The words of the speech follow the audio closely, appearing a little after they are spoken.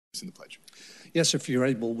in the pledge. Yes, if you're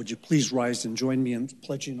able, would you please rise and join me in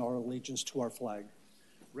pledging our allegiance to our flag?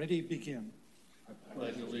 Ready, begin. I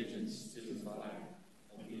pledge allegiance to the flag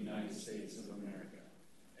of the United States of America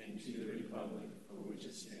and to the republic for which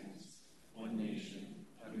it stands, one nation,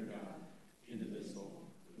 under God, indivisible,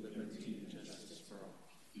 with liberty and justice for all.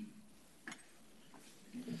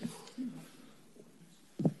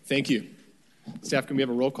 Thank you. Staff, can we have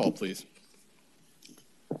a roll call, please?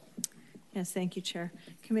 Yes, thank you, Chair.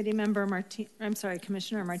 Committee Member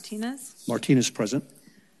Commissioner Martinez. Martinez present.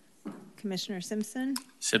 Commissioner Simpson.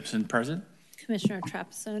 Simpson present. Commissioner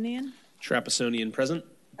Trapezoinian. Trapezoinian present.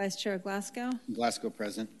 Vice Chair Glasgow. Glasgow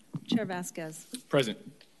present. Chair Vasquez. Present.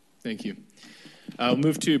 Thank you. We'll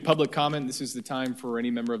move to public comment. This is the time for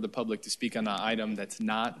any member of the public to speak on an item that's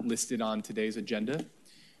not listed on today's agenda.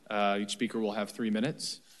 Each speaker will have 3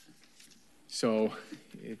 minutes. So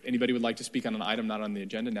if anybody would like to speak on an item not on the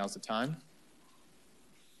agenda, now's the time.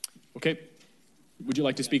 Okay. Would you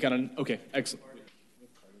like to speak on an, okay, excellent.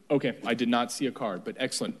 Okay, I did not see a card, but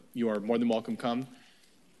excellent. You are more than welcome come.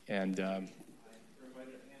 And,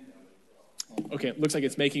 okay, it looks like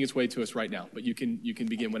it's making its way to us right now, but you can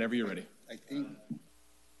begin whenever you're ready. I think.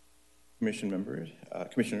 Commissioners,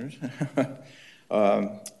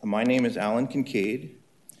 my name is Alan Kincaid.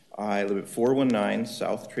 I live at 419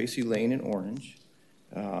 South Tracy Lane in Orange,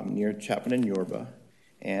 near Chapman and Yorba,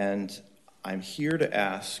 and I'm here to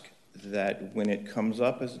ask that when it comes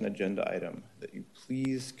up as an agenda item, that you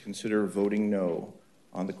please consider voting no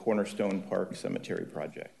on the Cornerstone Park Cemetery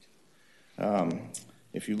project.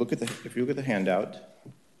 If you look at the handout,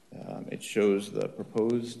 it shows the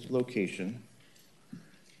proposed location,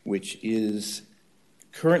 which is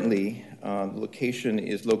currently the location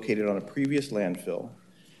is located on a previous landfill.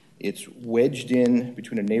 It's wedged in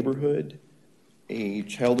between a neighborhood, a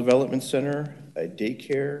child development center, a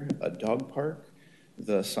daycare, a dog park,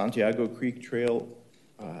 the Santiago Creek Trail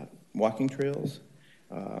walking trails,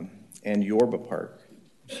 and Yorba Park.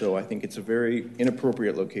 So I think it's a very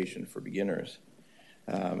inappropriate location for beginners.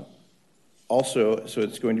 Also, so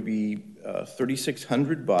it's going to be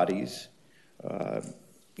 3,600 bodies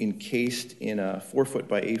encased in a 4-foot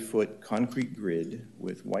by 8-foot concrete grid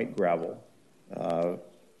with white gravel.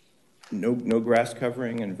 No grass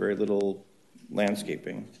covering and very little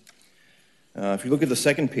landscaping. If you look at the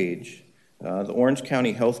second page, the Orange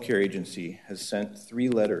County Healthcare Agency has sent 3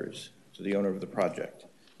 letters to the owner of the project,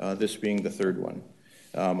 this being the third one.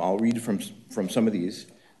 I'll read from some of these.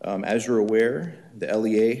 As you're aware, the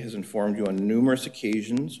LEA has informed you on numerous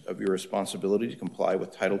occasions of your responsibility to comply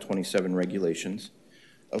with Title 27 regulations,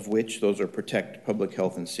 of which those are protect public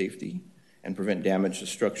health and safety, and prevent damage to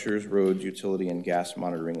structures, roads, utility, and gas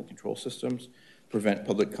monitoring and control systems, prevent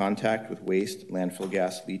public contact with waste, landfill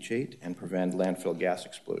gas leachate, and prevent landfill gas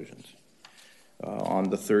explosions. On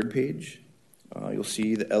the third page, you'll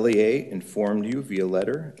see the LEA informed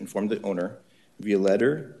the owner via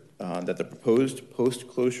letter that the proposed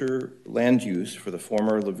post-closure land use for the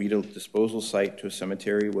former Levita disposal site to a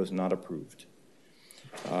cemetery was not approved.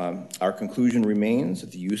 Our conclusion remains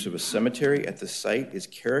that the use of a cemetery at the site is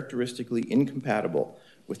characteristically incompatible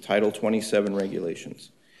with Title 27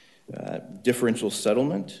 regulations. Differential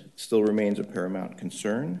settlement still remains a paramount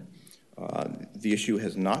concern. The issue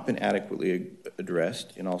has not been adequately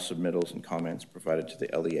addressed in all submittals and comments provided to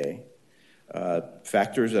the LEA.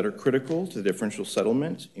 Factors that are critical to the differential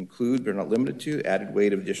settlement include, but are not limited to, added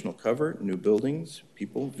weight of additional cover, new buildings,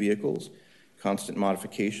 people, vehicles, constant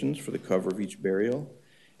modifications for the cover of each burial,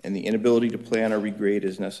 and the inability to plan or regrade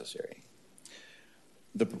as necessary.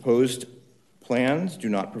 The proposed plans do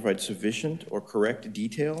not provide sufficient or correct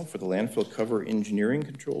detail for the landfill cover engineering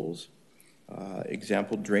controls,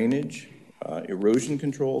 example drainage, erosion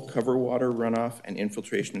control, cover water runoff, and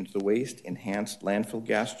infiltration into the waste, enhanced landfill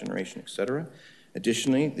gas generation, etc.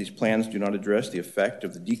 Additionally, these plans do not address the effect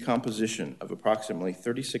of the decomposition of approximately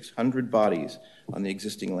 3,600 bodies on the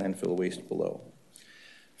existing landfill waste below.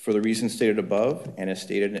 For the reasons stated above, and as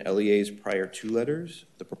stated in LEA's prior 2 letters,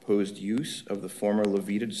 the proposed use of the former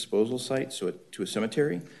Levita disposal site to a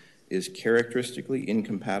cemetery is characteristically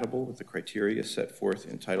incompatible with the criteria set forth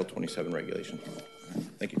in Title 27 regulations.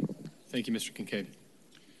 Thank you. Thank you, Mr. Kincaid.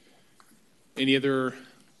 Any other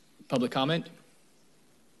public comment?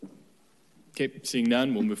 Okay, seeing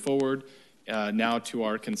none, we'll move forward. Now to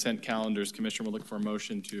our consent calendars. Commissioner, we'll look for a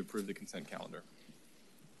motion to approve the consent calendar.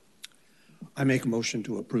 I make a motion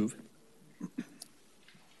to approve.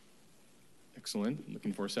 Excellent.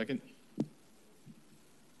 Looking for a second.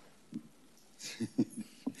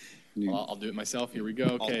 I'll do it myself. Here we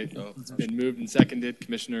go. Okay, it's been moved and seconded.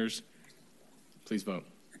 Commissioners, please vote.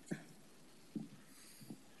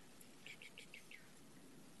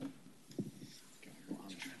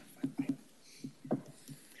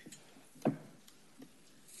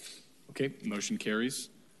 Okay, motion carries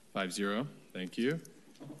 5-0. Thank you.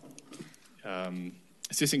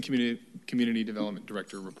 Assistant Community Development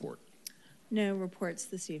Director report. No reports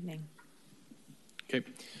this evening. Okay.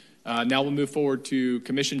 Now we'll move forward to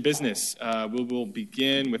commission business. We will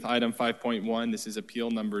begin with item 5.1. This is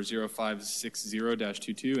appeal number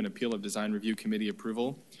 0560-22, an appeal of Design Review Committee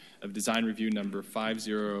approval of Design Review number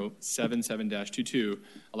 5077-22,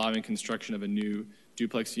 allowing construction of a new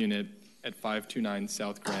duplex unit at 529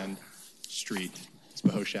 South Grand Street. Ms.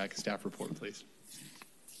 Bohoshak, staff report, please.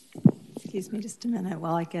 Excuse me just a minute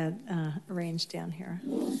while I get arranged down here.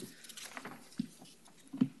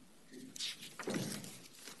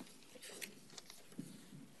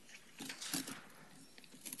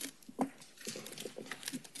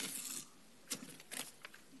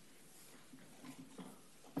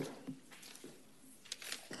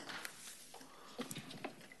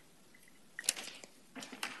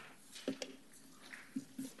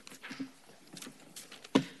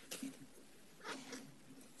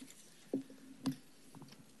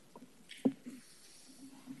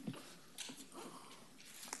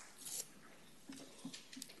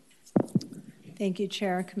 Thank you,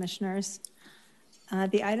 Chair, Commissioners.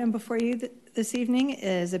 The item before you this evening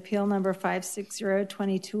is appeal number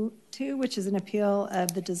 56022, which is an appeal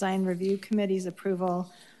of the Design Review Committee's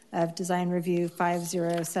approval of Design Review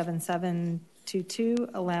 507722,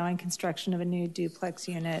 allowing construction of a new duplex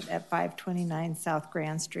unit at 529 South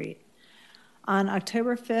Grand Street. On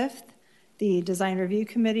October 5th, the Design Review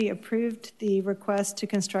Committee approved the request to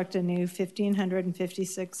construct a new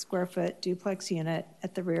 1,556 square foot duplex unit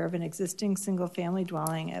at the rear of an existing single-family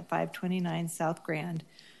dwelling at 529 South Grand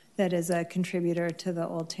that is a contributor to the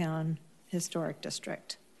Old Town Historic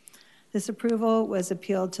District. This approval was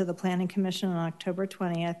appealed to the Planning Commission on October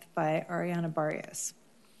 20th by Ariana Barrios.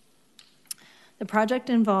 The project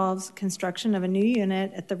involves construction of a new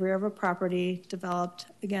unit at the rear of a property developed,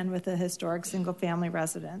 again, with a historic single-family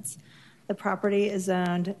residence. The property is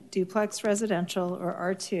zoned duplex residential, or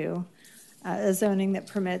R2, a zoning that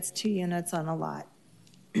permits 2 units on a lot.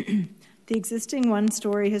 The existing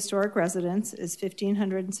one-story historic residence is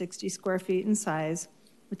 1,560 square feet in size,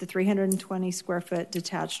 with a 320 square foot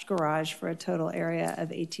detached garage for a total area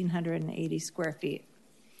of 1,880 square feet.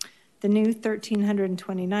 The new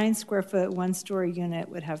 1,329 square foot one-story unit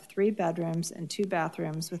would have 3 bedrooms and 2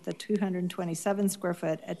 bathrooms with a 227 square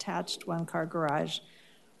foot attached one-car garage,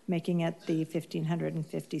 making it the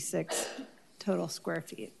 1,556 total square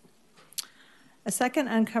feet. A second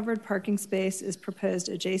uncovered parking space is proposed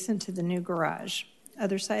adjacent to the new garage.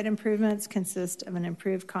 Other site improvements consist of an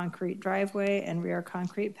improved concrete driveway and rear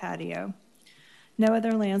concrete patio. No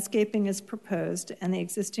other landscaping is proposed, and the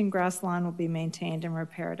existing grass lawn will be maintained and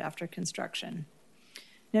repaired after construction.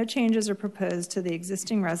 No changes are proposed to the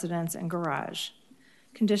existing residence and garage.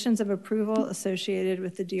 Conditions of approval associated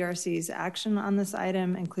with the DRC's action on this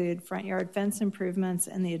item include front yard fence improvements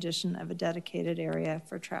and the addition of a dedicated area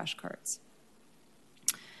for trash carts.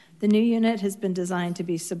 The new unit has been designed to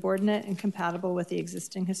be subordinate and compatible with the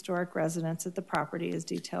existing historic residence at the property as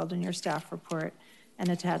detailed in your staff report and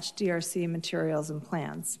attached DRC materials and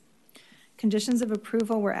plans. Conditions of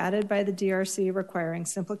approval were added by the DRC requiring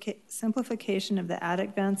simplification of the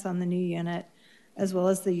attic vents on the new unit, as well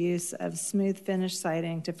as the use of smooth finish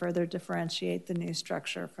siding to further differentiate the new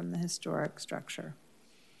structure from the historic structure.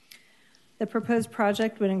 The proposed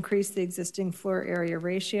project would increase the existing floor area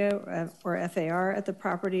ratio, or FAR, at the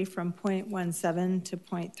property from 0.17 to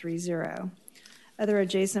 0.30. Other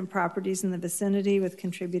adjacent properties in the vicinity with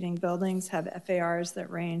contributing buildings have FARs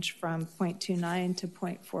that range from 0.29 to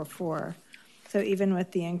 0.44. So even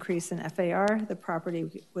with the increase in FAR, the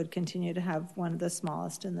property would continue to have one of the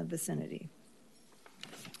smallest in the vicinity.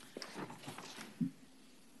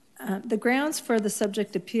 The grounds for the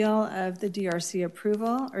subject appeal of the DRC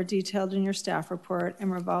approval are detailed in your staff report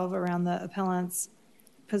and revolve around the appellant's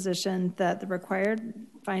position that the required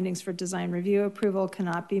findings for design review approval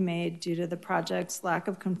cannot be made due to the project's lack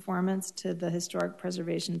of conformance to the historic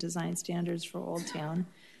preservation design standards for Old Town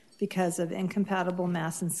because of incompatible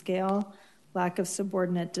mass and scale, lack of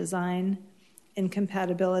subordinate design,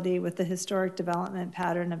 incompatibility with the historic development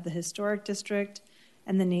pattern of the historic district,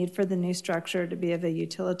 and the need for the new structure to be of a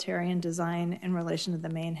utilitarian design in relation to the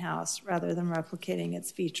main house rather than replicating its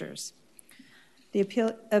features. The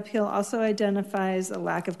appeal also identifies a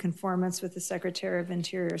lack of conformance with the Secretary of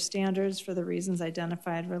Interior standards for the reasons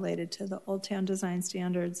identified related to the Old Town design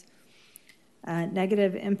standards,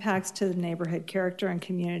 negative impacts to the neighborhood character and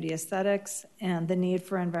community aesthetics, and the need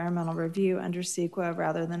for environmental review under CEQA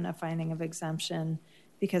rather than a finding of exemption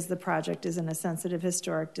because the project is in a sensitive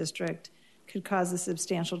historic district could cause a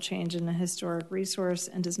substantial change in a historic resource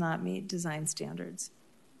and does not meet design standards.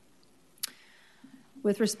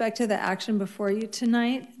 With respect to the action before you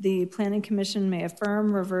tonight, the Planning Commission may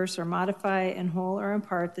affirm, reverse, or modify in whole or in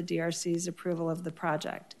part the DRC's approval of the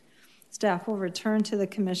project. Staff will return to the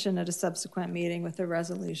Commission at a subsequent meeting with a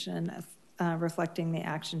resolution reflecting the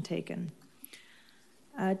action taken.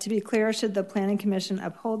 To be clear, should the Planning Commission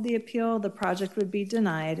uphold the appeal, the project would be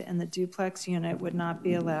denied and the duplex unit would not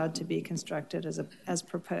be allowed to be constructed as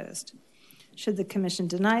proposed. Should the Commission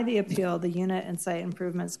deny the appeal, the unit and site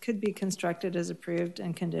improvements could be constructed as approved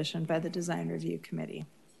and conditioned by the Design Review Committee.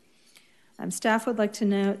 Staff would like to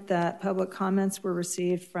note that public comments were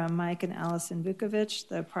received from Mike and Allison Vukovic,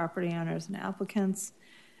 the property owners and applicants,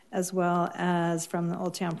 as well as from the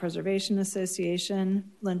Old Town Preservation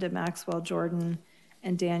Association, Linda Maxwell Jordan,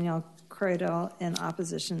 and Daniel Croydell in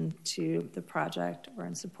opposition to the project or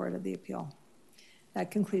in support of the appeal. That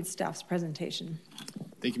concludes staff's presentation.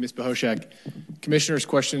 Thank you, Ms. Bohoshak. Commissioners,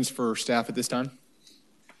 questions for staff at this time?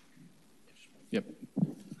 Yep.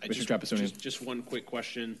 Commissioner Trapezonia. Just one quick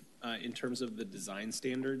question. In terms of the design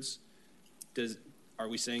standards, are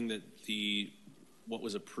we saying that what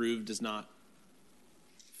was approved does not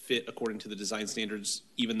fit according to the design standards,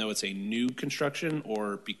 even though it's a new construction,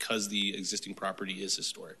 or because the existing property is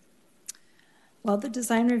historic? Well, the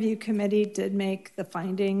Design Review Committee did make the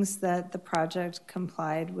findings that the project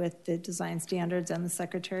complied with the design standards and the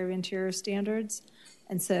Secretary of Interior standards.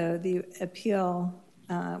 And so the appeal,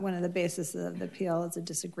 one of the bases of the appeal is a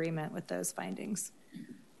disagreement with those findings.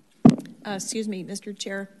 Excuse me, Mr.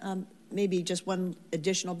 Chair, maybe just one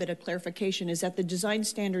additional bit of clarification is that the design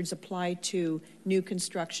standards apply to new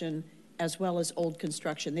construction as well as old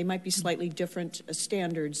construction. They might be slightly different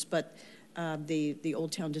standards, but the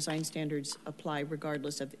Old Town design standards apply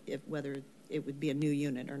regardless of whether it would be a new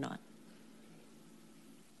unit or not.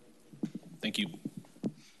 Thank you.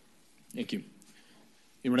 Thank you.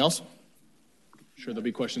 Anyone else? Sure, there'll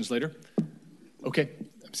be questions later. Okay,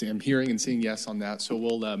 I'm hearing and seeing yes on that. So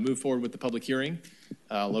we'll move forward with the public hearing.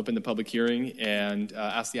 I'll open the public hearing and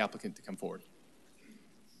ask the applicant to come forward.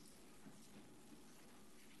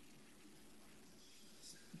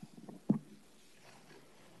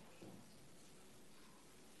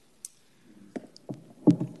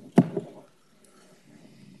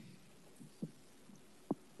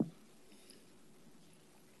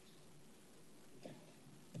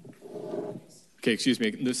 Okay, excuse me.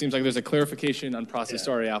 It seems like there's a clarification on process.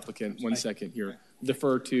 Sorry, applicant. 1 second here.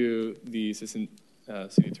 Defer to the assistant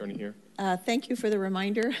city attorney here. Thank you for the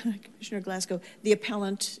reminder, Commissioner Glasgow. The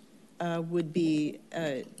appellant would be,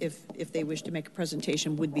 if they wish to make a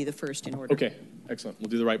presentation, would be the first in order. Okay, excellent. We'll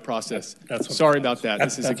do the right process. Sorry about that.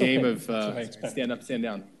 This is a game of stand up, stand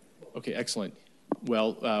down. Okay, excellent.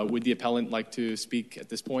 Well, would the appellant like to speak at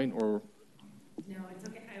this point, or? No, it's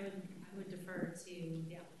okay. I would defer to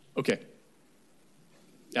the applicant. Okay.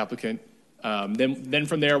 Applicant. Then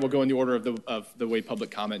from there, we'll go in the order of the way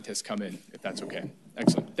public comment has come in, if that's okay.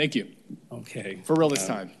 Excellent. Thank you. Okay. For real this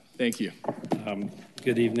time. Thank you.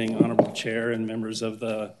 Good evening, Honorable Chair and members of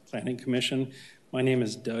the Planning Commission. My name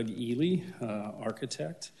is Doug Ely,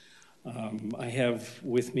 architect. I have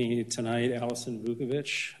with me tonight Allison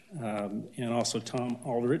Vukovic and also Tom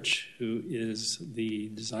Aldrich, who is the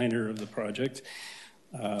designer of the project.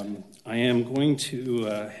 I am going to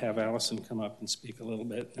have Allison come up and speak a little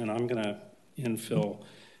bit, and I'm going to infill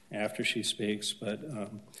after she speaks. But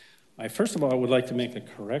first of all, I would like to make a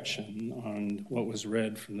correction on what was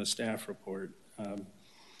read from the staff report.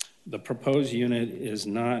 The proposed unit is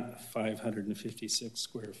not 556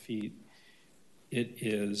 square feet. It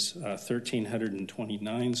is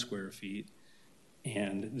 1,329 square feet,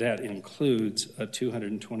 and that includes a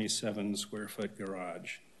 227 square foot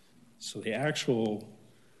garage. So the actual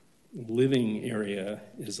living area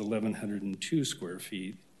is 1,102 square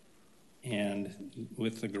feet, and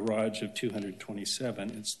with the garage of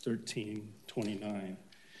 227, it's 1,329.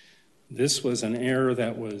 This was an error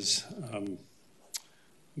that was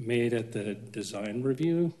made at the design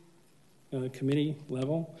review committee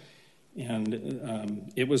level, and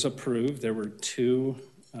it was approved. There were two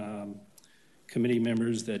committee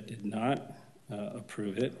members that did not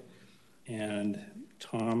approve it, and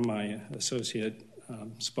Tom, my associate,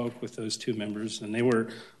 spoke with those two members, and they were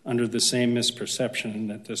under the same misperception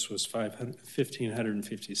that this was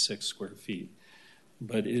 1,556 square feet.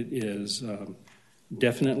 But it is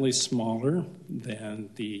definitely smaller than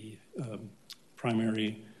the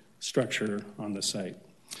primary structure on the site.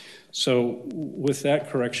 So with that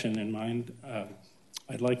correction in mind,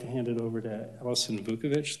 I'd like to hand it over to Allison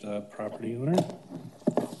Vukovic, the property owner.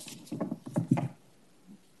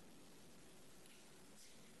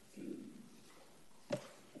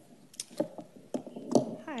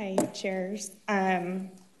 Hi, chairs. I'm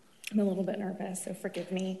a little bit nervous, so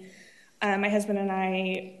forgive me. My husband and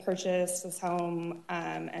I purchased this home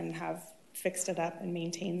and have fixed it up and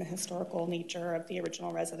maintained the historical nature of the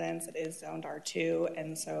original residence. It is zoned R2,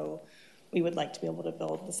 and so we would like to be able to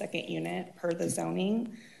build the second unit per the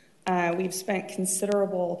zoning. We've spent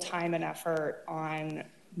considerable time and effort on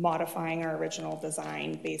modifying our original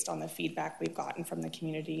design based on the feedback we've gotten from the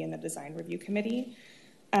community and the design review committee.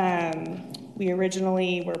 We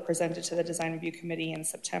originally were presented to the design review committee in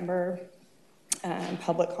September.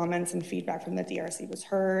 Public comments and feedback from the DRC was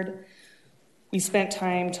heard. We spent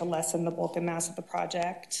time to lessen the bulk and mass of the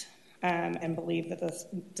project and believe that the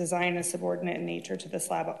design is subordinate in nature to the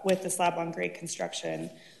slab on grade construction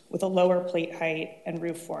with a lower plate height and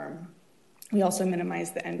roof form. We also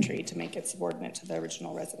minimized the entry to make it subordinate to the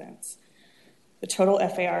original residence. The total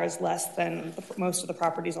FAR is less than most of the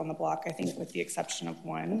properties on the block, I think, with the exception of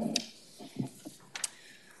one.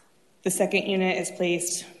 The second unit is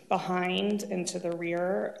placed behind and to the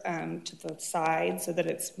rear, to the side, so that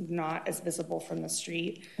it's not as visible from the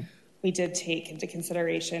street. We did take into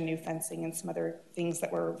consideration new fencing and some other things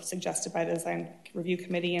that were suggested by the design review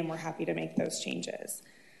committee, and we're happy to make those changes.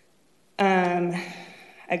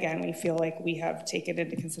 Again, we feel like we have taken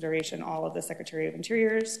into consideration all of the Secretary of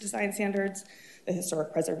Interior's design standards, the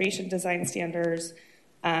historic preservation design standards.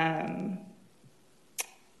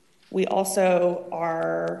 We also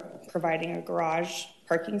are providing a garage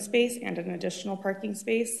parking space and an additional parking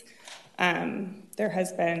space. There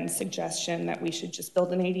has been suggestion that we should just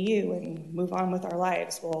build an ADU and move on with our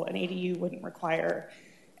lives. Well, an ADU wouldn't require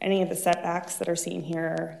any of the setbacks that are seen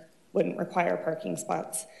here, wouldn't require parking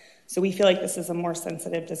spots. So we feel like this is a more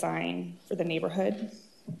sensitive design for the neighborhood.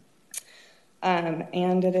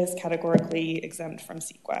 And it is categorically exempt from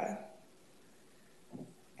CEQA.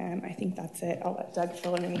 I think that's it. I'll let Doug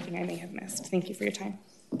fill in anything I may have missed. Thank you for your time.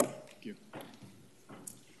 Thank you.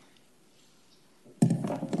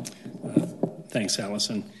 Thanks,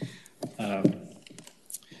 Allison.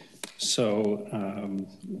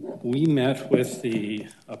 We met with the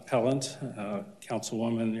appellant,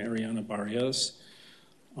 Councilwoman Ariana Barrios,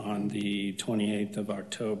 on the 28th of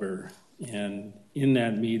October. And in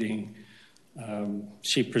that meeting,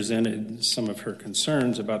 she presented some of her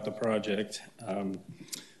concerns about the project,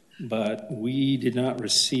 but we did not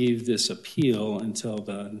receive this appeal until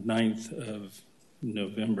the 9th of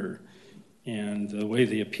November. And the way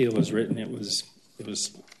the appeal is written, it was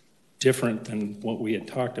different than what we had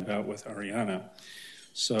talked about with Ariana.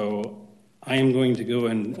 So I am going to go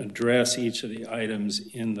and address each of the items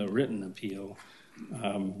in the written appeal.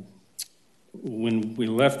 When we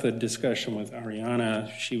left the discussion with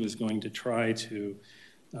Ariana, she was going to try to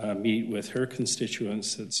meet with her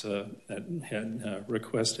constituents that had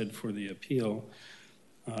requested for the appeal.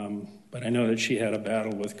 But I know that she had a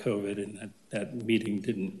battle with COVID and that meeting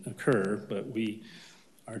didn't occur, but we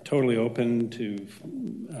are totally open to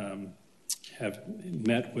have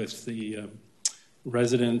met with the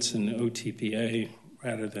residents and OTPA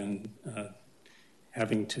rather than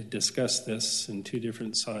having to discuss this in two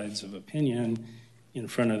different sides of opinion in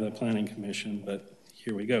front of the Planning Commission, but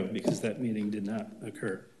here we go, because that meeting did not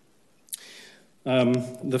occur.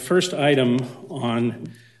 The first item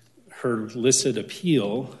on her listed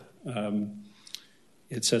appeal,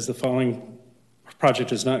 it says the following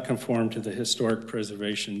project does not conform to the historic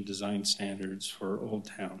preservation design standards for Old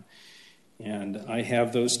Town. And I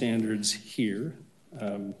have those standards here.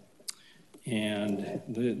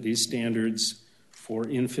 These standards for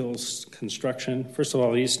infill construction, first of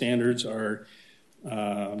all, these standards are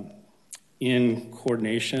in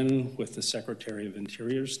coordination with the Secretary of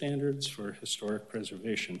Interior standards for historic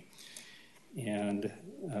preservation. And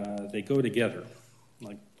they go together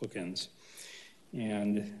like bookends.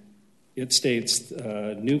 And it states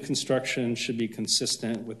new construction should be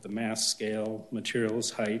consistent with the mass scale,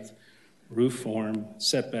 materials, height, roof form,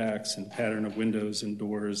 setbacks, and pattern of windows and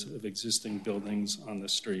doors of existing buildings on the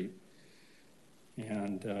street.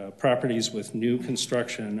 And properties with new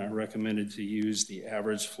construction are recommended to use the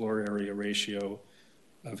average floor area ratio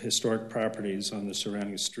of historic properties on the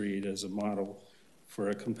surrounding street as a model for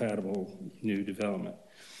a compatible new development.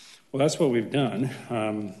 Well, that's what we've done.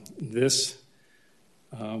 This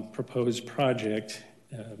proposed project,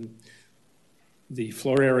 the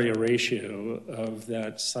floor area ratio of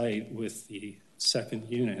that site with the second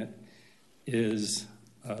unit is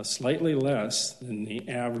slightly less than the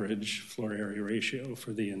average floor area ratio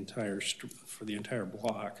for the entire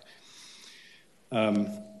block.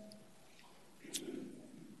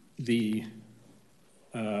 The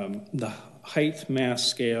height mass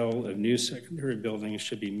scale of new secondary buildings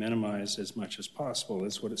should be minimized as much as possible,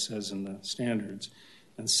 is what it says in the standards.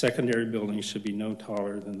 and secondary buildings should be no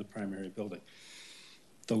taller than the primary building.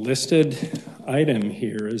 The listed item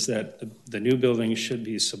here is that the new building should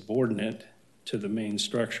be subordinate to the main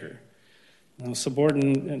structure. Now,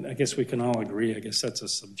 subordinate, and I guess we can all agree, I guess that's a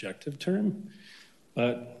subjective term,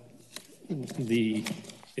 but the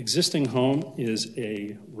existing home is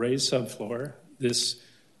a raised subfloor. This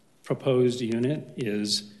proposed unit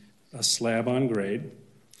is a slab on grade,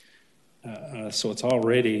 so it's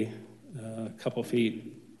already a couple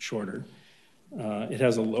feet shorter. It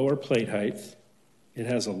has a lower plate height. It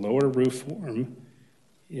has a lower roof form.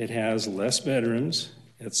 It has less bedrooms.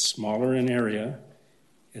 It's smaller in area.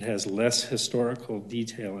 It has less historical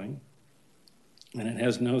detailing, and it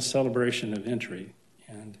has no celebration of entry.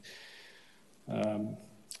 And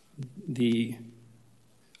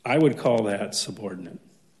I would call that subordinate.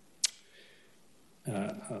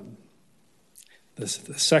 The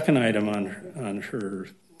second item on her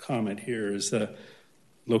comment here is the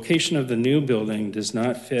location of the new building does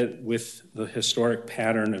not fit with the historic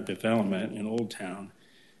pattern of development in Old Town,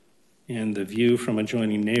 and the view from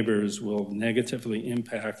adjoining neighbors will negatively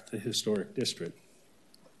impact the historic district.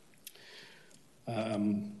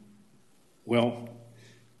 Well,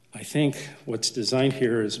 I think what's designed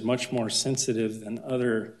here is much more sensitive than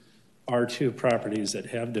other R2 properties that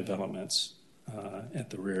have developments at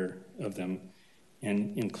the rear of them,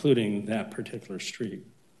 and including that particular street.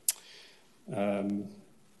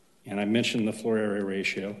 And I mentioned the floor area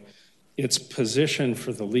ratio. It's positioned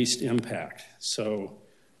for the least impact. So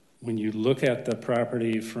when you look at the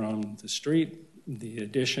property from the street, the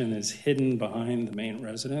addition is hidden behind the main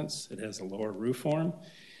residence. It has a lower roof form.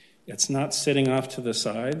 It's not sitting off to the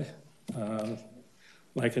side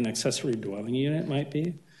like an accessory dwelling unit might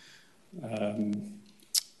be.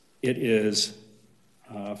 It is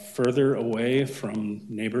further away from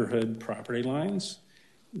neighborhood property lines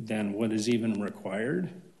than what is even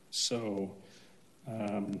required. So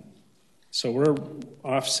we're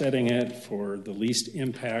offsetting it for the least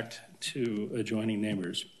impact to adjoining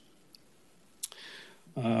neighbors.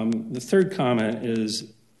 The third comment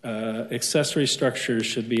is accessory structures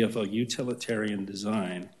should be of a utilitarian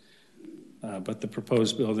design, but the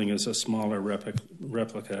proposed building is a smaller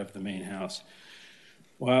replica of the main house.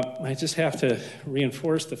 Well, I just have to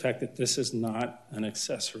reinforce the fact that this is not an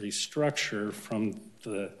accessory structure from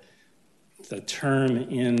the term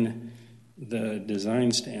in the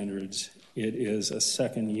design standards. It is a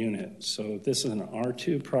second unit. So this is an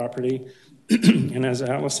R2 property. And as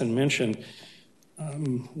Allison mentioned,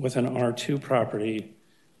 with an R2 property,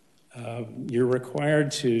 you're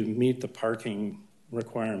required to meet the parking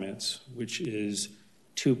requirements, which is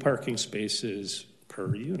 2 parking spaces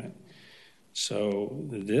per unit. So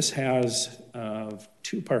this has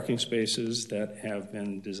 2 parking spaces that have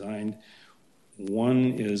been designed.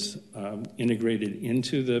 One is integrated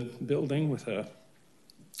into the building with a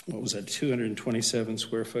 227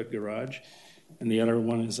 square foot garage, and the other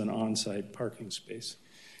one is an on-site parking space.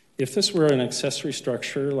 If this were an accessory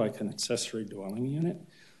structure, like an accessory dwelling unit,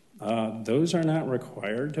 those are not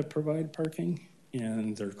required to provide parking,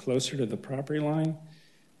 and they're closer to the property line,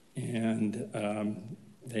 and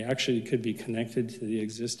they actually could be connected to the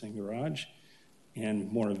existing garage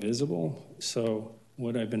and more visible. So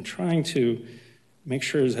what I've been trying to make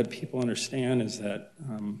sure is that people understand is that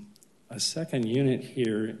a second unit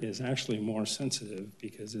here is actually more sensitive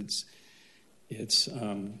because it's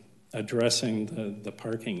addressing the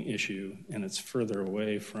parking issue, and it's further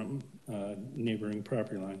away from neighboring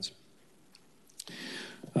property lines.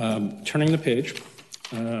 Turning the page,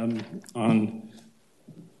 on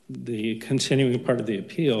the continuing part of the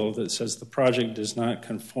appeal that says the project does not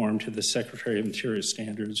conform to the Secretary of Interior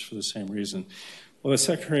standards for the same reason. Well, the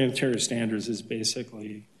Secretary of Interior standards is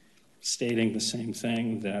basically stating the same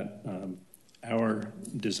thing that our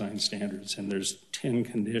design standards, and there's 10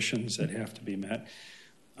 conditions that have to be met.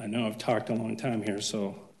 I know I've talked a long time here,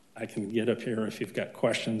 so I can get up here if you've got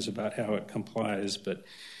questions about how it complies, but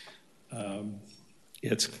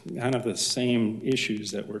it's kind of the same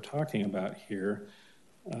issues that we're talking about here.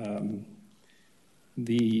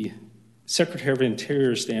 The Secretary of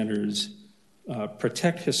Interior standards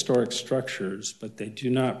protect historic structures, but they do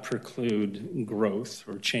not preclude growth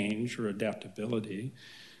or change or adaptability.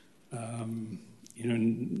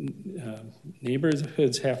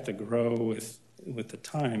 Neighborhoods have to grow with the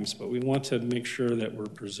times, but we want to make sure that we're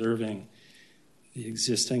preserving the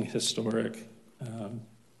existing historic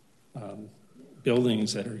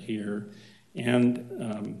buildings that are here,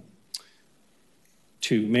 and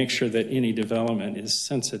to make sure that any development is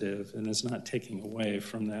sensitive and is not taking away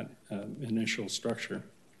from that initial structure.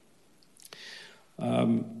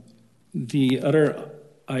 The other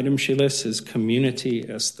item she lists is community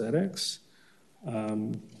aesthetics.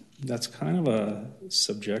 That's kind of a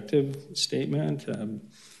subjective statement.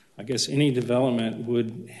 I guess any development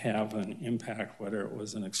would have an impact, whether it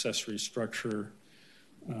was an accessory structure.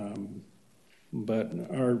 But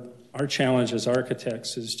our challenge as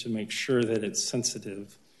architects is to make sure that it's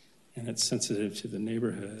sensitive, and it's sensitive to the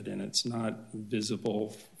neighborhood, and it's not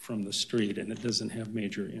visible from the street, and it doesn't have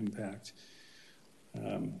major impact.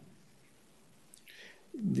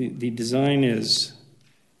 The design is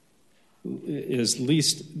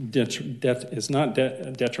not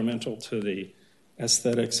detrimental to the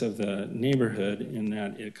aesthetics of the neighborhood in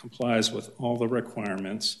that it complies with all the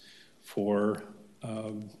requirements for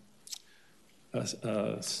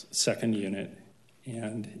a second unit.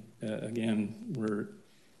 And again, we're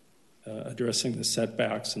addressing the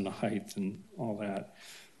setbacks and the height and all that.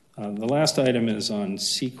 The last item is on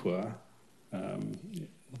CEQA.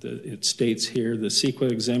 It states here the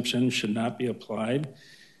CEQA exemption should not be applied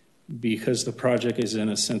because the project is in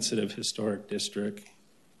a sensitive historic district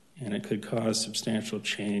and it could cause substantial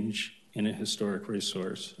change in a historic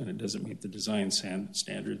resource, and it doesn't meet the design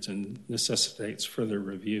standards and necessitates further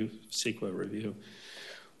review, CEQA review.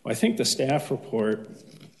 Well, I think the staff report,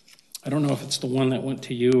 I don't know if it's the one that went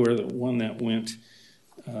to you or the one that went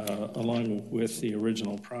along with the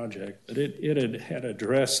original project, but it had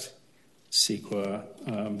addressed CEQA,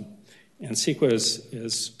 and CEQA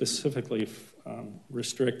is specifically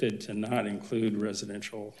restricted to not include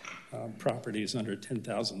residential properties under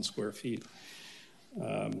 10,000 square feet.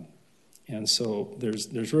 And so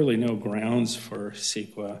there's really no grounds for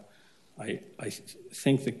CEQA. I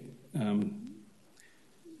think the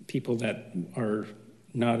people that are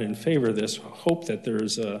not in favor of this hope that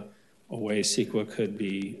there's a way CEQA could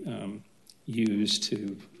be used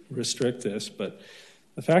to restrict this. But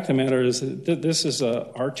the fact of the matter is that this is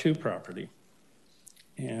a R2 property,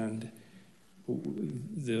 and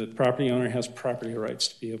the property owner has property rights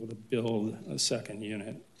to be able to build a second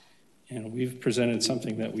unit. And we've presented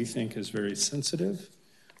something that we think is very sensitive,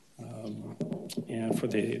 and for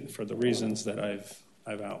the reasons that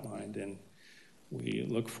I've outlined. And we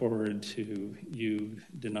look forward to you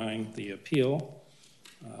denying the appeal.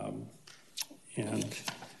 And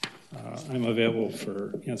I'm available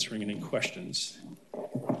for answering any questions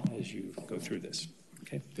as you go through this.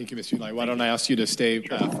 Okay. Thank you, Mr. Ulai. Why don't I ask you to stay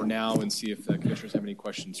for now and see if the commissioners have any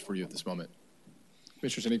questions for you at this moment.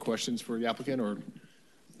 Commissioners, any questions for the applicant or?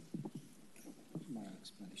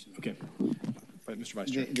 Okay. But Mr.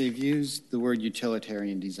 Vice Chair. They've used the word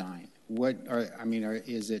utilitarian design.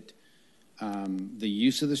 Is it the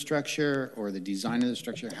use of the structure or the design of the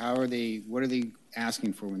structure? What are they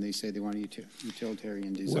asking for when they say they want a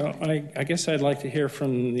utilitarian design? Well, I guess I'd like to hear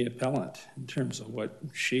from the appellant in terms of what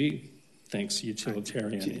she thinks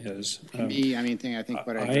utilitarian is. I think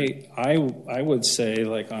what I would say,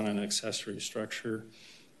 like on an accessory structure,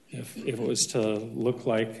 if it was to look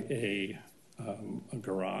like a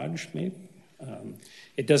garage, maybe.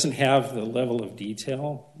 It doesn't have the level of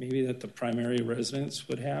detail maybe that the primary residence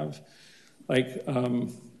would have. Like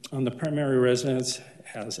on the primary residence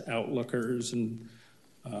has outlookers and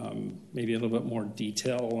maybe a little bit more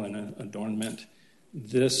detail and adornment.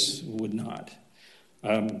 This would not.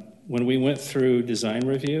 When we went through design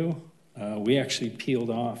review, we actually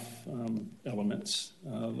peeled off elements.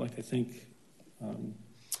 Like I think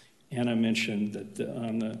Anna mentioned that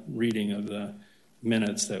on the reading of the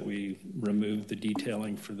minutes that we removed the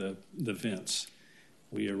detailing for the vents.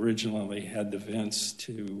 We originally had the vents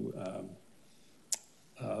to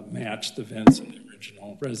match the vents in the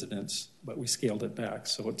original residence, but we scaled it back.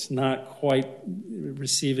 So it's not quite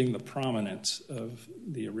receiving the prominence of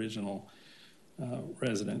the original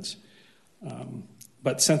residence.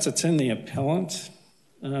 But since it's in the appellant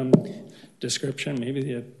description, maybe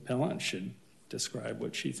the appellant should describe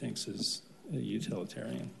what she thinks is a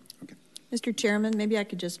utilitarian. Okay. Mr. Chairman, maybe I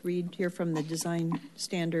could just read here from the design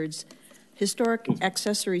standards. Historic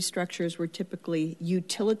accessory structures were typically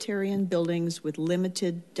utilitarian buildings with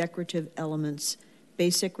limited decorative elements.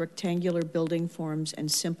 Basic rectangular building forms and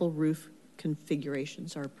simple roof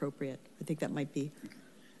configurations are appropriate. I think that might be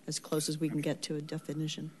as close as we can get to a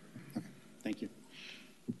definition. Okay. Thank you.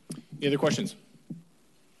 Any other questions?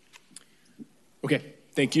 Okay.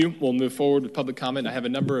 Thank you. We'll move forward with public comment. I have a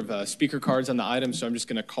number of speaker cards on the item, so I'm just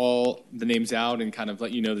going to call the names out and kind of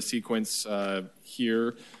let you know the sequence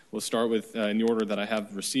here. We'll start with, in the order that I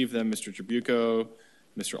have received them, Mr. Trabucco,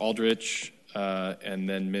 Mr. Aldrich, and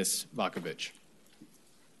then Ms. Vakovich.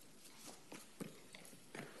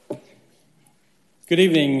 Good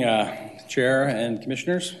evening, Chair and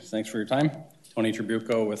Commissioners. Thanks for your time. Tony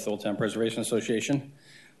Trabucco with Old Town Preservation Association.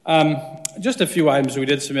 Just a few items. We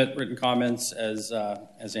did submit written comments, as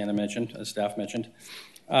Anna mentioned, as staff mentioned.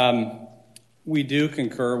 We do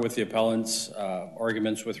concur with the appellant's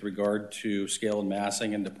arguments with regard to scale and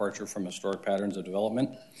massing and departure from historic patterns of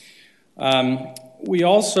development. We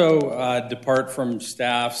also depart from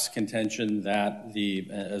staff's contention that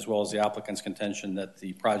as well as the applicant's contention that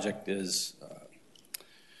the project is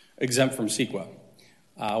exempt from CEQA.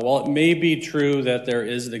 While it may be true that there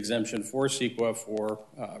is an exemption for CEQA for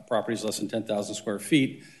properties less than 10,000 square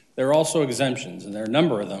feet, there are also exemptions, and there are a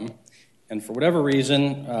number of them. And for whatever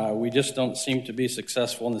reason, we just don't seem to be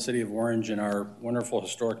successful in the city of Orange, in our wonderful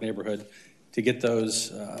historic neighborhood, to get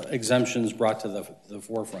those exemptions brought to the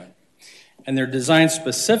forefront. And they're designed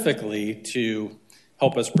specifically to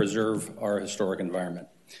help us preserve our historic environment.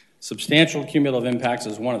 Substantial cumulative impacts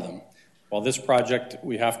is one of them. While this project,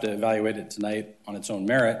 we have to evaluate it tonight on its own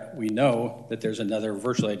merit, we know that there's another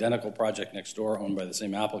virtually identical project next door owned by the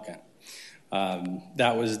same applicant.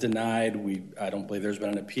 That was denied. I don't believe there's been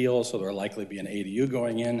an appeal, so there'll likely be an ADU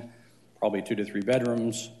going in, probably 2 to 3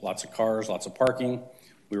 bedrooms, lots of cars, lots of parking.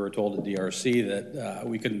 We were told at DRC that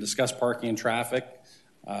we couldn't discuss parking and traffic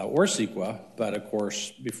or CEQA, but of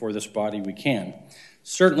course, before this body, we can.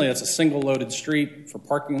 Certainly, that's a single loaded street for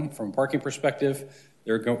parking. From a parking perspective,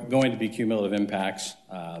 there are going to be cumulative impacts,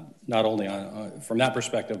 not only from that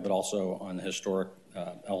perspective, but also on the historic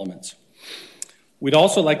elements. We'd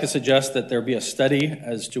also like to suggest that there be a study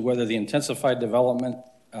as to whether the intensified development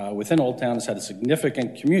within Old Town has had a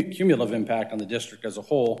significant cumulative impact on the district as a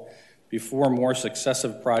whole before more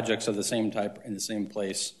successive projects of the same type in the same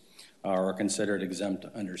place are considered exempt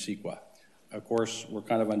under CEQA. Of course, we're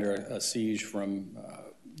kind of under a siege from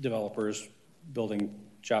developers building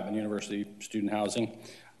Chapman University student housing.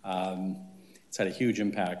 It's had a huge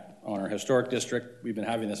impact on our historic district. We've been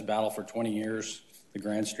having this battle for 20 years. The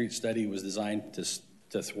Grand Street study was designed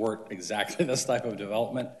to thwart exactly this type of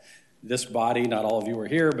development. This body, not all of you were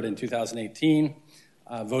here, but in 2018,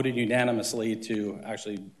 voted unanimously to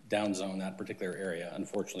actually downzone that particular area.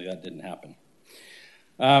 Unfortunately, that didn't happen.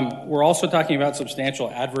 We're also talking about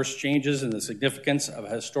substantial adverse changes in the significance of a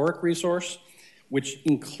historic resource, which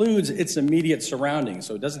includes its immediate surroundings.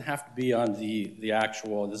 So it doesn't have to be on the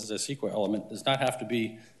actual, this is a CEQA element, does not have to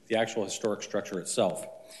be the actual historic structure itself.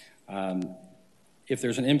 If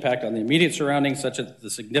there's an impact on the immediate surroundings, such as the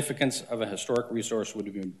significance of a historic resource would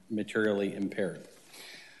be materially impaired.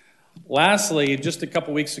 Lastly, just a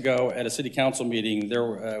couple weeks ago at a city council meeting,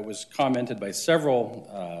 there was commented by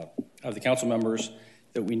several of the council members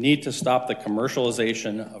that we need to stop the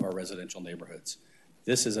commercialization of our residential neighborhoods.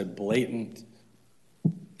 This is a blatant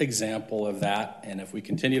example of that, and if we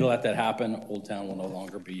continue to let that happen, Old Town will no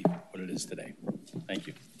longer be what it is today. Thank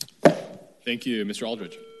you. Thank you, Mr.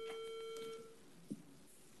 Aldridge.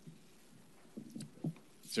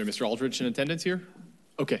 Is there Mr. Aldridge in attendance here?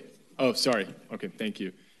 Okay. Oh, sorry. Okay, thank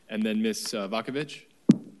you. And then Ms. Vakovich?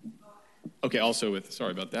 Okay, also with,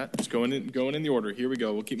 sorry about that. Just going in the order. Here we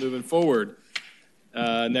go. We'll keep moving forward.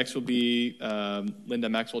 Next will be Linda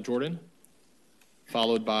Maxwell Jordan,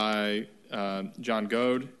 followed by John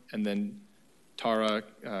Goad, and then Tara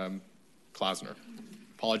Klasner.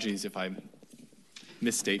 Apologies if I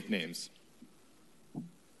misstate names.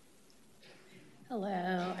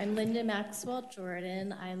 Hello, I'm Linda Maxwell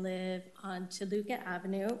Jordan. I live on Toluca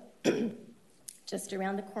Avenue, just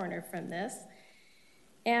around the corner from this.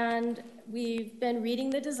 And we've been reading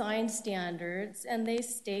the design standards, and they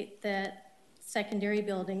state that secondary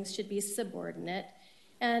buildings should be subordinate.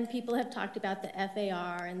 And people have talked about the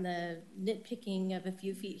FAR and the nitpicking of a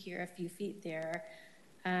few feet here, a few feet there.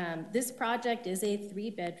 This project is a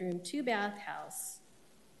 3-bedroom, 2-bath house.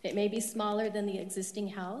 It may be smaller than the existing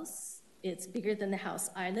house. It's bigger than the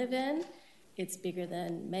house I live in. It's bigger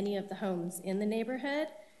than many of the homes in the neighborhood.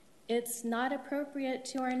 It's not appropriate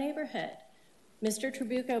to our neighborhood. Mr.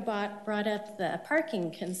 Trabucco brought up the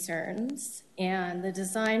parking concerns, and the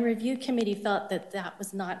Design Review Committee felt that that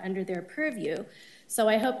was not under their purview. So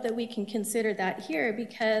I hope that we can consider that here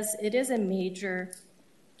because it is a major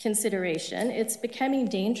consideration. It's becoming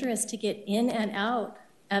dangerous to get in and out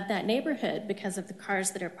of that neighborhood because of the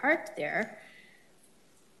cars that are parked there.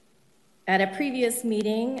 At a previous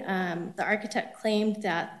meeting, the architect claimed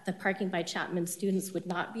that the parking by Chapman students would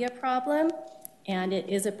not be a problem, and it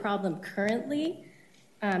is a problem currently.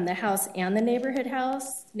 The house and the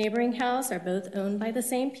neighboring house are both owned by the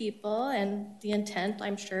same people, and the intent,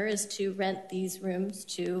 I'm sure, is to rent these rooms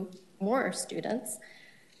to more students.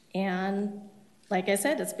 And like I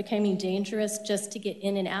said, it's becoming dangerous just to get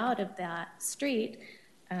in and out of that street.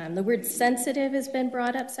 The word sensitive has been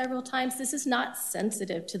brought up several times. This is not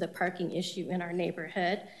sensitive to the parking issue in our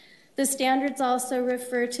neighborhood. The standards also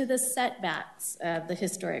refer to the setbacks of the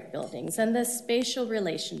historic buildings and the spatial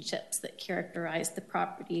relationships that characterize the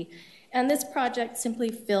property. And this project simply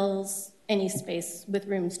fills any space with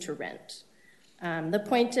rooms to rent. The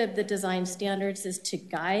point of the design standards is to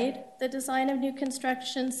guide the design of new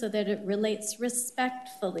construction so that it relates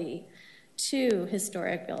respectfully to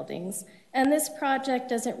historic buildings. And this project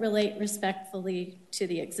doesn't relate respectfully to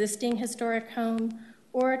the existing historic home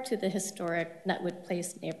or to the historic Nutwood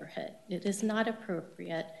Place neighborhood. It is not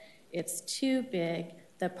appropriate. It's too big.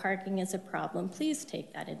 The parking is a problem. Please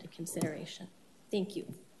take that into consideration. Thank you.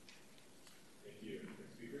 Thank you.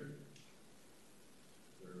 Next speaker.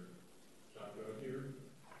 John Goode here.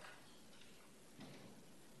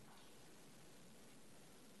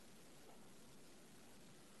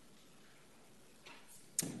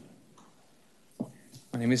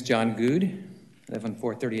 My name is John Goode. I live on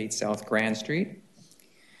 438 South Grand Street.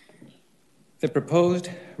 The proposed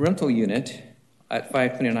rental unit at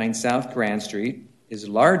 529 South Grand Street is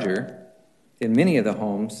larger than many of the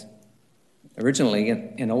homes originally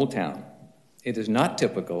in Old Town. It is not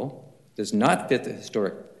typical, does not fit the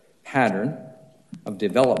historic pattern of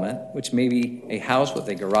development, which may be a house with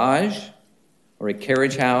a garage or a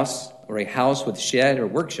carriage house or a house with shed or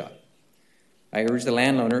workshop. I urge the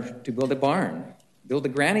landowner to build a barn, build a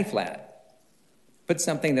granny flat, put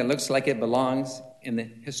something that looks like it belongs in the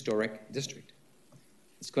historic district.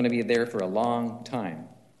 It's going to be there for a long time.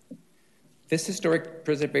 This historic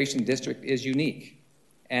preservation district is unique,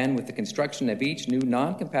 and with the construction of each new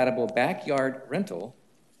non-compatible backyard rental,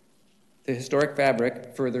 the historic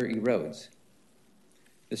fabric further erodes.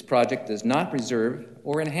 This project does not preserve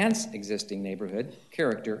or enhance existing neighborhood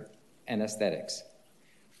character and aesthetics.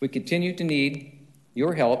 We continue to need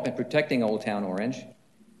your help in protecting Old Town Orange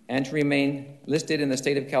and to remain listed in the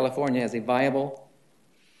state of California as a viable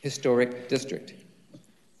historic district.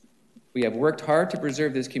 We have worked hard to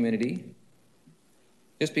preserve this community.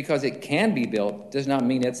 Just because it can be built does not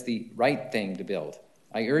mean it's the right thing to build.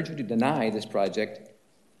 I urge you to deny this project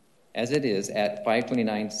as it is at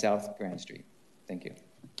 529 South Grand Street. Thank you.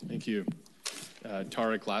 Thank you.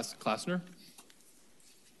 Tara Klasner.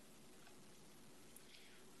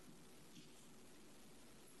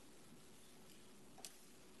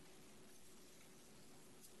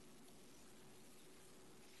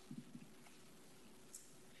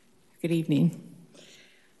 Good evening.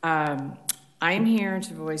 I'm here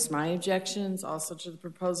to voice my objections also to the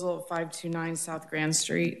proposal of 529 South Grand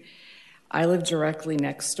Street. I live directly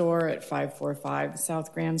next door at 545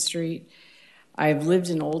 South Grand Street. I've lived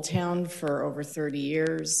in Old Town for over 30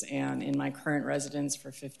 years and in my current residence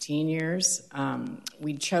for 15 years.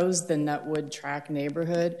 We chose the Nutwood Track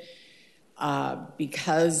neighborhood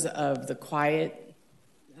because of the quiet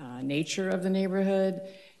nature of the neighborhood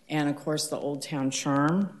and, of course, the Old Town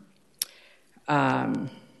charm.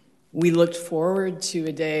 We looked forward to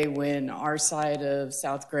a day when our side of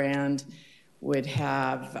South Grand would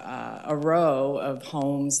have a row of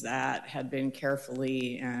homes that had been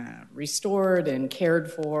carefully restored and cared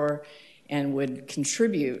for and would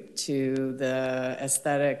contribute to the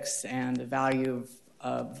aesthetics and the value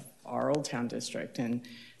of our Old Town district. And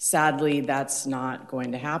sadly, that's not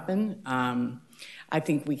going to happen. I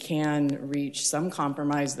think we can reach some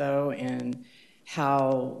compromise, though, in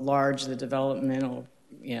how large the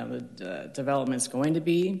development's going to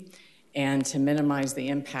be, and to minimize the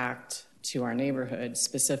impact to our neighborhood,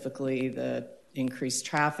 specifically the increased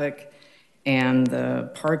traffic and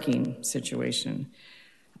the parking situation.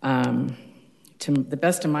 To the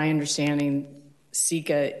best of my understanding,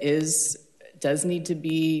 SECA does need to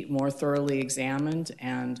be more thoroughly examined,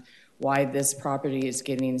 and why this property is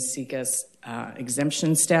getting SECA's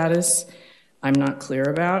exemption status, I'm not clear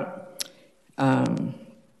about.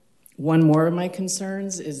 One more of my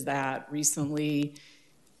concerns is that recently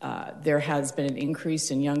there has been an increase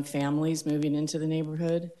in young families moving into the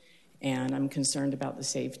neighborhood, and I'm concerned about the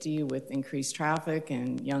safety with increased traffic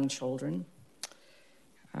and young children.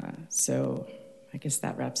 So I guess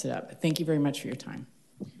that wraps it up. But thank you very much for your time.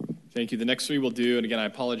 Thank you. The next three we'll do, and again, I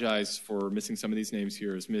apologize for missing some of these names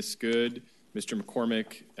here, is Ms. Good, Mr.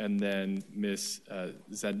 McCormick, and then Ms.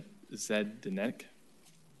 Zedinek.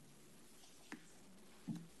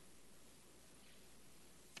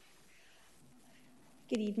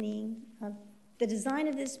 Good evening. The design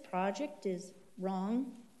of this project is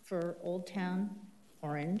wrong for Old Town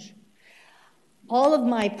Orange. All of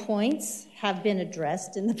my points have been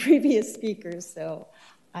addressed in the previous speakers, so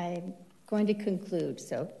I'm going to conclude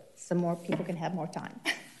so some more people can have more time.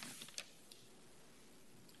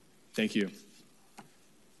 Thank you.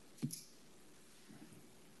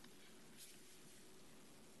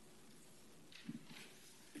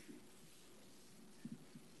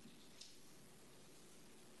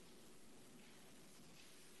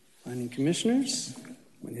 Planning Commissioners.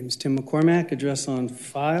 My name is Tim McCormack, address on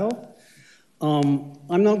file.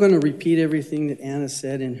 I'm not going to repeat everything that Anna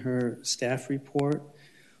said in her staff report.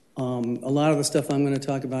 A lot of the stuff I'm going to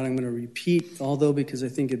talk about I'm going to repeat, although because I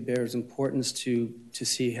think it bears importance to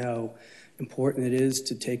see how important it is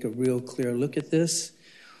to take a real clear look at this.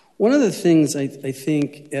 One of the things I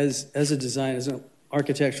think as a designer, as an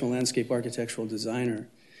architectural, landscape architectural designer,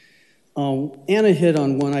 Anna hit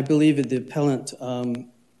on one. I believe that the appellant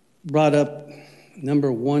brought up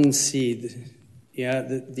number 1C.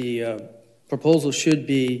 The proposal should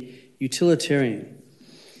be utilitarian.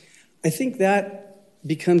 I think that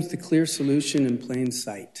becomes the clear solution in plain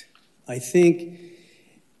sight. I think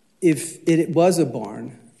if it was a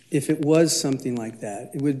barn, if it was something like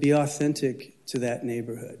that, it would be authentic to that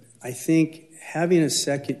neighborhood. I think having a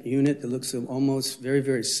second unit that looks almost very,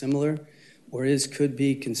 very similar, or could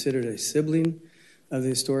be considered a sibling of the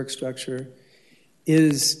historic structure,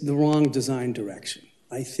 is the wrong design direction.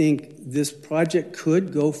 I think this project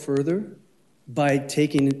could go further by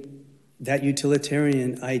taking that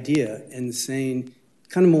utilitarian idea and saying,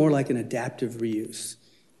 kind of more like an adaptive reuse.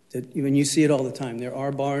 That when you see it all the time, there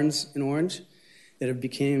are barns in Orange that have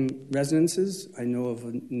become residences. I know of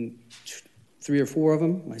 3 or 4 of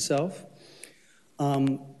them myself.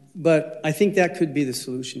 But I think that could be the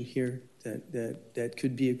solution here that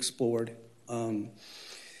could be explored.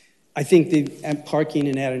 I think the parking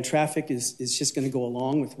and adding traffic is just going to go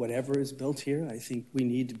along with whatever is built here. I think we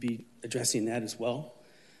need to be addressing that as well.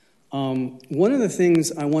 One of the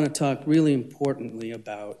things I want to talk really importantly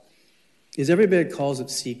about is everybody calls it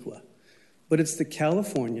CEQA, but it's the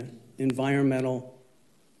California Environmental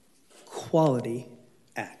Quality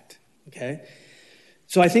Act, okay?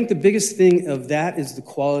 So I think the biggest thing of that is the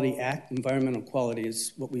Quality Act. Environmental quality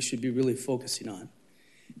is what we should be really focusing on.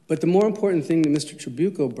 But the more important thing that Mr.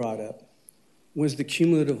 Trabucco brought up was the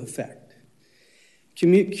cumulative effect.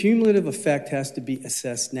 Cumulative effect has to be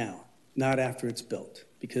assessed now, not after it's built,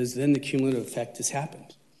 because then the cumulative effect has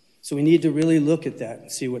happened. So we need to really look at that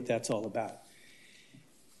and see what that's all about.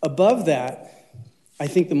 Above that, I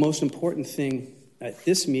think the most important thing at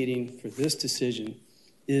this meeting for this decision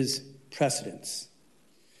is precedence.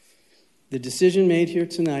 The decision made here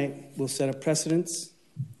tonight will set a precedence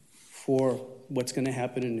for what's going to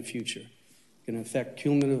happen in the future. It's going to affect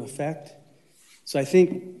cumulative effect. So I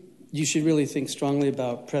think you should really think strongly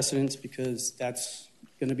about precedence, because that's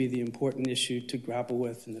going to be the important issue to grapple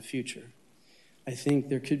with in the future. I think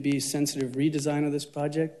there could be sensitive redesign of this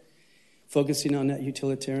project, focusing on that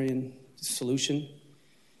utilitarian solution.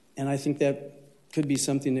 And I think that could be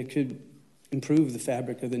something that could improve the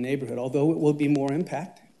fabric of the neighborhood. Although it will be more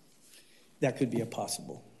impact, that could be a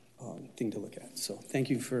possible thing to look at. So thank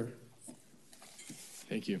you for...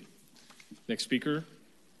 Thank you. Next speaker.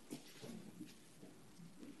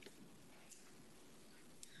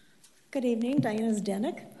 Good evening, Diana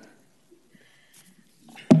Zdenek.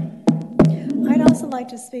 I'd also like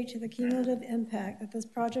to speak to the cumulative impact that this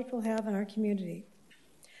project will have on our community.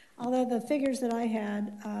 Although the figures that I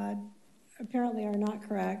had apparently are not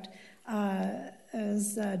correct,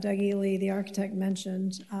 as Doug Ely, the architect,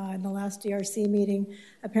 mentioned in the last DRC meeting,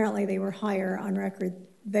 apparently they were higher on record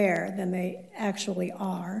there than they actually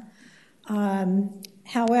are.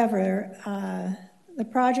 However, the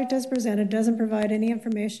project as presented doesn't provide any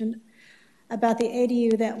information about the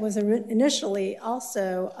ADU that was initially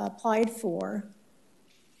also applied for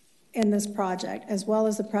in this project, as well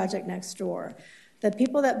as the project next door. The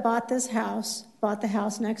people that bought this house bought the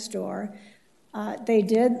house next door. They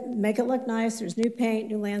did make it look nice. There's new paint,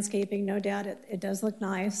 new landscaping, no doubt it does look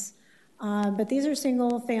nice. But these are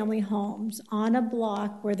single-family homes on a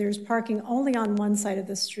block where there's parking only on one side of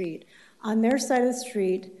the street. On their side of the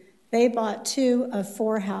street, they bought 2 of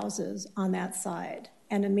 4 houses on that side.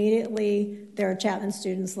 And immediately, there are Chapman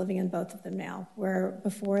students living in both of them now, where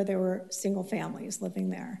before there were single families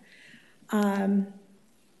living there.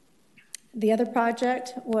 The other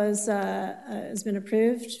project has been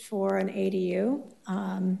approved for an ADU.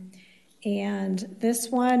 And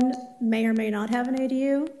this one may or may not have an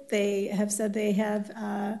ADU. They have said they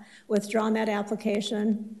have withdrawn that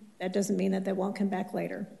application. That doesn't mean that they won't come back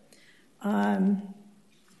later.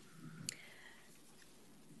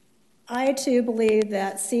 I, too, believe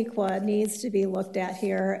that CEQA needs to be looked at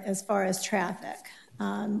here as far as traffic.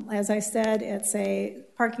 As I said, it's a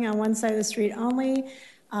parking on one side of the street only.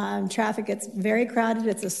 Traffic gets very crowded.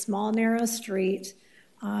 It's a small, narrow street.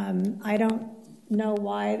 I don't know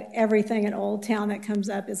why everything in Old Town that comes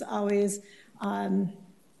up is always, CEQA?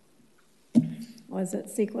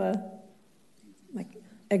 Like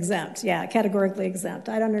exempt, yeah, categorically exempt.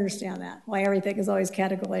 I don't understand that, why everything is always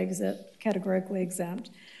categorically exempt.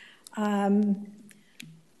 I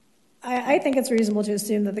think it's reasonable to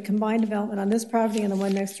assume that the combined development on this property and the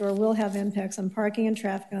one next door will have impacts on parking and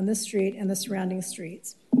traffic on this street and the surrounding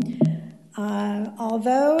streets.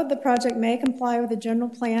 Although the project may comply with the general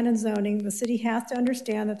plan and zoning, the city has to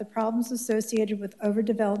understand that the problems associated with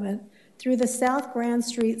overdevelopment through the South Grand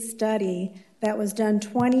Street study that was done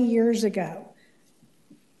 20 years ago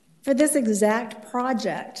for this exact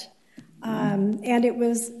project, and it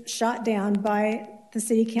was shot down by the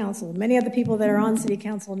city council, many of the people that are on city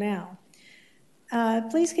council now.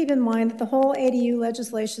 Please keep in mind that the whole ADU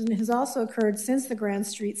legislation has also occurred since the Grand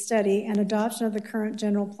Street study and adoption of the current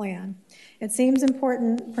general plan. It seems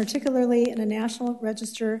important, particularly in a National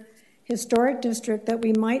Register historic district, that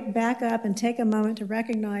we might back up and take a moment to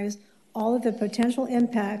recognize all of the potential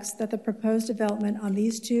impacts that the proposed development on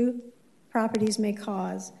these two properties may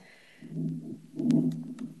cause.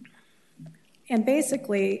 And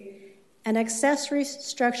basically, an accessory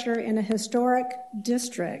structure in a historic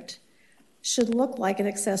district should look like an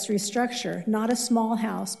accessory structure, not a small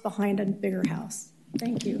house behind a bigger house.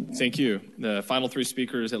 Thank you. Thank you. The final three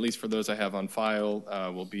speakers, at least for those I have on file,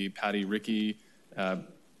 will be Patty Ritchie,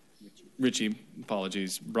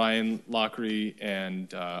 Brian Lockery, and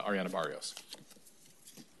Ariana Barrios.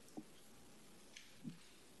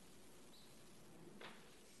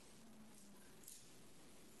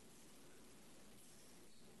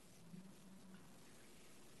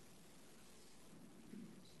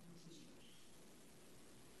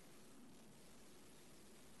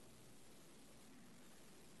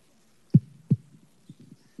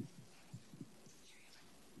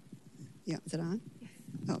 Yeah, is it on?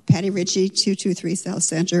 Oh, Patty Ritchie, 223 South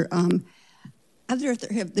Center. I've lived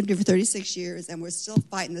here for 36 years, and we're still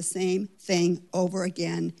fighting the same thing over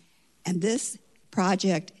again. And this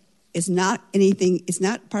project is not anything, it's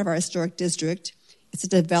not part of our historic district. It's a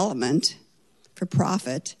development for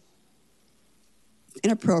profit. It's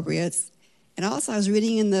inappropriate. And also, I was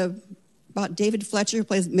reading about David Fletcher, who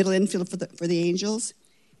plays middle infield for the Angels,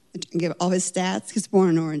 and give all his stats. He was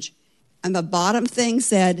born in Orange. And the bottom thing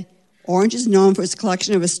said, Orange is known for its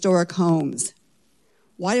collection of historic homes.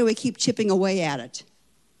 Why do we keep chipping away at it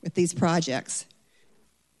with these projects?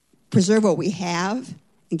 Preserve what we have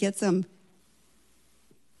and get some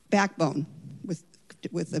backbone with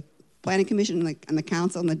the Planning Commission and the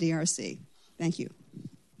Council and the DRC. Thank you.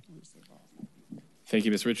 Thank you,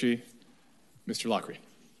 Ms. Ritchie. Mr. Lockery.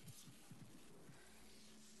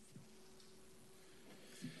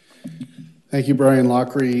 Thank you, Brian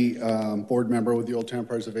Lockery, board member with the Old Town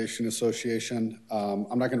Preservation Association.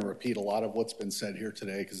 I'm not going to repeat a lot of what's been said here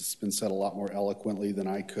today because it's been said a lot more eloquently than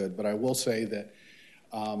I could, but I will say that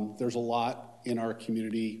there's a lot in our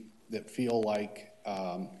community that feel like,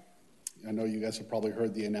 I know you guys have probably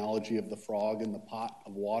heard the analogy of the frog in the pot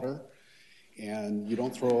of water, and you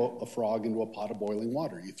don't throw a frog into a pot of boiling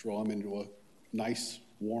water. You throw them into a nice,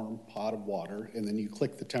 warm pot of water, and then you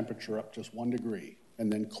click the temperature up just 1 degree. And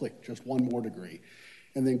then click just 1 more degree,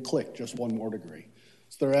 and then click just 1 more degree.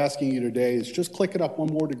 So they're asking you today is just click it up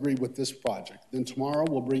 1 more degree with this project. Then tomorrow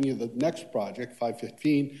we'll bring you the next project,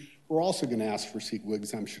 515. We're also going to ask for CEQA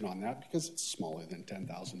exemption on that because it's smaller than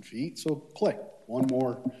 10,000 feet. So click 1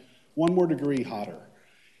 more degree hotter.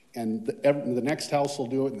 And the next house will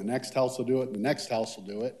do it, and the next house will do it, and the next house will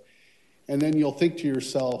do it. And then you'll think to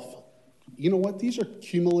yourself, you know what, these are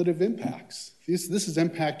cumulative impacts. This is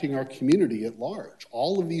impacting our community at large.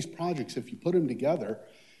 All of these projects, if you put them together,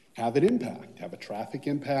 have an impact, have a traffic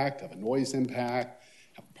impact, have a noise impact,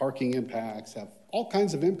 have parking impacts, have all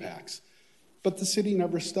kinds of impacts. But the city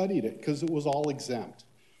never studied it because it was all exempt.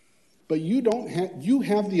 But you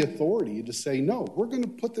have the authority to say, no, we're going to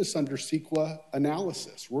put this under CEQA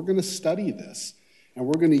analysis. We're going to study this, and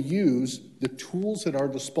we're going to use the tools at our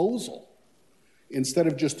disposal instead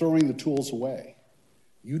of just throwing the tools away.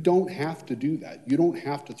 You don't have to do that. You don't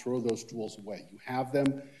have to throw those tools away. You have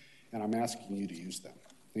them, and I'm asking you to use them.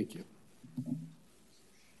 Thank you.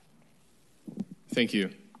 Thank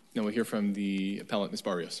you. Now we'll hear from the appellant, Ms.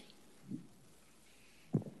 Barrios.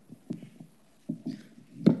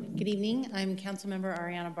 Good evening. I'm Councilmember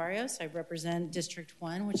Ariana Barrios. I represent District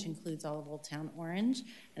 1, which includes all of Old Town Orange,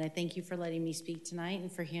 and I thank you for letting me speak tonight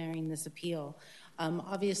and for hearing this appeal.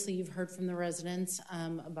 Obviously, you've heard from the residents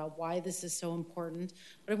about why this is so important,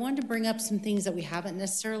 but I wanted to bring up some things that we haven't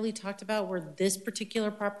necessarily talked about where this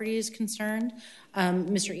particular property is concerned.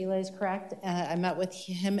 Mr. Eli is correct. I met with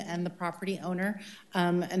him and the property owner,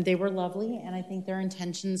 and they were lovely, and I think their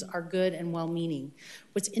intentions are good and well-meaning.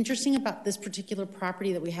 What's interesting about this particular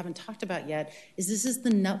property that we haven't talked about yet is this is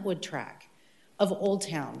the Nutwood tract of Old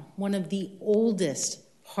Town, one of the oldest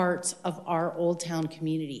parts of our Old Town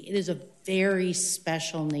community. It is a very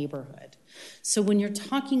special neighborhood. So when you're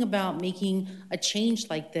talking about making a change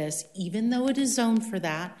like this, even though it is zoned for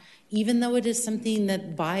that, even though it is something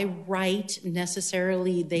that by right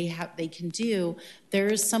necessarily they can do, there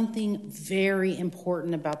is something very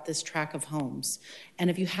important about this tract of homes. And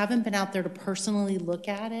if you haven't been out there to personally look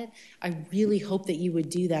at it, I really hope that you would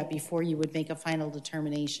do that before you would make a final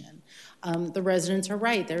determination. The residents are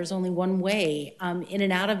right. There's only one way in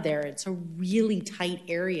and out of there. It's a really tight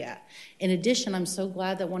area. In addition, I'm so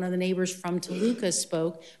glad that one of the neighbors from Toluca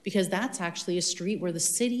spoke, because that's actually a street where the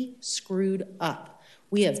city screwed up.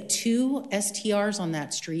 We have 2 STRs on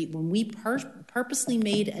that street when we purposely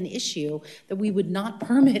made an issue that we would not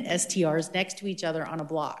permit STRs next to each other on a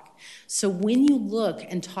block. So when you look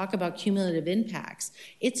and talk about cumulative impacts,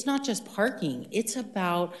 it's not just parking, it's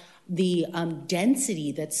about the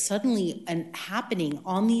density that's suddenly happening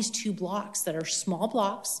on these 2 blocks that are small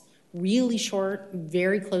blocks, really short,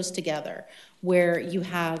 very close together, where you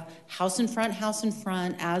have house in front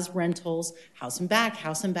as rentals, house in back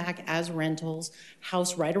as rentals,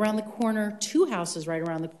 house right around the corner, 2 houses right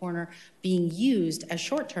around the corner being used as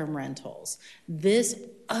short-term rentals. This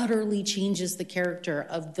utterly changes the character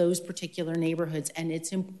of those particular neighborhoods, and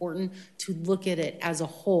it's important to look at it as a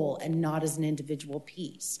whole and not as an individual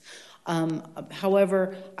piece.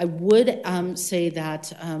 However, I would say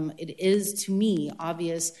that it is, to me,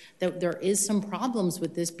 obvious that there is some problems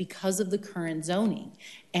with this because of the current zoning.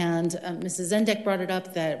 And Mrs. Zendek brought it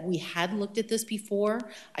up that we had looked at this before.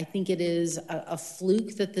 I think it is a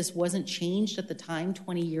fluke that this wasn't changed at the time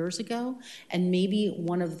 20 years ago. And maybe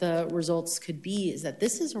one of the results could be is that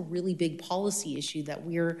this is a really big policy issue that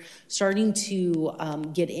we're starting to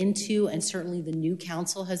get into. And certainly the new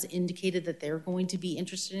council has indicated that they're going to be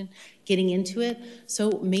interested in getting into it. So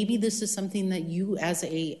maybe this is something that you as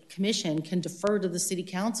a commission can defer to the city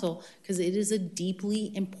council, because it is a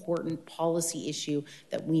deeply important policy issue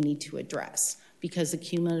that we need to address, because the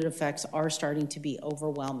cumulative effects are starting to be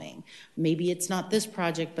overwhelming. Maybe it's not this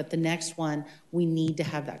project, but the next one, we need to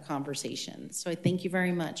have that conversation. So I thank you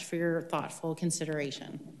very much for your thoughtful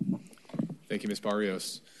consideration. Thank you, Ms.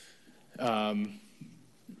 Barrios.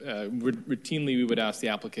 Routinely, we would ask the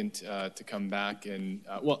applicant to come back and,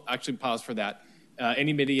 well, actually pause for that.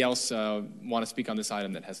 Anybody else want to speak on this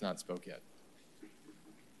item that has not spoke yet?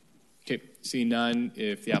 Okay, seeing none,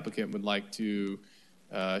 if the applicant would like to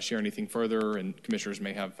share anything further, and commissioners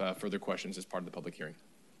may have further questions as part of the public hearing.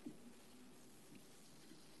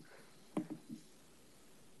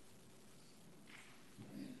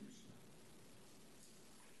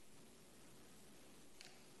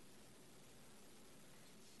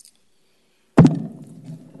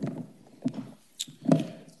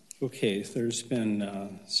 Okay, there's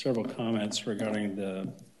been several comments regarding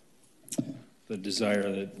the desire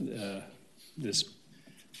that this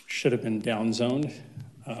should have been downzoned.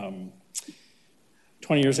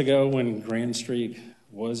 20 years ago, when Grand Street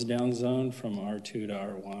was downzoned from R2 to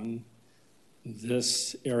R1,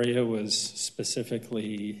 this area was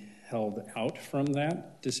specifically held out from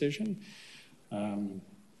that decision.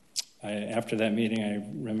 After that meeting, I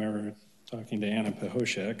remember talking to Anna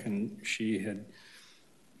Pahoshek, and she had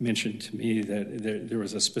mentioned to me that there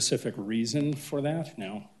was a specific reason for that.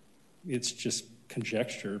 Now, it's just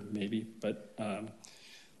conjecture, maybe, but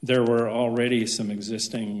there were already some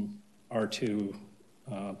existing R2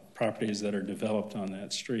 properties that are developed on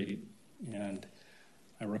that street. And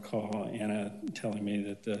I recall Anna telling me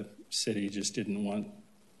that the city just didn't want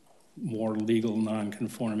more legal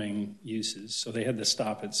non-conforming uses, so they had to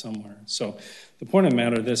stop it somewhere. So the point of the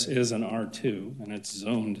matter, this is an R2, and it's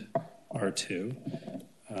zoned R2.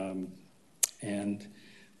 And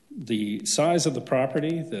the size of the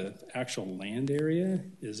property, the actual land area,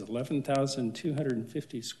 is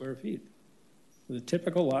 11,250 square feet. The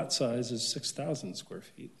typical lot size is 6,000 square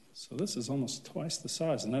feet. So this is almost twice the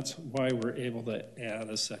size, and that's why we're able to add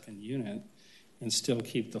a second unit and still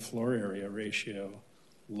keep the floor area ratio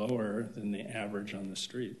lower than the average on the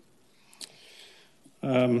street.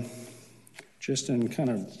 Just in kind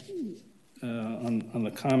of on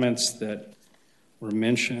the comments that were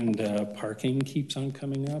mentioned, parking keeps on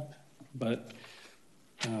coming up, but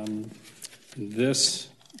this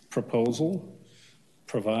proposal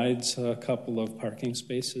provides a couple of parking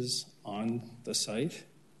spaces on the site.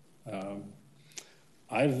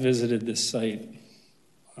 I've visited this site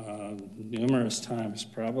numerous times,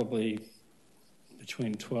 probably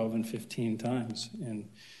between 12 and 15 times, and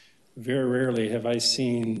very rarely have I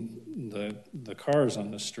seen the cars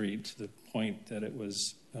on the street to the point that it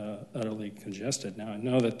was utterly congested. Now, I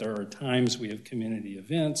know that there are times we have community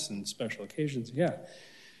events and special occasions. Yeah,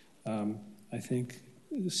 I think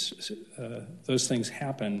those things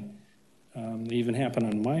happen, They even happen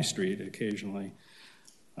on my street occasionally.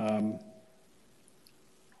 Mr.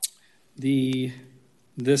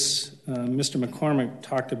 McCormick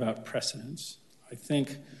talked about precedents. I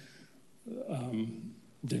think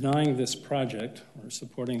denying this project or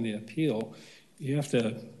supporting the appeal, you have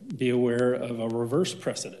to be aware of a reverse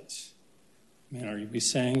precedence. I mean, are we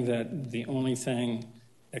saying that the only thing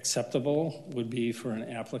acceptable would be for an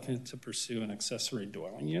applicant to pursue an accessory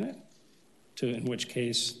dwelling unit, in which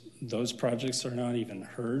case those projects are not even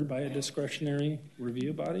heard by a discretionary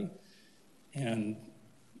review body, and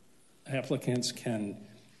applicants can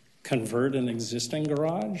convert an existing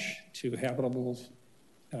garage to habitable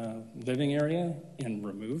living area and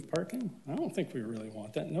remove parking? I don't think we really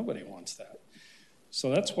want that. Nobody wants that. So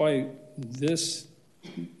that's why this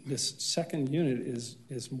second unit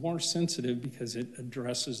is more sensitive, because it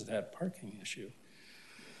addresses that parking issue.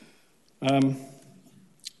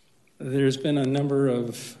 There's been a number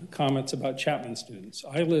of comments about Chapman students.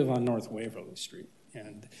 I live on North Waverly Street,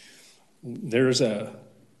 and there's a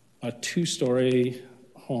two-story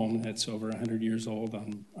home that's over 100 years old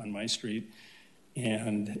on my street,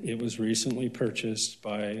 and it was recently purchased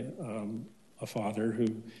by a father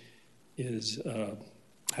who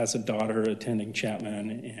has a daughter attending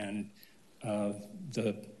Chapman, and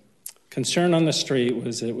the concern on the street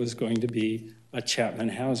was it was going to be a Chapman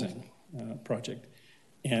housing project.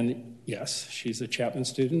 And yes, she's a Chapman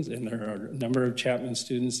student, and there are a number of Chapman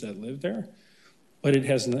students that live there, but it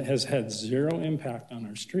has had zero impact on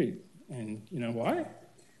our street. And you know why?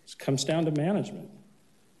 It comes down to management.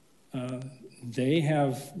 They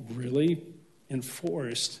have really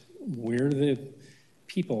enforced where the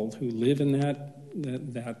people who live in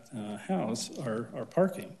that house are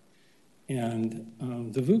parking. And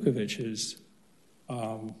the Vukoviches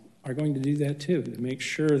are going to do that too, to make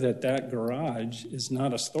sure that garage is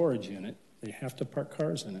not a storage unit. They have to park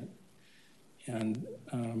cars in it. And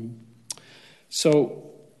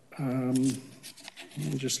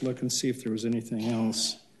let me just look and see if there was anything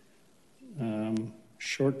else.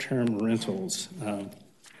 Short-term rentals. I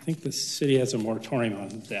think the city has a moratorium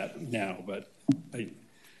on that now, but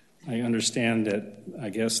I understand that I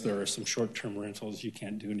guess there are some short-term rentals you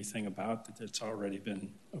can't do anything about, that it's already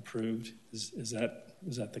been approved. Is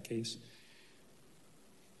that the case?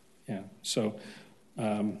 Yeah. So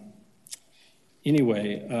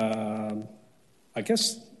anyway, I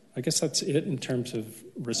guess that's it in terms of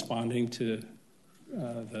responding to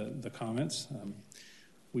the comments.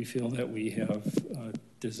 We feel that we have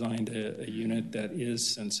designed a unit that is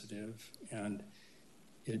sensitive and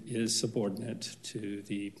it is subordinate to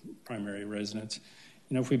the primary residence.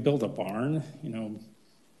 You know, if we build a barn, I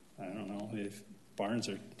don't know, if barns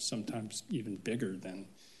are sometimes even bigger than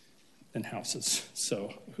houses.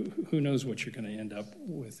 So who knows what you're going to end up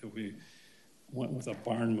with if we went with a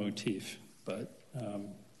barn motif. But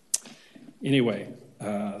anyway,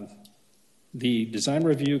 the design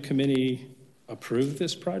review committee approved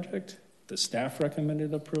this project. The staff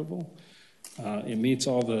recommended approval. It meets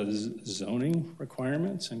all the zoning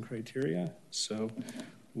requirements and criteria, so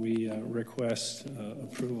we request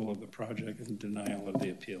approval of the project and denial of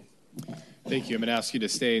the appeal. Thank you. I'm going to ask you to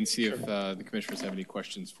stay and see if the commissioners have any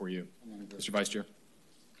questions for you. Mr. Vice Chair.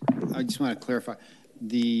 I just want to clarify.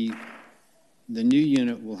 The new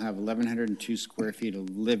unit will have 1,102 square feet of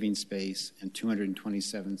living space and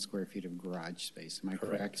 227 square feet of garage space. Am I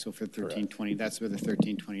correct? So for 1320, that's with the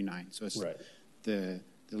 1329. So it's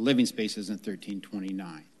the living space isn't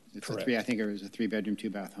 1329. It's correct. I think it was a 3-bedroom,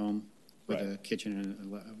 2-bath home with a kitchen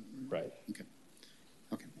and a right. Okay.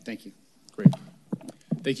 Okay. Thank you. Great.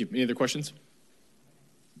 Thank you. Any other questions?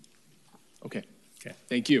 Okay.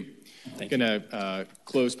 Thank you. I'm going to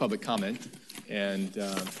close public comment and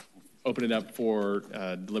open it up for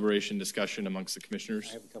deliberation, discussion amongst the commissioners.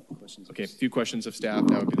 I have a couple questions. Okay, a few questions of staff.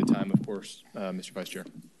 That would be the time, of course, Mr. Vice Chair.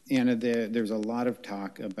 Anna, there's a lot of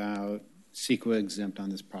talk about CEQA exempt on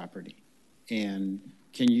this property. And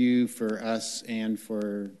can you, for us and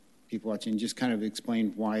for people watching, just kind of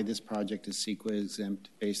explain why this project is CEQA exempt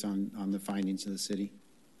based on the findings of the city?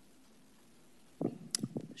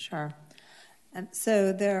 Sure.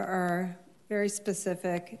 So there are very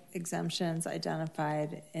specific exemptions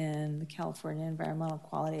identified in the California Environmental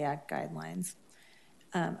Quality Act guidelines.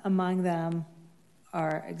 Among them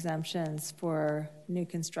are exemptions for new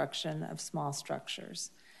construction of small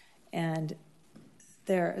structures. And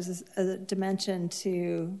there is a dimension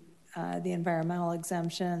to the environmental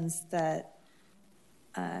exemptions that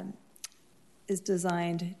is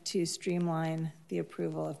designed to streamline the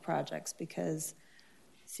approval of projects, because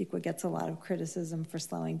CEQA gets a lot of criticism for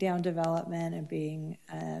slowing down development and being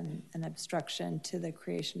an obstruction to the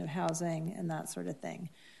creation of housing and that sort of thing.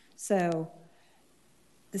 So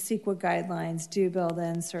the CEQA guidelines do build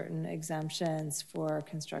in certain exemptions for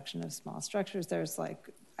construction of small structures. There's like,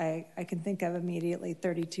 I can think of immediately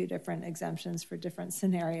 32 different exemptions for different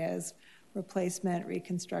scenarios: replacement,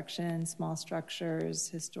 reconstruction, small structures,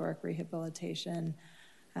 historic rehabilitation,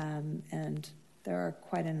 and there are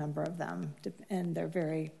quite a number of them, and they're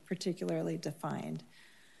very particularly defined.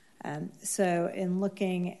 So in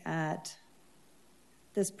looking at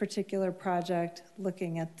this particular project,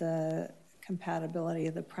 looking at the compatibility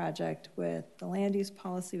of the project with the land use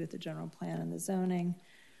policy, with the general plan and the zoning,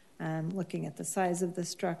 looking at the size of the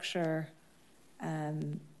structure,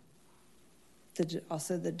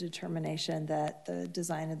 also the determination that the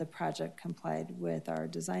design of the project complied with our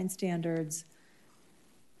design standards,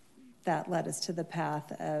 that led us to the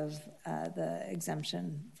path of the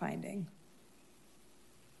exemption finding.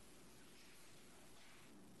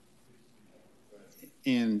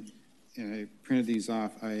 And I printed these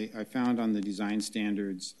off. I found on the design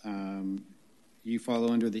standards, you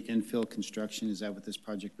follow under the infill construction. Is that what this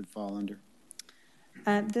project would fall under?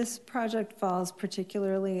 This project falls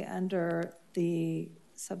particularly under the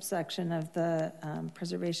subsection of the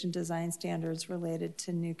preservation design standards related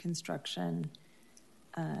to new construction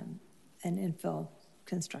and infill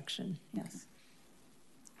construction, yes.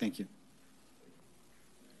 Thank you.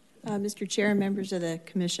 Mr. Chair and members of the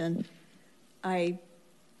commission, I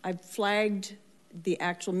flagged the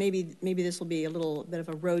actual, maybe this will be a little bit of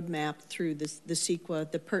a roadmap through the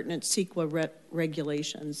CEQA, the pertinent CEQA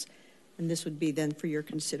regulations, and this would be then for your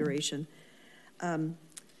consideration.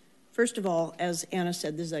 First of all, as Anna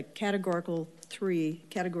said, this is a category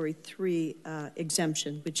 3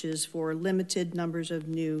 exemption, which is for limited numbers of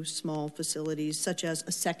new small facilities, such as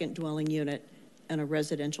a second dwelling unit and a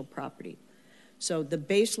residential property. So the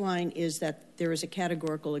baseline is that there is a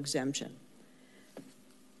categorical exemption.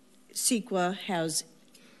 CEQA has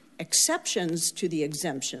exceptions to the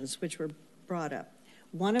exemptions which were brought up,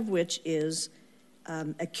 one of which is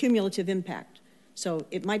a cumulative impact. So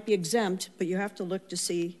it might be exempt, but you have to look to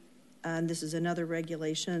see, and this is another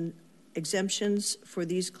regulation, exemptions for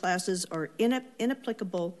these classes are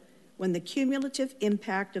inapplicable when the cumulative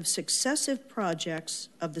impact of successive projects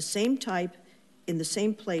of the same type in the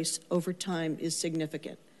same place over time is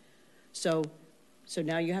significant. So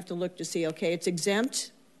now you have to look to see, okay, it's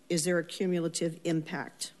exempt. Is there a cumulative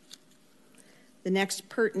impact? The next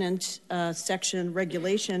pertinent section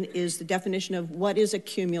regulation is the definition of what is a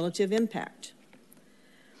cumulative impact.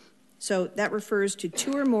 So that refers to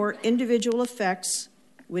two or more individual effects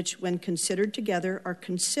which, when considered together, are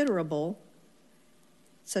considerable,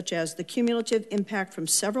 such as the cumulative impact from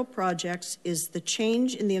several projects is the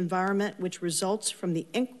change in the environment which results from the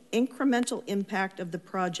incremental impact of the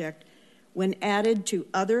project when added to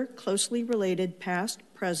other closely related past,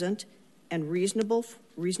 present, and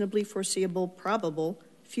reasonably foreseeable probable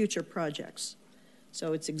future projects.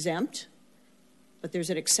 So it's exempt, but there's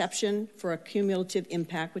an exception for a cumulative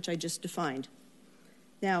impact, which I just defined.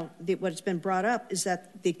 Now, what's been brought up is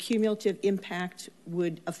that the cumulative impact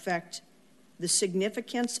would affect the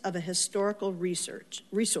significance of a historical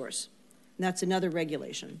resource, and that's another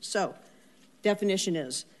regulation. So, definition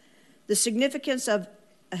is, the significance of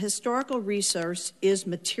a historical resource is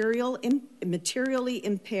materially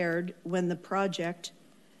impaired when the project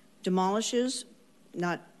demolishes,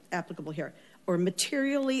 not applicable here, or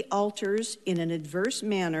materially alters in an adverse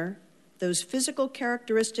manner those physical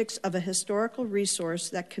characteristics of a historical resource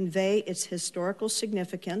that convey its historical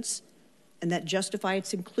significance and that justify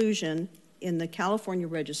its inclusion in the California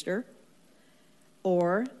Register,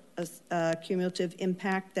 or a cumulative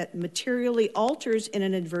impact that materially alters in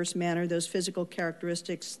an adverse manner those physical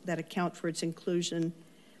characteristics that account for its inclusion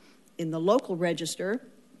in the local register,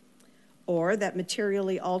 or that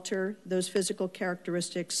materially alter those physical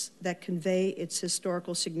characteristics that convey its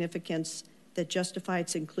historical significance that justify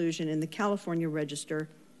its inclusion in the California Register.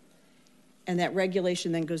 And that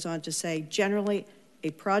regulation then goes on to say, generally,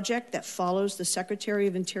 a project that follows the Secretary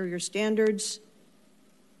of Interior standards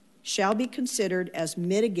shall be considered as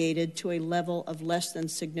mitigated to a level of less than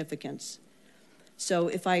significance. So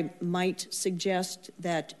if I might suggest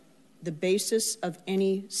that the basis of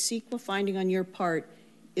any CEQA finding on your part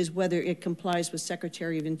is whether it complies with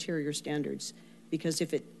Secretary of Interior standards. Because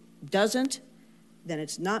if it doesn't, then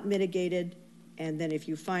it's not mitigated, and then if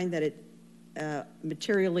you find that it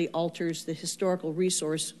materially alters the historical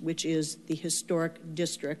resource, which is the historic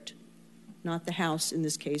district, not the house in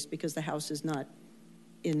this case, because the house is not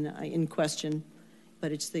in question,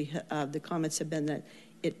 but it's the comments have been that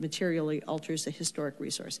it materially alters the historic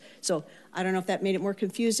resource. So I don't know if that made it more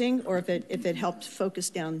confusing or if it helped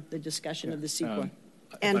focus down the discussion of the CEQA.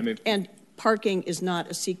 And Parking is not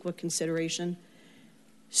a CEQA consideration.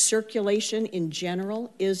 Circulation in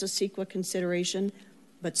general is a CEQA consideration,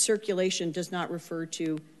 but circulation does not refer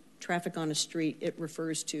to traffic on a street. It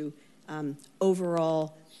refers to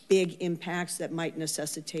overall big impacts that might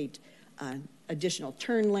necessitate additional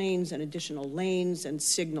turn lanes and additional lanes and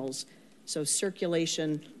signals. So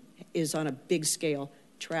circulation is on a big scale.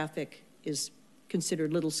 Traffic is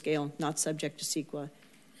considered little scale, not subject to CEQA.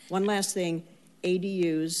 One last thing,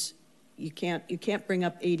 ADUs, you can't bring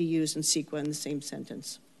up ADUs and CEQA in the same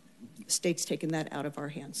sentence. The state's taken that out of our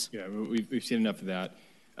hands. Yeah, we've seen enough of that.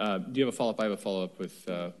 Do you have a follow-up? I have a follow-up with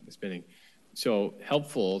Ms. Binning. So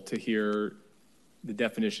helpful to hear the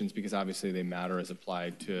definitions because obviously they matter as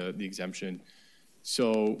applied to the exemption.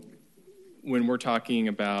 So when we're talking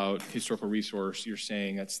about historical resource, you're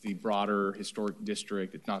saying that's the broader historic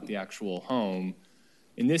district, it's not the actual home.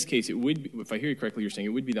 In this case, it would be, if I hear you correctly, you're saying it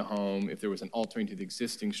would be the home if there was an altering to the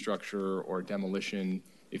existing structure or demolition,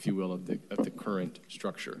 if you will, of the current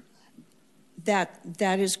structure. That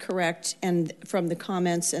is correct, and from the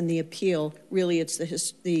comments and the appeal, really it's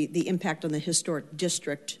the impact on the historic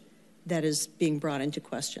district that is being brought into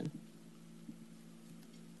question.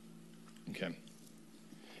 Okay.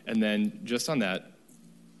 And then just on that,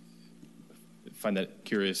 I find that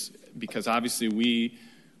curious because obviously we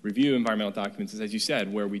review environmental documents, as you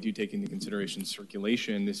said, where we do take into consideration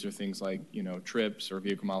circulation. These are things like, trips or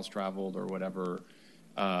vehicle miles traveled or whatever.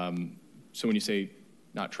 So when you say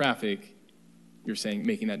not traffic, you're saying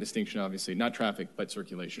making that distinction, obviously, not traffic, but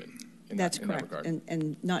circulation. That's correct,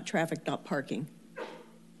 and not traffic, not parking.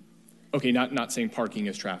 Okay, not saying parking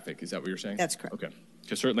is traffic. Is that what you're saying? That's correct. Okay,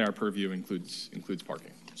 because certainly our purview includes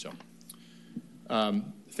parking. So,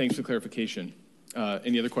 thanks for the clarification.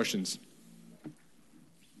 Any other questions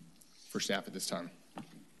for staff at this time?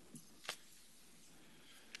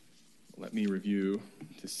 Let me review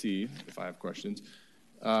to see if I have questions.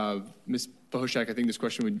 Ms. Bohoshak, I think this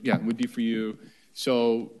question would be for you.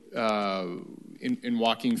 So, in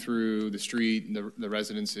walking through the street, and the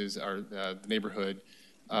residences or the neighborhood,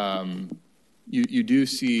 you do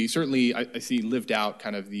see, certainly I see lived out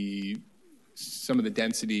kind of some of the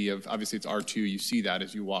density of, obviously it's R2, you see that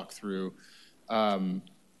as you walk through.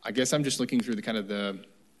 I guess I'm just looking through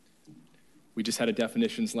we just had a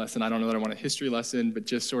definitions lesson. I don't know that I want a history lesson, but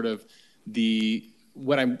just sort of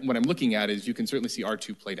what I'm looking at is you can certainly see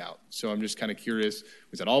R2 played out. So I'm just kind of curious,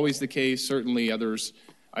 was that always the case? Certainly others,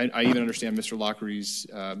 I even understand Mr. Lockery's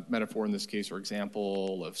metaphor in this case or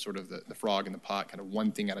example of sort of the frog in the pot, kind of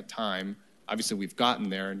one thing at a time. Obviously we've gotten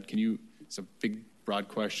there, and it's a big, broad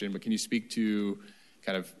question, but can you speak to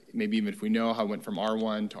kind of maybe even if we know how it went from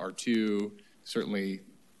R1 to R2, certainly,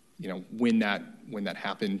 when that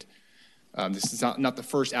happened. This is not the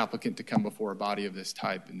first applicant to come before a body of this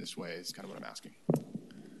type in this way is kind of what I'm asking.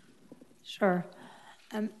 Sure.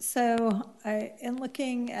 So in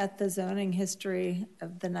looking at the zoning history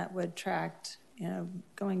of the Nutwood Tract,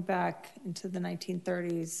 going back into the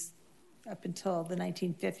 1930s up until the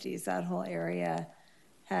 1950s, that whole area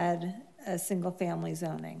had a single-family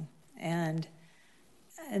zoning. And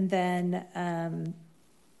then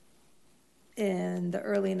in the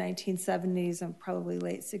early 1970s and probably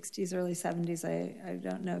late 60s, early 70s, I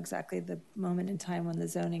don't know exactly the moment in time when the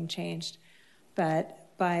zoning changed, but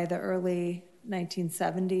by the early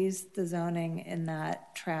 1970s, the zoning in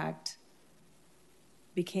that tract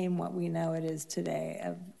became what we know it is today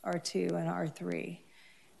of R2 and R3.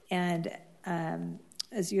 And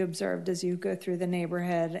as you observed, as you go through the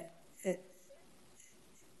neighborhood,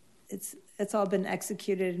 it's all been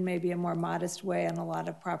executed in maybe a more modest way on a lot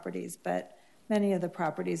of properties, but many of the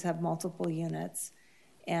properties have multiple units.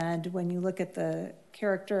 And when you look at the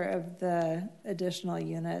character of the additional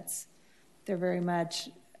units, they're very much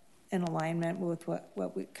in alignment with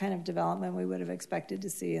what kind of development we would have expected to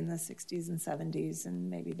see in the 60s and 70s and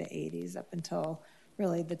maybe the 80s up until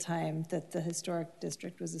really the time that the historic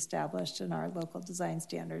district was established and our local design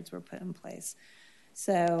standards were put in place.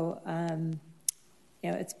 So,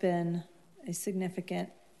 it's been a significant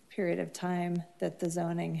period of time that the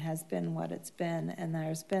zoning has been what it's been, and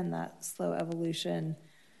there's been that slow evolution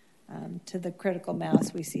to the critical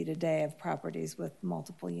mass we see today of properties with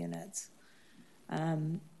multiple units.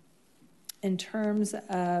 In terms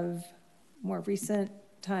of more recent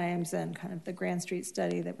times and kind of the Grand Street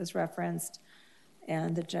study that was referenced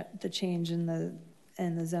and the change in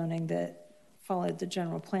the zoning that followed the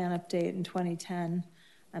general plan update in 2010,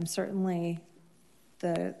 certainly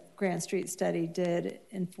the Grand Street study did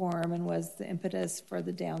inform and was the impetus for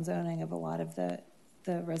the downzoning of a lot of the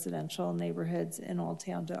residential neighborhoods in Old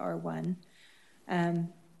Town to R1.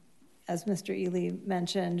 As Mr. Ely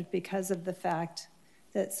mentioned, because of the fact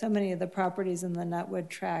that so many of the properties in the Nutwood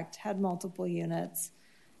tract had multiple units.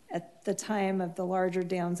 At the time of the larger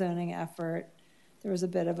downzoning effort, there was a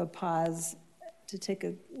bit of a pause to take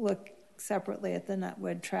a look separately at the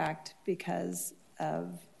Nutwood tract because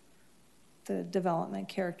of the development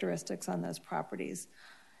characteristics on those properties.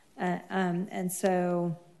 And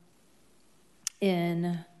so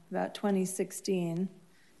in about 2016,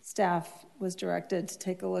 staff was directed to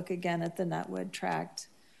take a look again at the Nutwood tract.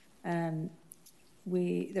 There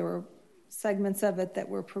were segments of it that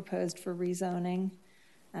were proposed for rezoning,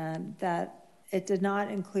 that it did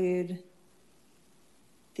not include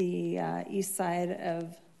the east side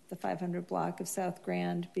of the 500 block of South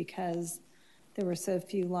Grand because there were so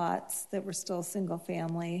few lots that were still single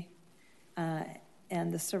family,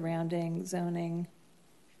 and the surrounding zoning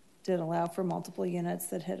did allow for multiple units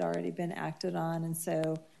that had already been acted on. And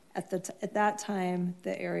so at that time,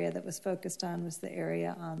 the area that was focused on was the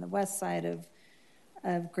area on the west side of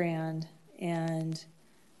Grand, and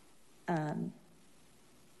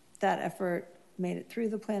that effort made it through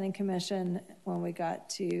the Planning Commission. When we got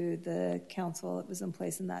to the council that was in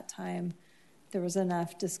place in that time, there was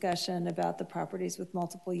enough discussion about the properties with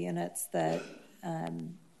multiple units that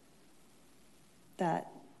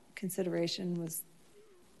that consideration was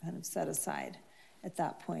kind of set aside at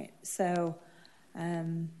that point. So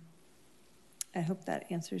I hope that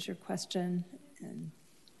answers your question. And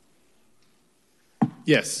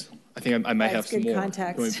yes, I think I might have some more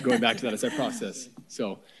context. going back to that as I process.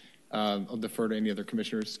 So I'll defer to any other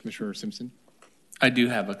commissioners. Commissioner Simpson. I do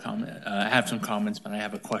have a comment. I have some comments, but I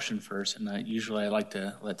have a question first. And usually I like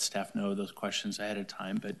to let staff know those questions ahead of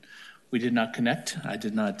time, but we did not connect. I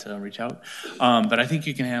did not reach out. But I think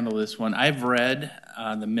you can handle this one. I've read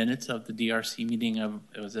the minutes of the DRC meeting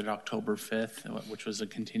it was at October 5th, which was a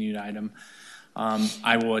continued item.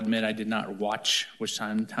 I will admit I did not watch, which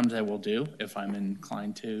sometimes I will do if I'm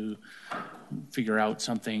inclined to figure out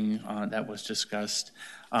something that was discussed.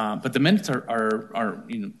 But the minutes are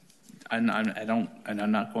you know, and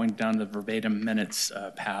I'm not going down the verbatim minutes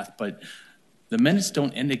path, but the minutes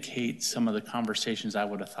don't indicate some of the conversations I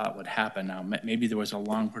would have thought would happen. Now, maybe there was a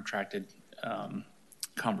long, protracted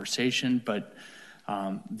conversation, but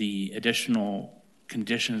the additional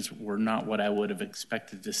conditions were not what I would have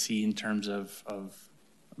expected to see in terms of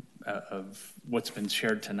what's been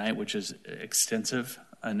shared tonight, which is extensive,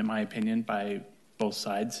 in my opinion, by both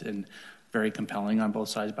sides and very compelling on both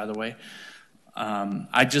sides, by the way.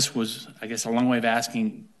 I guess, a long way of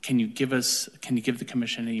asking, can you give the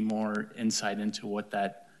commission any more insight into what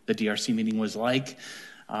the DRC meeting was like?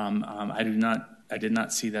 I did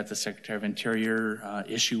not see that the Secretary of Interior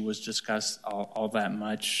issue was discussed all that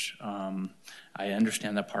much. I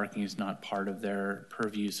understand that parking is not part of their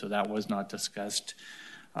purview, so that was not discussed.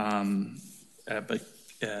 But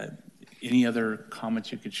any other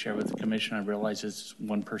comments you could share with the commission? I realize it's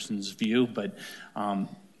one person's view, but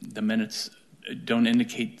the minutes don't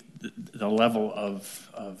indicate the level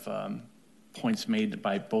of points made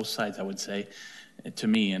by both sides, I would say, to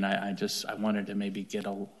me. And I wanted to maybe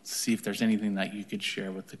see if there's anything that you could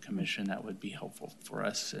share with the commission that would be helpful for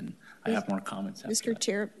us. And I have more comments after Mr.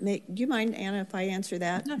 Chair, do you mind, Anna, if I answer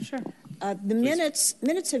that? No, sure. The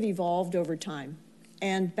minutes have evolved over time.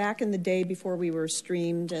 And back in the day before we were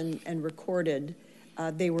streamed and recorded,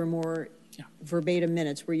 they were more verbatim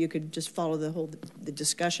minutes where you could just follow the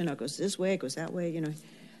discussion. Oh, it goes this way, it goes that way, you know.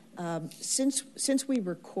 Since we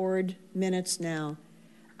record minutes now,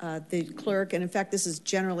 the clerk, and in fact this is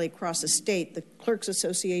generally across the state, the Clerks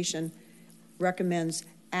Association recommends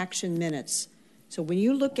action minutes. So when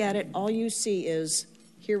you look at it, all you see is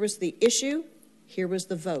here was the issue, here was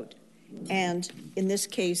the vote. And in this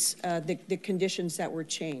case, the conditions that were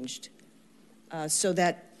changed, so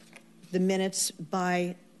that the minutes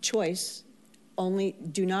by choice only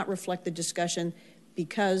do not reflect the discussion,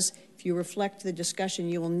 because if you reflect the discussion,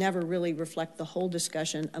 you will never really reflect the whole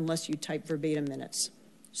discussion unless you type verbatim minutes.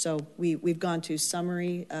 So we've gone to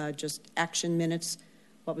summary, just action minutes.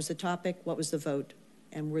 What was the topic? What was the vote?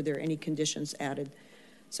 And were there any conditions added?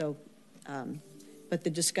 So, but the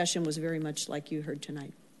discussion was very much like you heard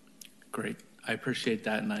tonight. Great. I appreciate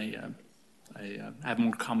that, and I have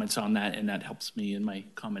more comments on that, and that helps me in my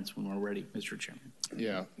comments when we're ready, Mr. Chairman.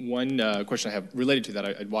 Yeah. One question I have related to that,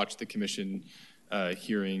 I'd watched the commission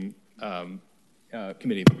hearing,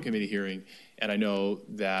 committee hearing, and I know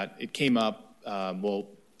that it came up,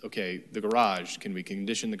 okay, the garage, can we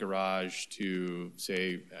condition the garage to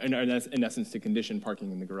say, in essence, to condition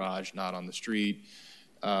parking in the garage, not on the street?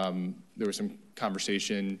 There was some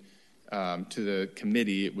conversation to the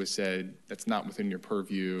committee. It was said, that's not within your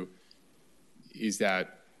purview. Is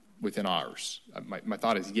that within ours? My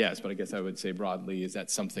thought is yes, but I guess I would say broadly, is that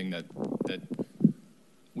something that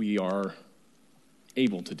we are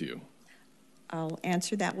able to do? I'll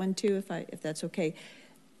answer that one too, if that's okay.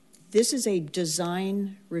 This is a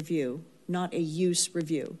design review, not a use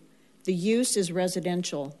review. The use is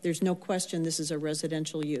residential. There's no question this is a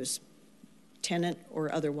residential use, tenant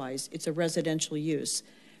or otherwise. It's a residential use.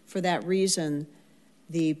 For that reason,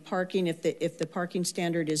 the parking, if the parking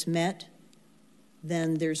standard is met,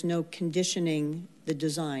 then there's no conditioning the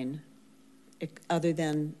design other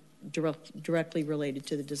than directly related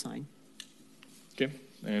to the design. Okay,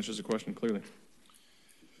 that answers the question clearly.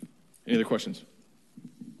 Any other questions?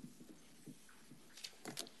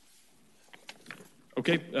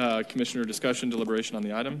 Okay, Commissioner discussion, deliberation on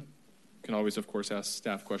the item. Can always, of course, ask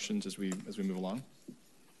staff questions as we move along.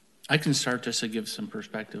 I can start just to give some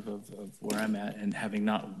perspective of where I'm at, and having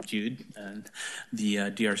not viewed the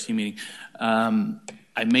DRC meeting.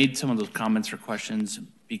 I made some of those comments or questions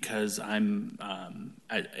because and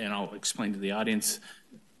I'll explain to the audience,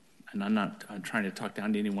 and I'm trying to talk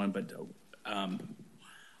down to anyone, but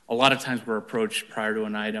a lot of times we're approached prior to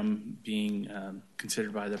an item being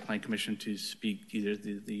considered by the Planning Commission to speak either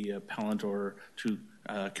the appellant or to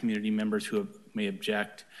community members who may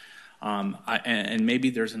object. And maybe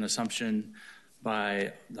there's an assumption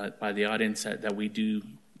by the audience that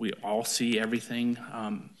we all see everything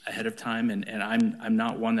ahead of time, and I'm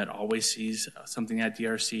not one that always sees something at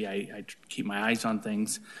DRC. I keep my eyes on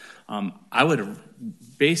things. I would have,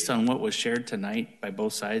 based on what was shared tonight by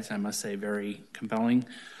both sides, I must say very compelling.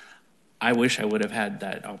 I wish I would have had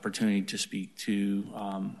that opportunity to speak to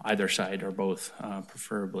either side or both,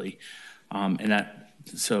 preferably,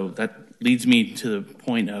 so that leads me to the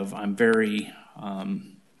point of I'm very,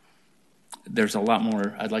 there's a lot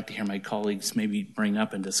more I'd like to hear my colleagues maybe bring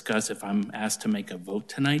up and discuss if I'm asked to make a vote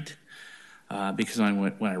tonight. Because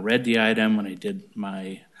when I read the item, when I did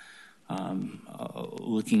my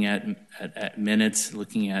looking at minutes,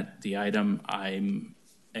 looking at the item,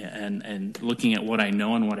 and looking at what I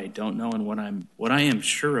know and what I don't know, and what I am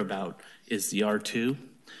sure about is the R2.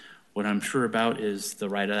 What I'm sure about is the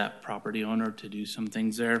right of that property owner to do some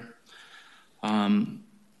things there.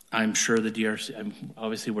 I'm sure the DRC,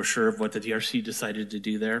 obviously we're sure of what the DRC decided to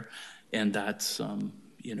do there, and that's, I'm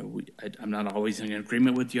not always in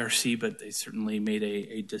agreement with DRC, but they certainly made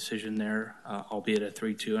a decision there, albeit a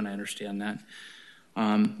 3-2, and I understand that.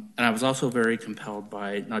 And I was also very compelled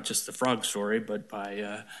by not just the frog story, but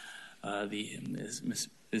by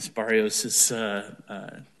Ms. Barrios'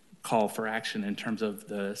 call for action in terms of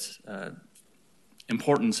the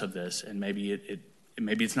importance of this, and maybe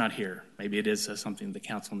it's not here. Maybe it is something the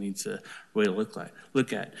council needs to really look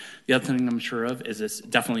at. The other thing I'm sure of is this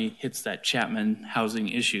definitely hits that Chapman housing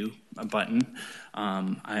issue button.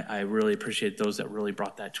 I really appreciate those that really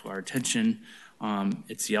brought that to our attention.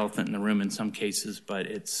 It's the elephant in the room in some cases, but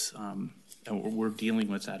it's we're dealing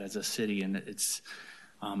with that as a city, and it's.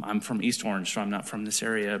 I'm from East Orange, so I'm not from this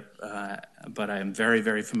area, but I am very,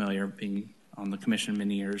 very familiar, being on the commission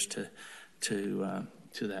many years, to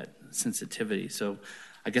that sensitivity. So,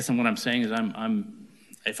 I guess what I'm saying is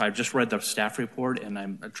if I've just read the staff report and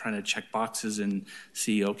I'm trying to check boxes and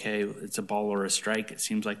see, okay, it's a ball or a strike. It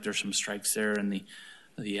seems like there's some strikes there, and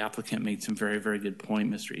the applicant made some very, very good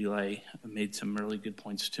point. Mr. Eli made some really good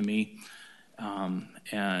points to me,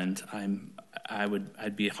 and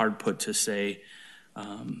I'd be hard put to say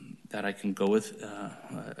that I can go with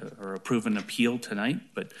or approve an appeal tonight,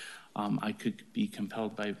 but I could be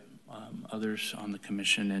compelled by others on the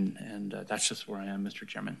commission, and that's just where I am, Mr.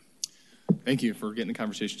 Chairman. Thank you for getting the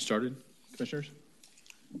conversation started, commissioners.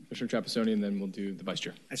 Commissioner Trapassoni, and then we'll do the vice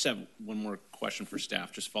chair. I just have one more question for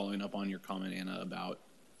staff, just following up on your comment, Anna, about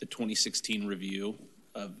the 2016 review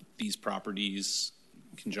of these properties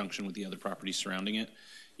in conjunction with the other properties surrounding it.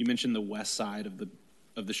 You mentioned the west side of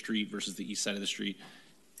the street versus the east side of the street.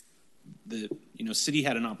 The city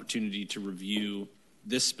had an opportunity to review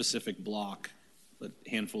this specific block a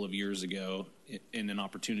handful of years ago, in an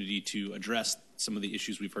opportunity to address some of the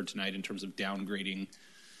issues we've heard tonight in terms of downgrading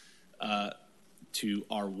to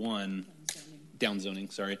R1,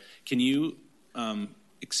 downzoning, sorry. Can you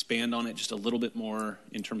expand on it just a little bit more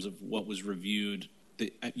in terms of what was reviewed?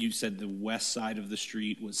 You said the west side of the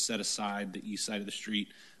street was set aside, the east side of the street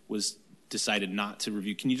was decided not to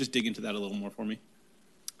review. Can you just dig into that a little more for me?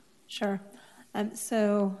 Sure.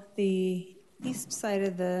 So the east side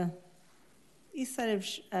of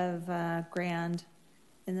Grand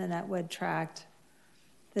in the Netwood tract,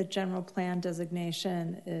 the general plan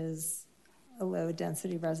designation is a low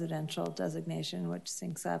density residential designation, which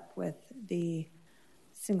syncs up with the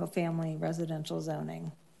single family residential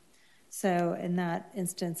zoning. So in that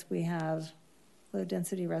instance, we have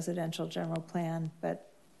low-density residential general plan,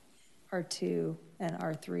 but R2 and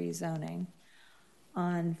R3 zoning.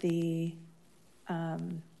 On the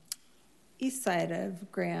east side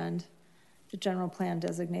of Grand, the general plan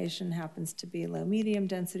designation happens to be low-medium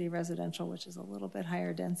density residential, which is a little bit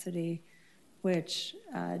higher density, which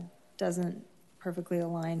doesn't perfectly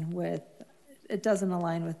align with, it doesn't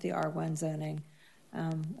align with the R1 zoning.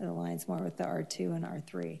 It aligns more with the R2 and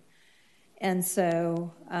R3. And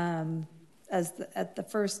so at the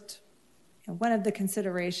first, one of the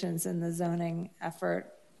considerations in the zoning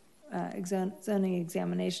effort, zoning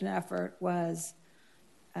examination effort was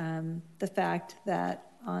the fact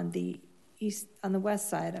that on the west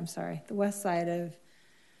side of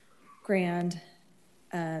Grand,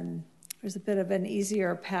 there's a bit of an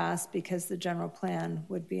easier pass because the general plan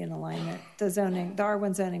would be in alignment. The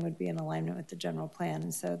R1 zoning would be in alignment with the general plan,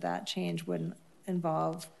 and so that change wouldn't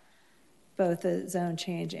involve both a zone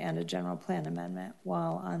change and a general plan amendment,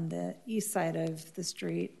 while on the east side of the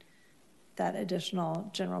street, that additional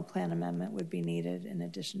general plan amendment would be needed in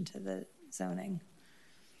addition to the zoning.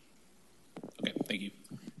 Okay, thank you.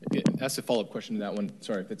 That's a follow-up question to that one.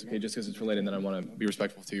 Sorry, if that's okay, just because it's related, and then I want to be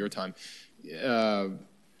respectful to your time.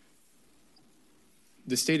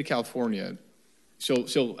 The state of California, so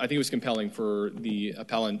I think it was compelling for the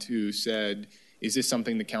appellant who said, is this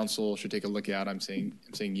something the council should take a look at? I'm saying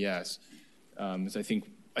yes. Because I think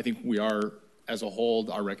we are, as a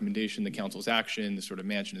whole, our recommendation, the council's action, the sort of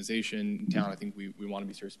mansionization in town, I think we want to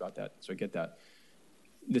be serious about that. So I get that.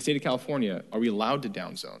 The state of California, are we allowed to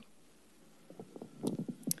downzone?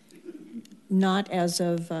 Not as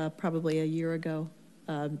of probably a year ago.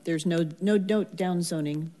 There's no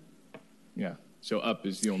downzoning. Yeah. So up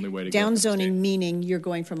is the only way to go. Downzoning meaning you're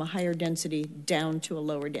going from a higher density down to a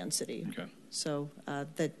lower density. Okay. So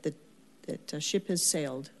that ship has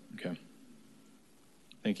sailed. Okay.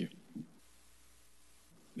 Thank you.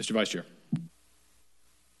 Mr. Vice Chair.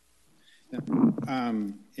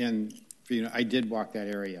 And I did walk that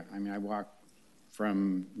area. I mean, I walked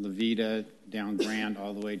from La Vida down Grand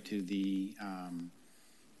all the way to the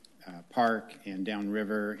park and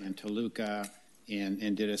downriver and Toluca,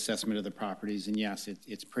 and did assessment of the properties. And yes,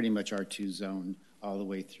 it's pretty much R2 zone all the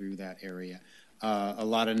way through that area. A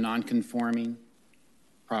lot of non-conforming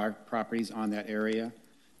properties on that area.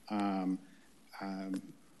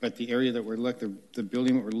 But the area that the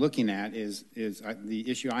building that we're looking at is the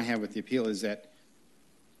issue I have with the appeal is that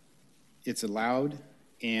it's allowed,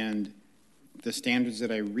 and the standards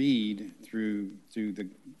that I read through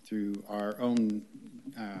our own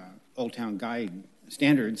Old Town Guide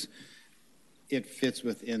standards, it fits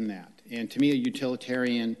within that. And to me, a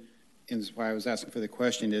utilitarian, and that's why I was asking for the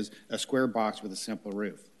question, is a square box with a simple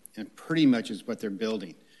roof, and pretty much is what they're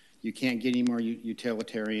building. You can't get any more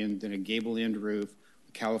utilitarian than a gable end roof,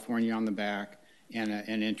 California on the back, and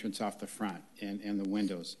an entrance off the front, and the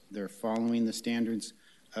windows. They're following the standards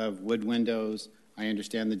of wood windows. I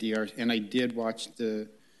understand the DRC, and I did watch the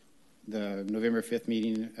November 5th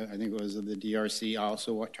meeting. I think it was of the DRC. I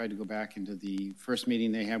also tried to go back into the first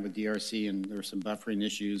meeting they had with DRC, and there were some buffering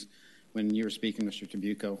issues when you were speaking, Mr.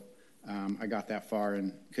 Tabuco. I got that far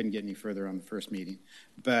and couldn't get any further on the first meeting.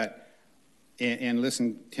 But, and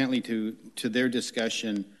listen intently to their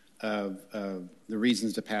discussion of the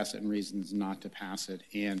reasons to pass it and reasons not to pass it.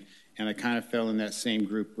 And I kind of fell in that same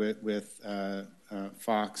group with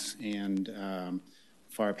Fox and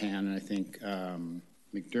Farpan, and I think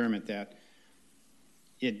McDermott, that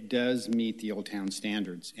it does meet the Old Town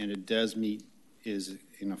standards, and it does meet,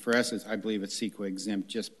 for us, I believe it's CEQA exempt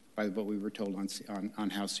just by what we were told on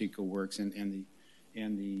how CEQA works and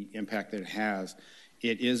the impact that it has.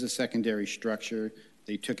 It is a secondary structure.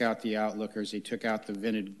 They took out the outlookers. They took out the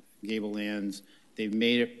vented gable ends. They've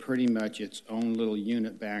made it pretty much its own little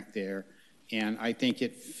unit back there, and I think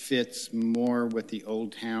it fits more with the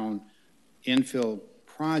Old Town infill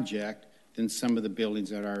project than some of the buildings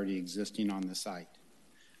that are already existing on the site.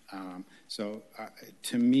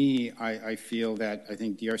 To me, I feel that I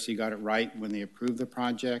think DRC got it right when they approved the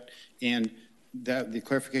project, and the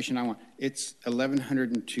clarification I want, it's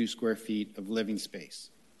 1,102 square feet of living space.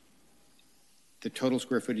 The total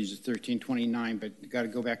square footage is 1,329, but you got to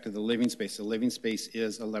go back to the living space. The living space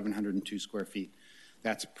is 1,102 square feet.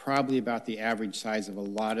 That's probably about the average size of a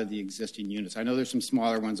lot of the existing units. I know there's some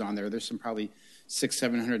smaller ones on there. There's some probably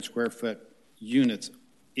 600-700 square foot units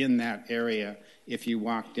in that area. If you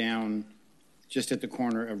walk down just at the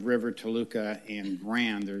corner of River, Toluca, and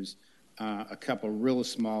Grand, there's a couple real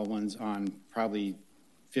small ones on probably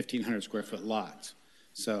 1,500 square foot lots.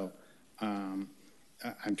 So I'm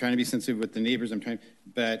trying to be sensitive with the neighbors.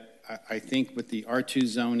 But I think with the R2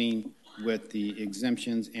 zoning, with the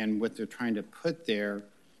exemptions and what they're trying to put there,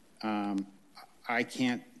 I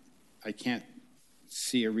can't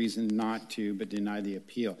see a reason not to, but deny the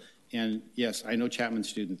appeal. And yes, I know Chapman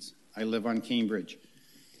students. I live on Cambridge.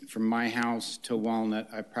 From my house to Walnut,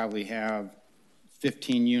 I probably have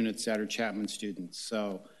 15 units that are Chapman students.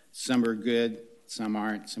 So some are good, some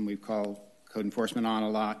aren't. Some we call code enforcement on a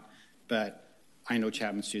lot, but I know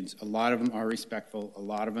Chapman students. A lot of them are respectful. A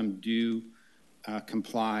lot of them do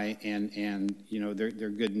comply, and you know they're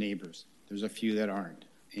good neighbors. There's a few that aren't,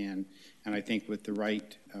 and I think with the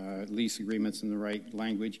right lease agreements and the right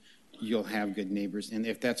language, you'll have good neighbors. And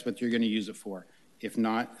if that's what you're going to use it for, if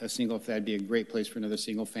not that'd be a great place for another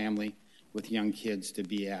single family with young kids to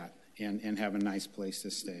be at and have a nice place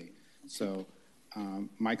to stay. So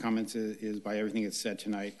my comments is by everything that's said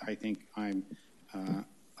tonight, I think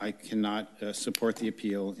I cannot support the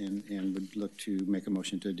appeal and would look to make a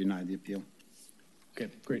motion to deny the appeal. Okay,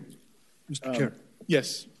 great. Mr. Chair.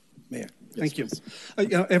 Yes. Mayor. Thank you.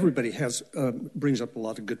 Everybody brings up a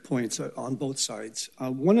lot of good points on both sides.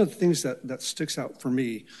 One of the things that sticks out for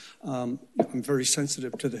me, I'm very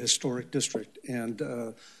sensitive to the historic district,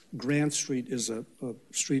 and Grand Street is a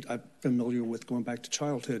street I'm familiar with going back to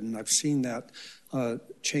childhood, and I've seen that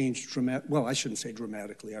change well, I shouldn't say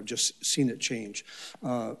dramatically. I've just seen it change.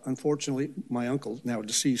 Unfortunately, my uncle, now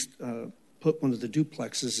deceased, put one of the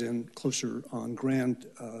duplexes in closer on Grand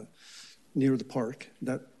near the park.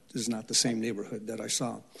 That is not the same neighborhood that I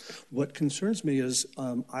saw. What concerns me is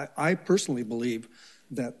I personally believe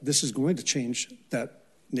that this is going to change that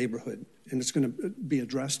neighborhood, and it's going to be a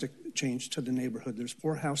drastic change to the neighborhood. There's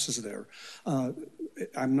 4 houses there.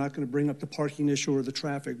 I'm not going to bring up the parking issue or the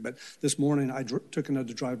traffic, but this morning I took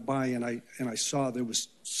another drive by and I saw there was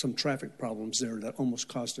some traffic problems there that almost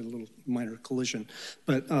caused a little minor collision.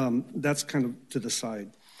 But that's kind of to the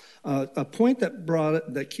side. A point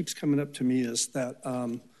that keeps coming up to me is that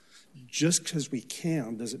just because we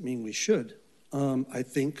can doesn't mean we should. I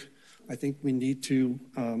think we need to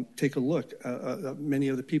take a look. Many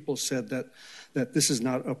of the people said that this is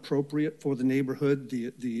not appropriate for the neighborhood,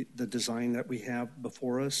 the design that we have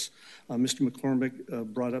before us. Mr.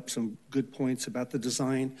 McCormick brought up some good points about the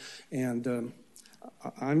design, and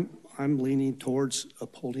I'm leaning towards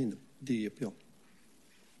upholding the appeal.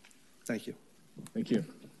 Thank you. Thank you.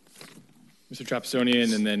 Mr.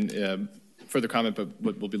 Trapasonian, and then further comment, but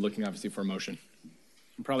we'll be looking obviously for a motion.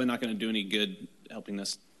 I'm probably not going to do any good helping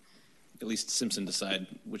us, at least Simpson, decide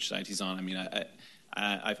which side he's on. I mean,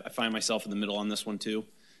 I find myself in the middle on this one too.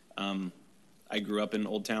 I grew up in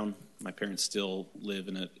Old Town. My parents still live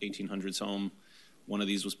in an 1800s home. One of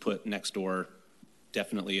these was put next door.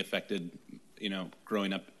 Definitely affected,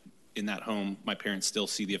 growing up in that home. My parents still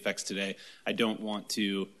see the effects today. I don't want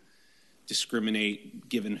to discriminate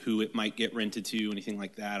given who it might get rented to, anything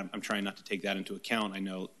like that. I'm trying not to take that into account. I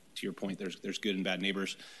know, to your point, there's good and bad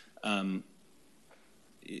neighbors. I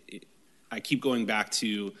keep going back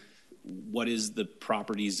to what is the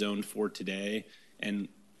property zoned for today, and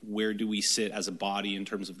where do we sit as a body in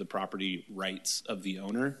terms of the property rights of the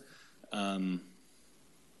owner.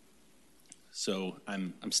 So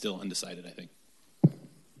I'm still undecided, I think.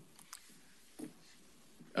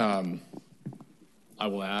 I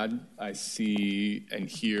will add, I see and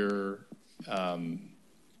hear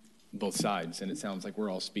both sides, and it sounds like we're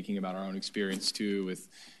all speaking about our own experience too, with,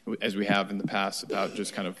 as we have in the past, about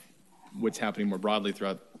just kind of what's happening more broadly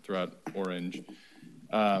throughout Orange.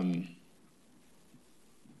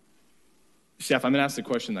 Steph, I'm going to ask the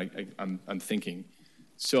question I'm thinking.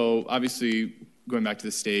 So obviously, going back to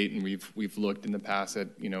the state, and we've looked in the past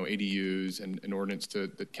at ADUs and an ordinance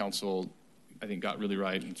that council, I think, got really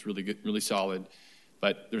right, and it's really good, really solid.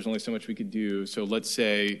 But there's only so much we could do. So let's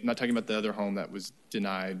say, I'm not talking about the other home that was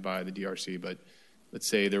denied by the DRC, but let's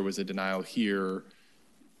say there was a denial here.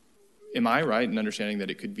 Am I right in understanding that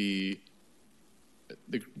it could be,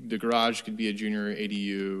 the garage could be a junior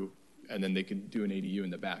ADU, and then they could do an ADU in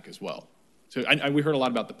the back as well? So we heard a lot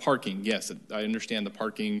about the parking. Yes, I understand the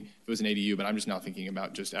parking if it was an ADU, but I'm just now thinking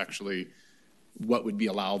about just actually what would be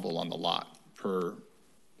allowable on the lot per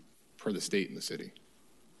the state and the city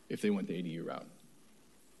if they went the ADU route.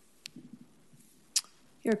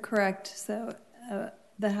 You're correct. So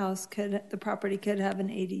the property could have an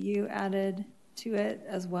ADU added to it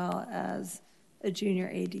as well as a junior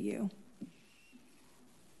ADU.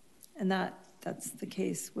 And that's the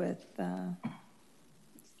case with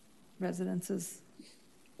residences.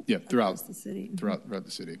 Yeah, throughout the city. Throughout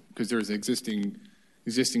the city, because there's an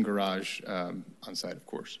existing garage on site, of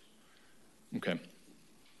course. Okay.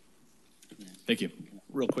 Thank you.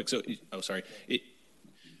 Real quick. So, sorry.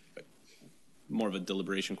 More of a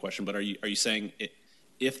deliberation question, but are you saying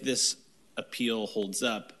if this appeal holds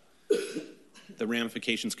up, the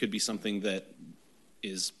ramifications could be something that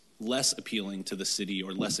is less appealing to the city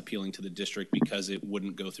or less appealing to the district because it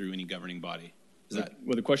wouldn't go through any governing body. Is that?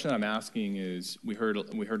 Well, the question I'm asking is, we heard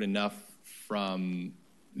enough from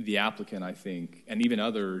the applicant, I think, and even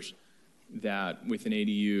others, that with an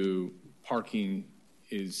ADU, parking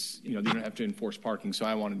is, you don't have to enforce parking. So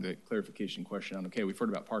I wanted the clarification question on, okay, we've heard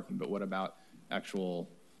about parking, but what about actual,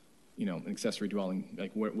 an accessory dwelling?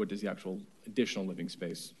 Like, what does the actual additional living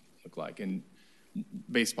space look like? And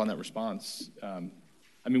based upon that response,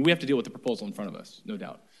 we have to deal with the proposal in front of us, no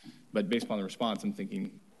doubt. But based upon the response, I'm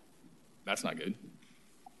thinking that's not good.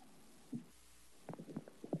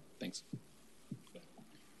 Thanks.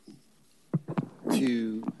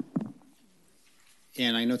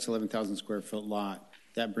 And I know it's 11,000 square foot lot.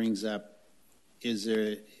 That brings up,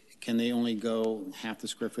 can they only go half the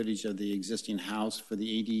square footage of the existing house for the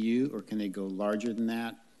ADU, or can they go larger than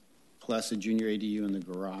that, plus a junior ADU in the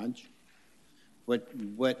garage?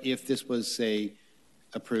 What if this was, say,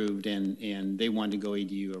 approved and they wanted to go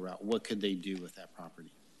ADU route, what could they do with that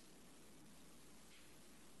property?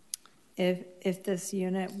 If this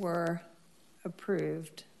unit were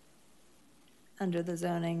approved under the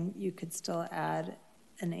zoning, you could still add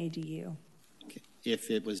an ADU. Okay.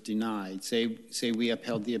 If it was denied, say we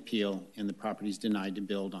upheld the appeal and the property's denied to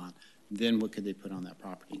build on, then what could they put on that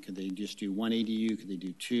property? Could they just do one ADU? Could they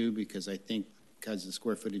do two? Because I think because of the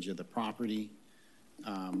square footage of the property,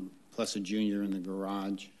 plus a junior in the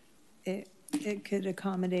garage. It could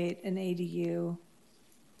accommodate an ADU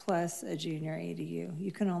plus a junior ADU.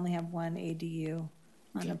 You can only have one ADU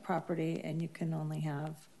on a property, and you can only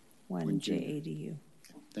have one JADU.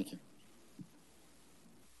 Okay. Thank you.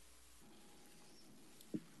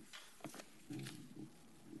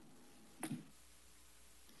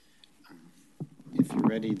 If you're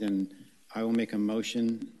ready, then I will make a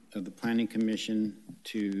motion of the Planning Commission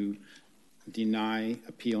to deny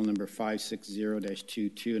appeal number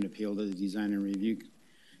 560-22, an appeal to the Design and Review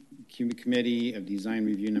Committee of Design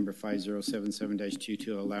Review number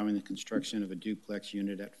 5077-22, allowing the construction of a duplex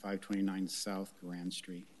unit at 529 South Grand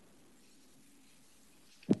Street.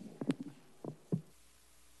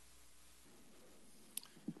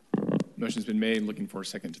 Motion's been made. Looking for a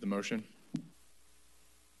second to the motion.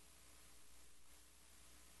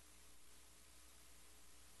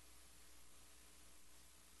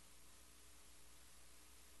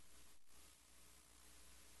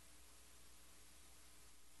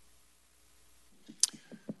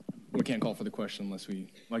 We can't call for the question unless well,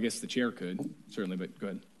 I guess the chair could, certainly, but go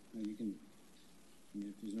ahead. No, you can,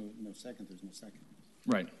 if there's no second, there's no second.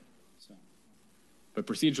 Right. So. But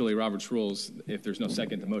procedurally, Robert's rules, if there's no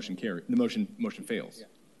second, the motion fails. Yeah.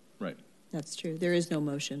 Right. That's true. There is no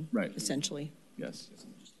motion, right, essentially. Yes.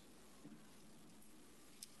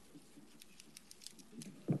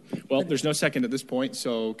 Well, there's no second at this point,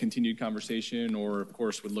 so continued conversation, or, of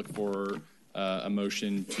course, would look for a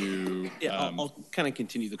motion to... Yeah, I'll kind of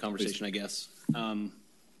continue the conversation, please. I guess.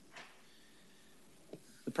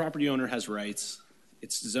 The property owner has rights.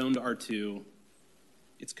 It's zoned R2.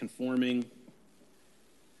 It's conforming.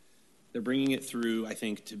 They're bringing it through, I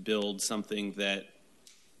think, to build something that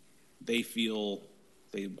they feel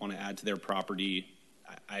they want to add to their property.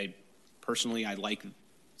 I personally, I like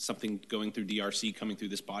something going through DRC, coming through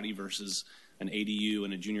this body versus an ADU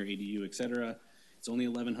and a junior ADU, et cetera. It's only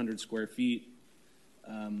 1,100 square feet,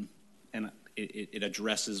 and it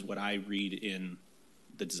addresses what I read in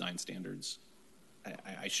the design standards.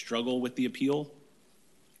 I struggle with the appeal,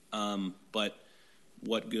 but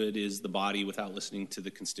what good is the body without listening to the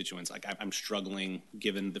constituents? Like, I'm struggling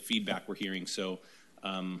given the feedback we're hearing. So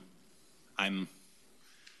I'm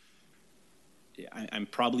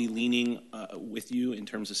probably leaning with you in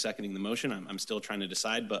terms of seconding the motion. I'm still trying to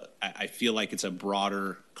decide, but I feel like it's a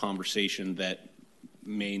broader conversation that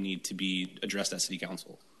may need to be addressed at City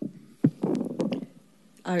Council.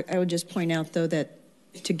 I would just point out, though, that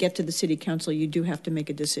to get to the City Council, you do have to make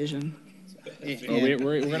a decision. We're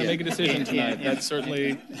going to make a decision tonight. That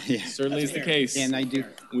certainly is the case. And I do.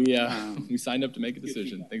 We signed up to make a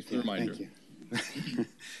decision. Thanks for the reminder. Thank you.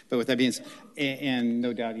 But with that being said, and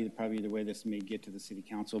no doubt probably either way this may get to the City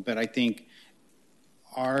Council, but I think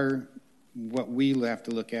what we have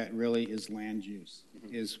to look at really is land use.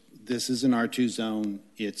 This is an R2 zone.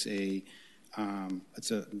 The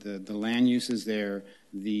land use is there.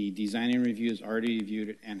 The design and review has already reviewed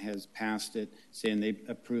it and has passed it, saying they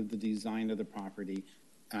approved the design of the property.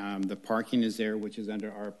 The parking is there, which is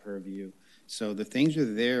under our purview. So the things are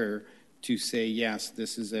there to say, yes,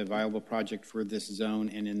 this is a viable project for this zone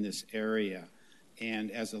and in this area.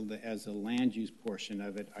 And as a land use portion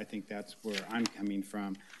of it, I think that's where I'm coming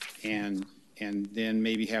from. And then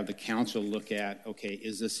maybe have the council look at, okay,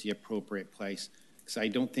 is this the appropriate place? Because I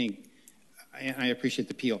don't think, I appreciate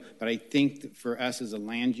the appeal, but I think that for us as a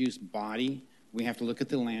land use body, we have to look at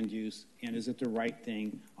the land use and is it the right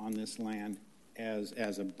thing on this land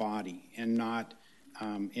as a body and not,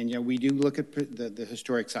 and yeah, we do look at the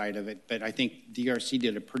historic side of it, but I think DRC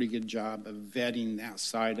did a pretty good job of vetting that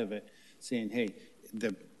side of it, saying, hey,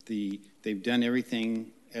 they've done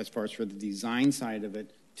everything as far as for the design side of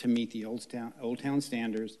it to meet the old town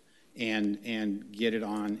standards and get it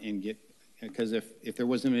on and get, because if there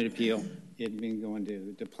wasn't an appeal, it'd been going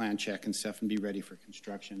to plan check and stuff and be ready for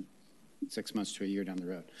construction 6 months to a year down the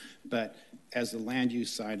road. But as the land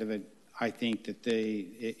use side of it, I think that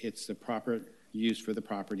it's the proper use for the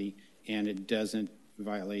property and it doesn't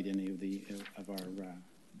violate any of our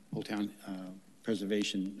Old Town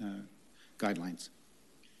preservation guidelines.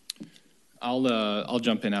 I'll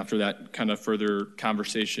jump in after that kind of further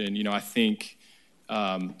conversation. You know, I think,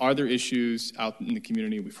 are there issues out in the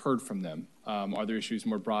community? We've heard from them. Are there issues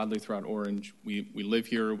more broadly throughout Orange? We live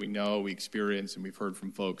here, we know, we experience, and we've heard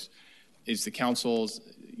from folks. Is the council's,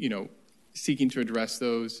 you know, seeking to address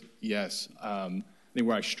those? Yes. I think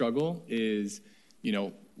where I struggle is, you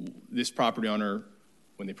know, this property owner,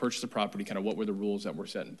 when they purchased the property, kind of what were the rules that were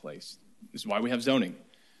set in place? This is why we have zoning.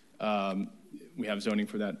 We have zoning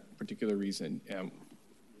for that particular reason. And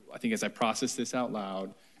I think as I process this out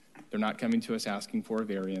loud, they're not coming to us asking for a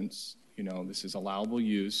variance. You know, this is allowable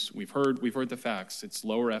use. We've heard the facts. It's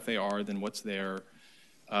lower FAR than what's there.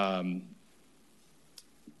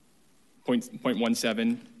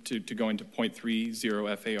 0.17 to go into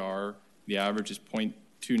 0.30 FAR. The average is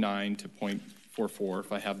 0.29 to 0.44,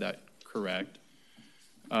 if I have that correct.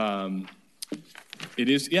 It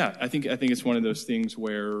is, yeah, I think it's one of those things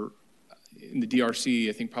where in the DRC,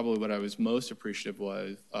 I think probably what I was most appreciative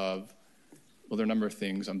well, there are a number of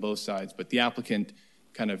things on both sides, but the applicant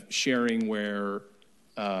kind of sharing where,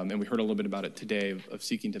 and we heard a little bit about it today, of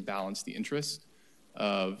seeking to balance the interest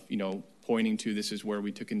of, you know, pointing to this is where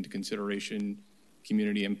we took into consideration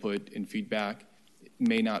community input and feedback. It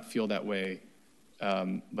may not feel that way,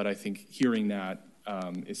 but I think hearing that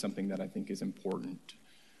is something that I think is important.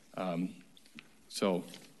 So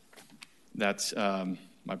that's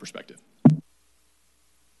my perspective.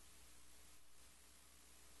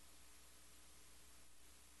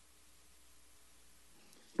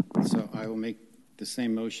 So I will make the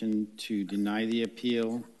same motion to deny the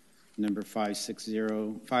appeal, number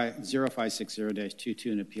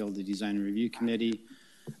 0560-22, and appeal the Design and Review Committee.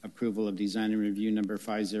 Approval of Design and Review number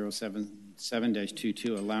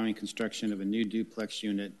 5077-22, allowing construction of a new duplex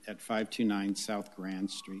unit at 529 South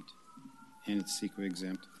Grand Street. And it's secret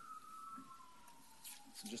exempt.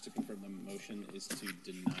 So just to confirm, the motion is to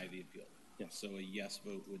deny the appeal. Yes. So a yes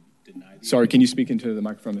vote would deny the Sorry, appeal. can you speak into the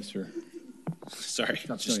microphone, Mr.? Sorry,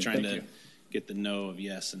 just trying to get the no of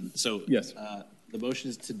yes. And so yes. The motion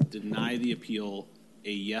is to deny the appeal.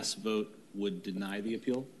 A yes vote would deny the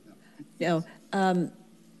appeal? No.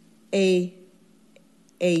 A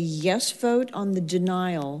yes vote on the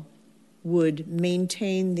denial would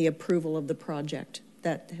maintain the approval of the project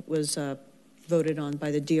that was voted on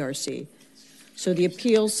by the DRC. So the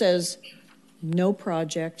appeal says no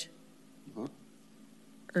project.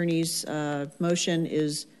 Ernie's motion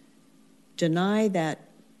is deny that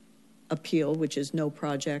appeal, which is no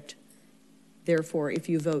project. Therefore, if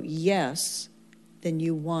you vote yes, then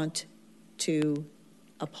you want to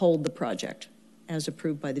uphold the project as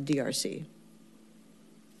approved by the DRC.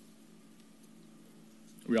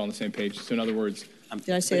 We're all on the same page. So in other words,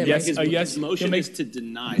 did I say that yes, right? Yes, motion is to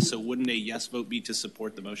deny, so wouldn't a yes vote be to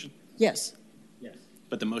support the motion? Yes. Yes.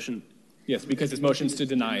 But the motion? Yes, because his motion's to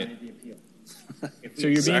deny it. So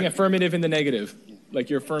you're being affirmative in the negative. Like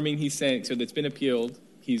you're affirming he's saying, so that's been appealed.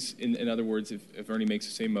 He's, in other words, if Ernie makes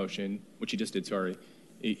the same motion, which he just did, sorry,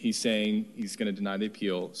 he's saying he's going to deny the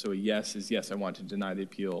appeal. So a yes is yes, I want to deny the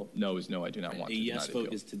appeal. No is no, I do not want to deny the appeal. A yes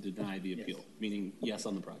vote is to deny the appeal, meaning yes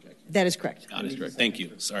on the project. That is correct. That is correct. Thank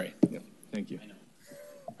you. Sorry. Yeah, thank you.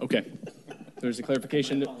 Okay. There's a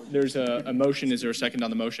clarification. There's a motion. Is there a second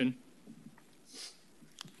on the motion?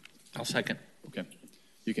 I'll second. Okay.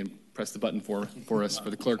 You can press the button for us,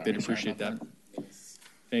 for the clerk. They'd appreciate that.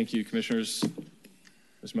 Thank you, commissioners.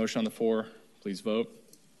 There's a motion on the floor. Please vote.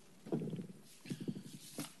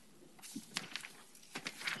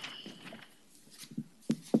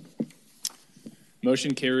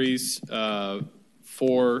 Motion carries 4-1.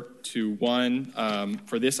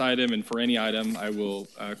 For this item and for any item, I will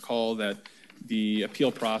call that the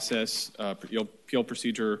appeal process, appeal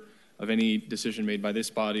procedure of any decision made by this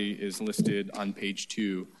body is listed on page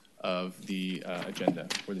 2 of the agenda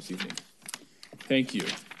for this evening. Thank you.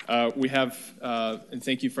 We have, and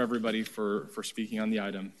thank you for everybody for speaking on the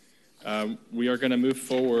item. We are going to move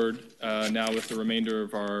forward now with the remainder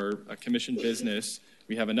of our commission business.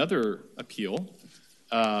 We have another appeal.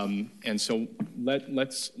 And so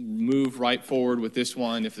let's move right forward with this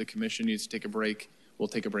one. If the commission needs to take a break, we'll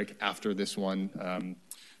take a break after this one.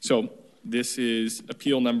 So this is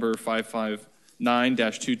appeal number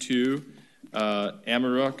 559-22,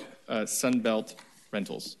 Amarok Sunbelt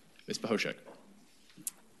Rentals. Ms. Bahoshek.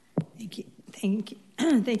 Thank you.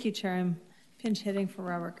 Thank you, Chair. I'm pinch hitting for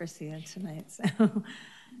Robert Garcia tonight.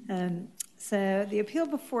 So the appeal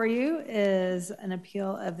before you is an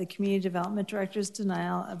appeal of the Community Development Director's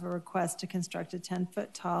denial of a request to construct a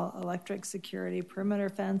 10-foot tall electric security perimeter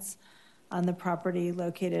fence on the property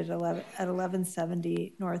located at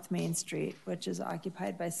 1170 North Main Street, which is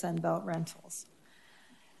occupied by Sunbelt Rentals.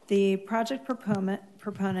 The project proponent,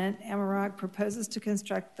 Amarok, proposes to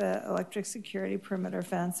construct the electric security perimeter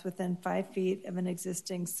fence within 5 feet of an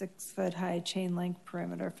existing 6-foot-high chain-link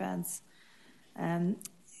perimeter fence,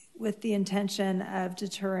 with the intention of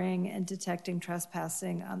deterring and detecting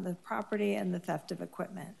trespassing on the property and the theft of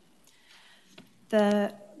equipment.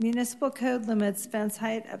 The municipal code limits fence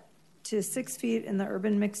height up to 6 feet in the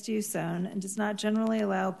urban mixed-use zone and does not generally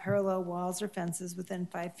allow parallel walls or fences within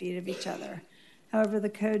 5 feet of each other. However, the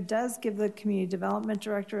code does give the Community Development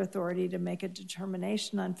Director authority to make a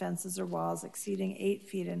determination on fences or walls exceeding 8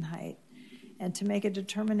 feet in height, and to make a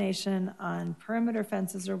determination on perimeter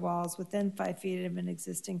fences or walls within 5 feet of an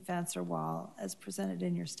existing fence or wall, as presented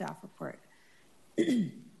in your staff report.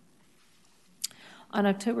 On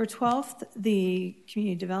October 12th, the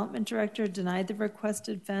Community Development Director denied the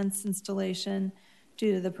requested fence installation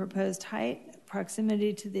due to the proposed height,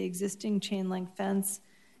 proximity to the existing chain-link fence,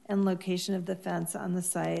 and location of the fence on the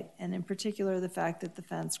site, and in particular, the fact that the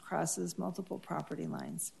fence crosses multiple property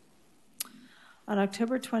lines. On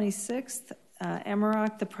October 26th,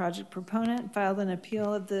 Amarok, the project proponent, filed an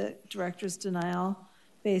appeal of the director's denial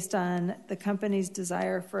based on the company's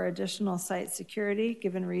desire for additional site security,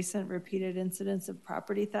 given recent repeated incidents of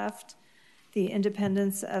property theft, the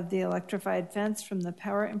independence of the electrified fence from the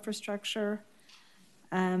power infrastructure,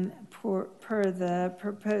 per the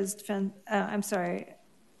proposed fence,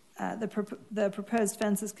 the proposed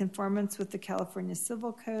fence's conformance with the California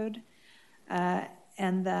Civil Code,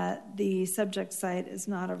 and that the subject site is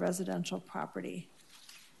not a residential property.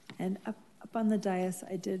 And up on the dais,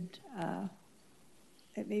 I did,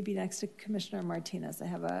 it may be next to Commissioner Martinez. I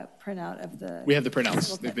have a printout of the... We have the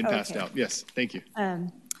printouts. They've been passed out. Yes, thank you.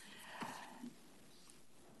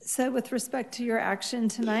 So with respect to your action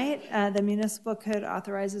tonight, the municipal code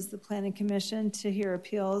authorizes the Planning Commission to hear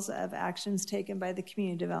appeals of actions taken by the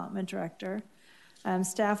Community Development Director.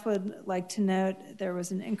 Staff would like to note there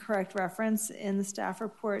was an incorrect reference in the staff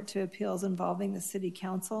report to appeals involving the City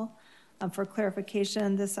Council. For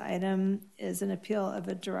clarification, this item is an appeal of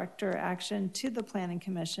a director action to the Planning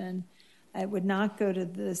Commission. It would not go to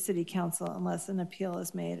the City Council unless an appeal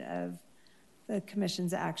is made of the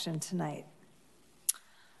Commission's action tonight.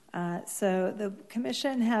 So the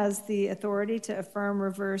Commission has the authority to affirm,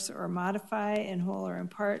 reverse, or modify in whole or in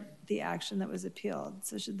part the action that was appealed.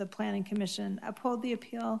 So should the Planning Commission uphold the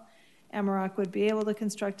appeal, Amarok would be able to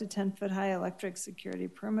construct a 10-foot-high electric security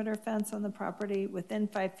perimeter fence on the property within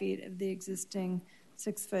 5 feet of the existing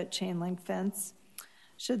 6-foot chain-link fence.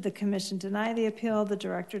 Should the Commission deny the appeal, the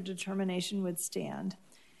director determination would stand,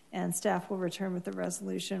 and staff will return with a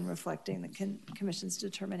resolution reflecting the Commission's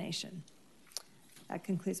determination. That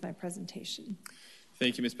concludes my presentation.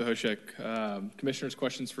 Thank you, Ms. Bahoshek. Commissioners,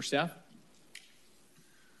 questions for staff?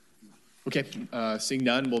 Okay, seeing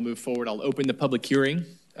none, we'll move forward. I'll open the public hearing.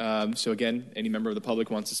 So again, any member of the public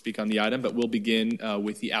wants to speak on the item, but we'll begin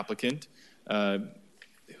with the applicant,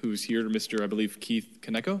 who's here, Mr. I believe Keith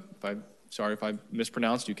Kaneko. Sorry if I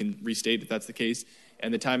mispronounced. You can restate if that's the case.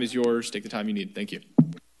 And the time is yours. Take the time you need. Thank you.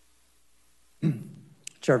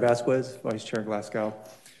 Chair Vasquez, Vice Chair Glasgow,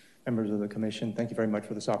 members of the commission, thank you very much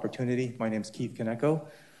for this opportunity. My name is Keith Kaneko,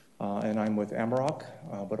 and I'm with Amarok,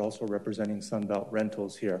 but also representing Sunbelt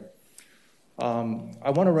Rentals here.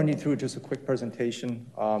 I want to run you through just a quick presentation.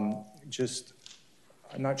 I'm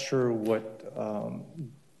not sure what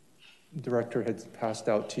director had passed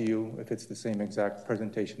out to you, if it's the same exact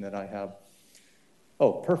presentation that I have.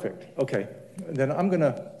 Oh, perfect. Okay. Then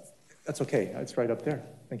that's okay. It's right up there.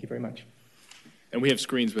 Thank you very much. And we have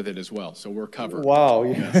screens with it as well, so we're covered. Wow.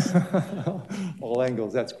 Yes. All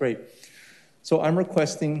angles. That's great. So I'm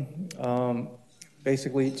requesting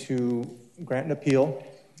basically to grant an appeal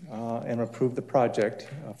and approve the project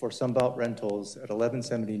for Sunbelt Rentals at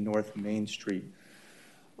 1170 North Main Street,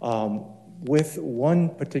 with one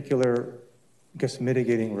particular, I guess,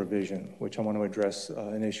 mitigating revision, which I want to address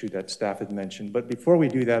an issue that staff had mentioned. But before we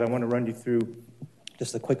do that, I want to run you through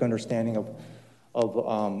just a quick understanding of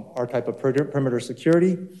our type of perimeter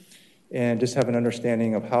security, and just have an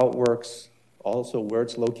understanding of how it works, also where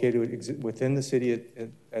it's located within the city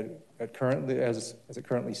currently, as it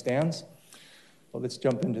currently stands. Well, let's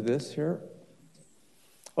jump into this here.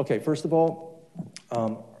 Okay, first of all,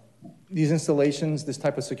 these installations, this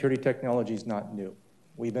type of security technology is not new.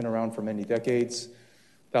 We've been around for many decades,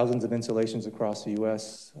 thousands of installations across the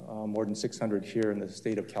U.S., more than 600 here in the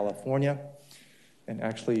state of California, and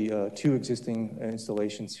actually 2 existing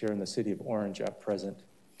installations here in the city of Orange at present.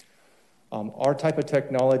 Our type of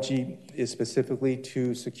technology is specifically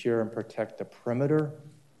to secure and protect the perimeter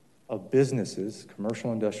of businesses,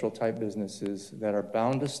 commercial industrial type businesses, that are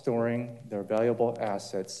bound to storing their valuable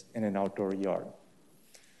assets in an outdoor yard.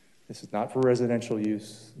 This is not for residential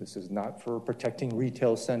use. This is not for protecting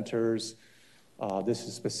retail centers. This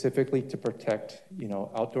is specifically to protect,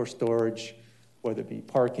 outdoor storage, whether it be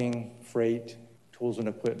parking, freight, tools and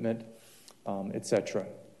equipment, etc.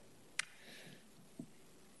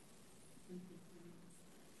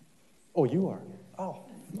 Oh, you are? Oh,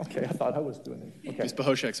 okay. I thought I was doing it. Okay. Ms.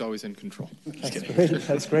 Bohoshek's always in control.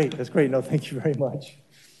 That's great. No, thank you very much.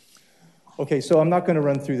 Okay, so I'm not going to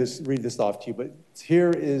read this off to you, but here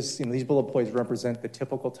is, these bullet points represent the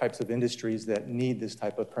typical types of industries that need this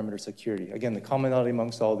type of perimeter security. Again, the commonality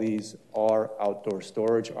amongst all these are outdoor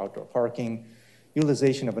storage, outdoor parking,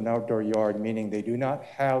 utilization of an outdoor yard, meaning they do not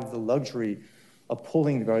have the luxury of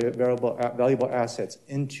pulling valuable assets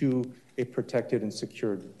into a protected and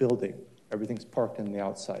secured building. Everything's parked in the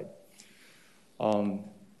outside.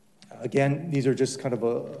 Again, these are just kind of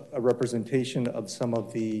a representation of some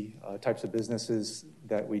of the types of businesses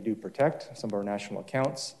that we do protect, some of our national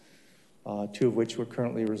accounts, 2 of which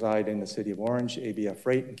currently reside in the city of Orange, ABF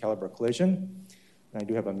Freight and Caliber Collision. And I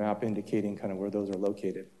do have a map indicating kind of where those are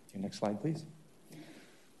located. Okay, next slide, please.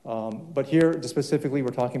 But here, specifically, we're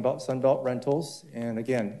talking about Sunbelt Rentals. And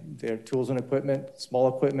again, they're tools and equipment, small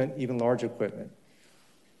equipment, even large equipment.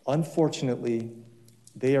 Unfortunately,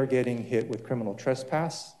 they are getting hit with criminal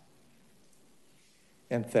trespass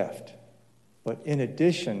and theft. But in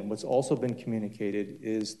addition, what's also been communicated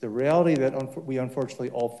is the reality that we unfortunately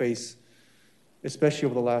all face, especially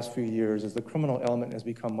over the last few years, is the criminal element has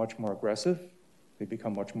become much more aggressive. They've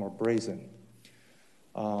become much more brazen.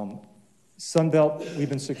 Sunbelt, we've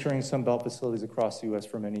been securing Sunbelt facilities across the U.S.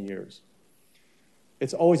 for many years.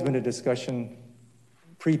 It's always been a discussion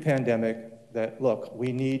pre-pandemic that, look,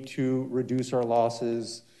 we need to reduce our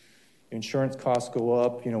losses. Insurance costs go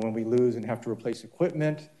up, when we lose and have to replace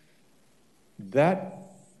equipment.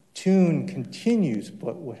 That tune continues,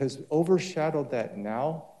 but what has overshadowed that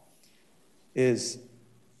now is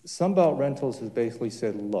Sunbelt Rentals has basically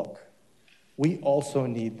said, look, we also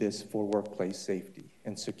need this for workplace safety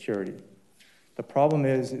and security. The problem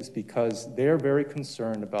is because they're very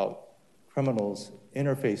concerned about criminals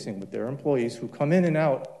interfacing with their employees who come in and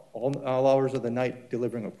out all hours of the night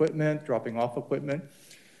delivering equipment, dropping off equipment.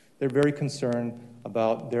 They're very concerned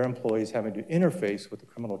about their employees having to interface with a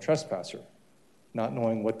criminal trespasser, not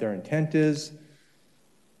knowing what their intent is,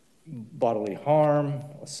 bodily harm,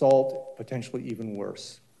 assault, potentially even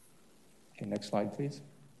worse. Okay, next slide, please.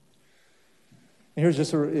 And here's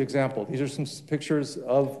just an example. These are some pictures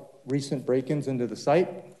of recent break-ins into the site.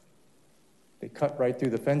 They cut right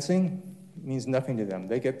through the fencing. It means nothing to them.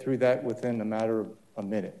 They get through that within a matter of a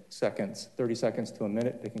minute, seconds, 30 seconds to a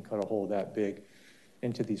minute. They can cut a hole that big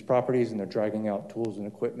into these properties, and they're dragging out tools and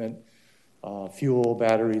equipment, fuel,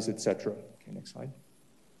 batteries, etc. Okay, next slide.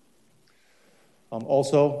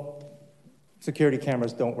 Also, security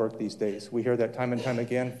cameras don't work these days. We hear that time and time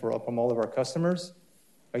again from all of our customers.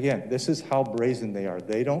 Again, this is how brazen they are.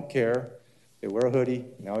 They don't care. They wear a hoodie.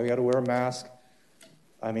 Now they got to wear a mask.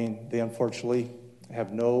 I mean, they unfortunately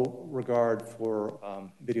have no regard for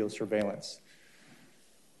video surveillance.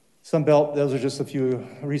 Sunbelt, those are just a few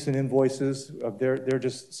recent invoices. They're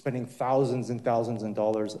just spending thousands and thousands of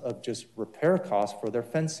dollars of just repair costs for their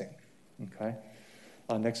fencing. Okay,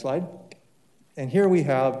 next slide. And here we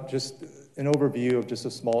have just an overview of just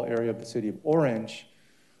a small area of the city of Orange.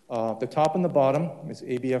 The top and the bottom is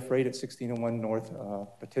ABF Freight at 1601 North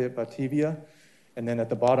Batavia. And then at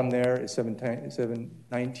the bottom there is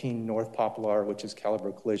 719 North Poplar, which is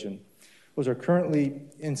Caliber Collision. Those are currently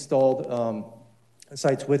installed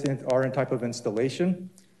sites with our type of installation,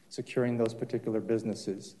 securing those particular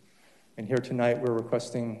businesses. And here tonight, we're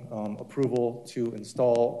requesting approval to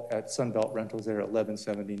install at Sunbelt Rentals there at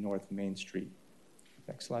 1170 North Main Street.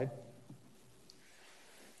 Next slide.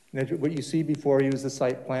 And what you see before you is the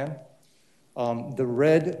site plan. The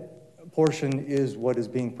red portion is what is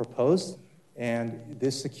being proposed, and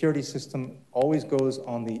this security system always goes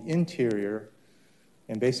on the interior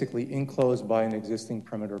and basically enclosed by an existing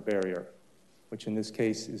perimeter barrier, which in this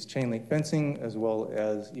case is chain link fencing as well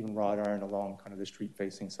as even wrought iron along kind of the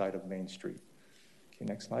street-facing side of Main Street. Okay,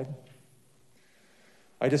 next slide.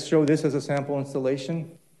 I just show this as a sample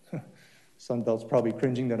installation. Sunbelt's probably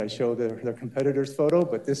cringing that I show their competitor's photo,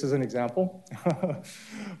 but this is an example.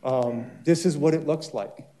 This is what it looks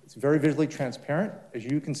like. It's very visually transparent. As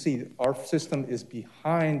you can see, our system is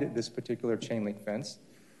behind this particular chain link fence.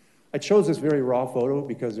 I chose this very raw photo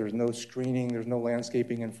because there's no screening, there's no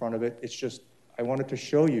landscaping in front of it. It's just, I wanted to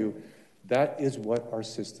show you that is what our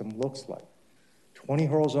system looks like. 20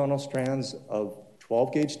 horizontal strands of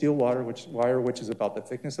 12-gauge steel wire, which is about the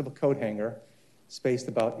thickness of a coat hanger, spaced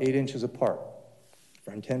about 8 inches apart,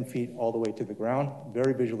 from 10 feet all the way to the ground,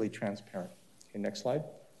 very visually transparent. Okay, next slide.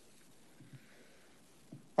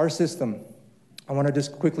 Our system, I want to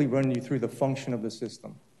just quickly run you through the function of the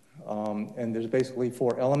system. And there's basically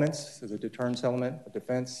 4 elements. There's a deterrence element, a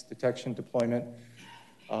defense, detection, deployment,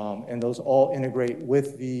 and those all integrate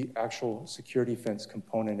with the actual security fence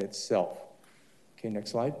component itself. Okay,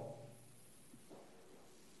 next slide.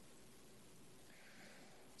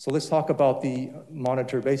 So let's talk about the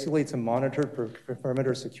monitor. Basically, it's a monitored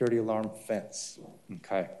perimeter security alarm fence.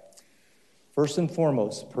 Okay. First and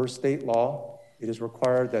foremost, per state law, it is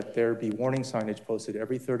required that there be warning signage posted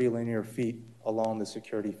every 30 linear feet along the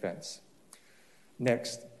security fence.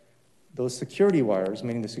 Next, those security wires,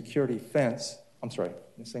 meaning the security fence, I'm sorry,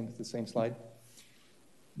 the same slide,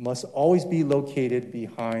 must always be located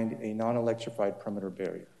behind a non-electrified perimeter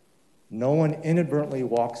barrier. No one inadvertently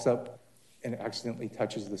walks up and accidentally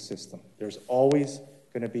touches the system. There's always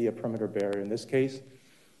going to be a perimeter barrier. In this case,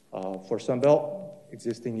 for Sunbelt,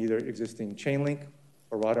 either existing chain link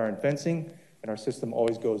or wrought iron fencing, and our system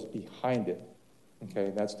always goes behind it.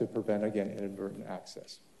 Okay, that's to prevent, again, inadvertent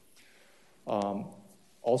access.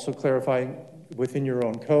 Also clarifying, within your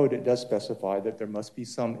own code, it does specify that there must be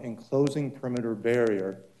some enclosing perimeter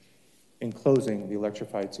barrier enclosing the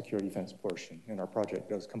electrified security fence portion, and our project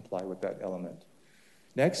does comply with that element.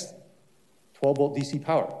 Next, 12-volt DC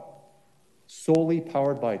power, solely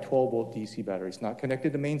powered by 12-volt DC batteries, not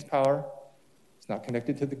connected to mains power, it's not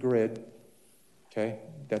connected to the grid, okay?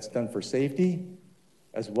 That's done for safety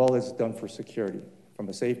as well as done for security. From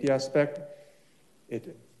a safety aspect,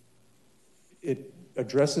 it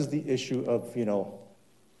addresses the issue of,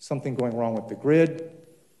 something going wrong with the grid,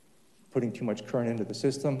 putting too much current into the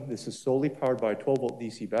system. This is solely powered by a 12-volt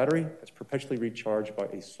DC battery that's perpetually recharged by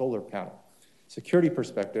a solar panel. Security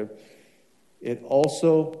perspective, it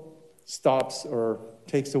also stops or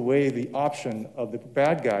takes away the option of the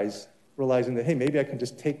bad guys realizing that, hey, maybe I can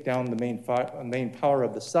just take down the main power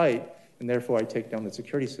of the site, and therefore I take down the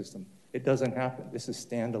security system. It doesn't happen. This is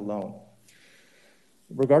standalone.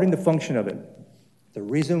 Regarding the function of it, the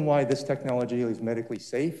reason why this technology is medically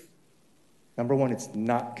safe, number one, it's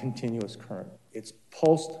not continuous current. It's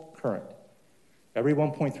pulsed current. Every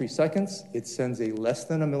 1.3 seconds, it sends a less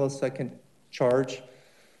than a millisecond charge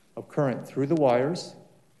of current through the wires,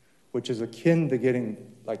 which is akin to getting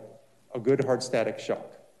like a good hard static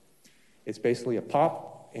shock. It's basically a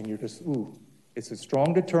pop, and you're just, ooh. It's a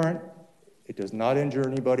strong deterrent. It does not injure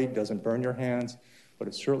anybody, doesn't burn your hands, but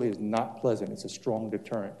it certainly is not pleasant. It's a strong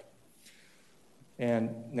deterrent.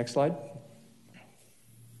 And next slide.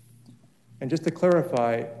 And just to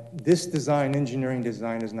clarify, this engineering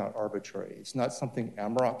design is not arbitrary. It's not something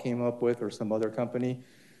Amarok came up with or some other company.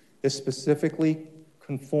 This specifically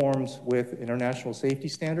conforms with international safety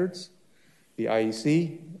standards, the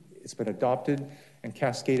IEC. It's been adopted and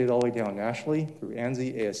cascaded all the way down nationally through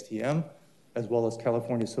ANSI, ASTM, as well as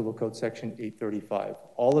California Civil Code Section 835.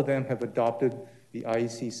 All of them have adopted the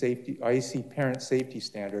IEC parent safety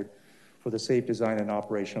standard for the safe design and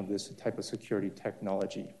operation of this type of security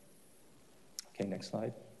technology. Okay, next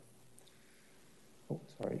slide. Oh,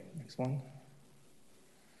 sorry, next one.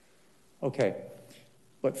 Okay,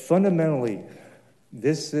 but fundamentally,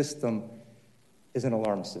 this system is an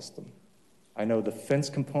alarm system. I know the fence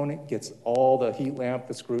component gets all the heat lamp,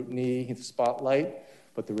 the scrutiny, the spotlight,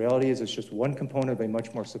 but the reality is it's just one component of a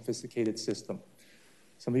much more sophisticated system.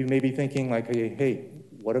 Some of you may be thinking like, hey,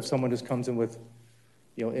 what if someone just comes in with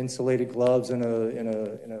insulated gloves and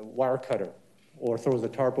a wire cutter or throws a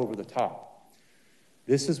tarp over the top?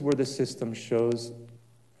 This is where the system shows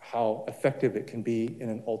how effective it can be in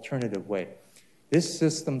an alternative way. This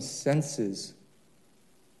system senses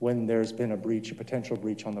when there's been a breach, a potential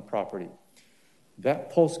breach on the property.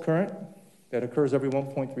 That pulse current that occurs every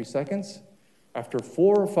 1.3 seconds, after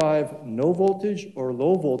 4 or 5 no voltage or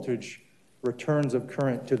low voltage returns of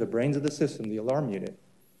current to the brains of the system, the alarm unit,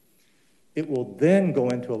 it will then go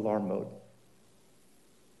into alarm mode.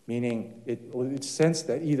 Meaning it sensed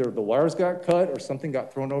that either the wires got cut or something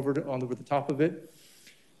got thrown over the top of it.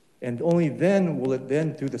 And only then will it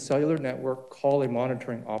then, through the cellular network, call a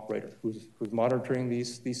monitoring operator who's monitoring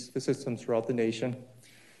these systems throughout the nation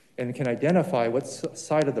and can identify what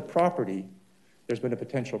side of the property there's been a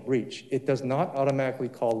potential breach. It does not automatically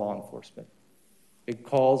call law enforcement. It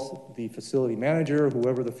calls the facility manager,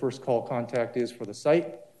 whoever the first call contact is for the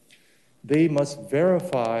site. They must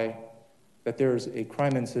verify that there's a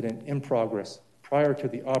crime incident in progress prior to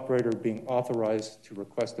the operator being authorized to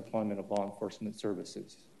request deployment of law enforcement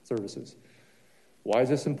services. Why is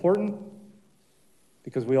this important?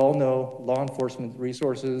 Because we all know law enforcement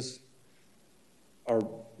resources are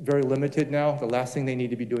very limited now. The last thing they need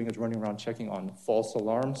to be doing is running around checking on false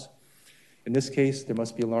alarms. In this case, there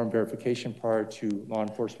must be alarm verification prior to law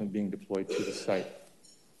enforcement being deployed to the site.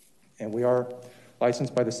 And we are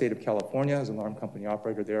licensed by the state of California as an alarm company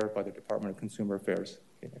operator there by the Department of Consumer Affairs.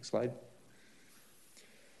 Okay, next slide.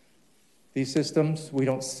 These systems, we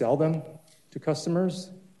don't sell them to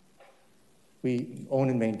customers. We own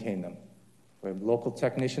and maintain them. We have local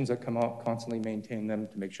technicians that come out, constantly maintain them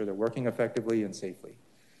to make sure they're working effectively and safely.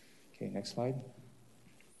 Okay, next slide.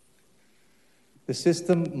 The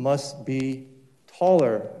system must be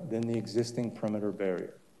taller than the existing perimeter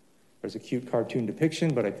barrier. There's a cute cartoon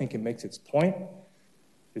depiction, but I think it makes its point.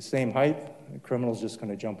 The same height, the criminal's just going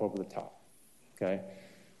to jump over the top. Okay?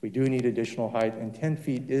 We do need additional height, and 10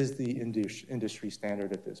 feet is the industry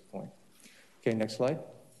standard at this point. Okay, next slide.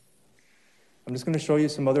 I'm just going to show you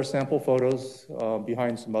some other sample photos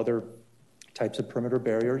behind some other types of perimeter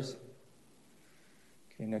barriers.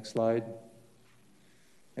 Okay, next slide.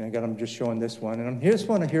 And again, I'm just showing this one. And on this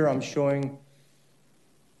one here, I'm showing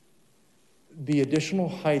the additional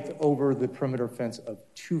height over the perimeter fence of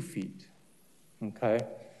 2 feet. Okay?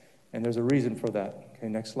 And there's a reason for that. Okay,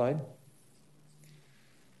 next slide.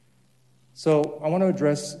 So I want to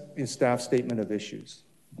address the staff statement of issues.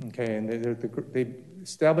 Okay, and they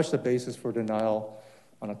established a basis for denial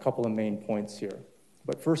on a couple of main points here.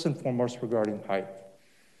 But first and foremost, regarding height.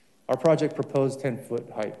 Our project proposed 10-foot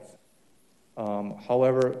height.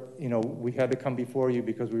 However, we had to come before you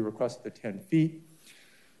because we requested the 10 feet.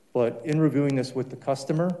 But in reviewing this with the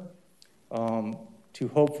customer, to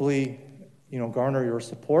hopefully, garner your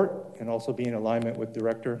support and also be in alignment with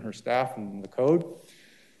director and her staff and the code,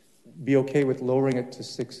 be okay with lowering it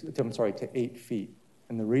to 8 feet.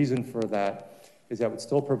 And the reason for that is that would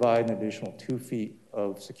still provide an additional 2 feet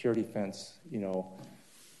of security fence,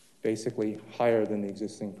 basically higher than the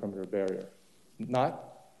existing perimeter barrier. Not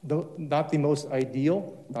the most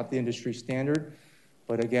ideal, not the industry standard,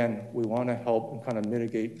 but again, we want to help and kind of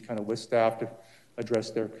mitigate with staff to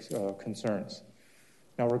address their concerns.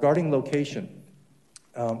 Now, regarding location,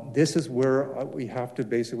 this is where we have to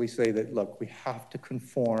basically say that, look, we have to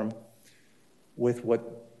conform with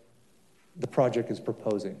what the project is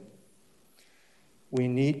proposing. We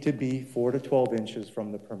need to be 4 to 12 inches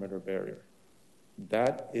from the perimeter barrier.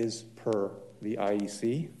 That is per the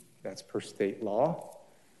IEC, that's per state law.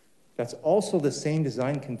 That's also the same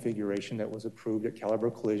design configuration that was approved at Caliber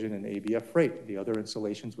Collision and ABF Freight, the other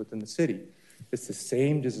installations within the city. It's the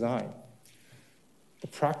same design. The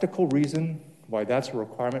practical reason why that's a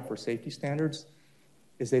requirement for safety standards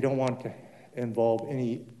is they don't want to involve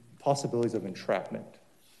any possibilities of entrapment.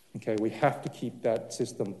 Okay, we have to keep that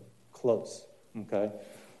system close. Okay,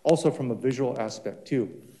 also from a visual aspect too,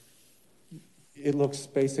 it looks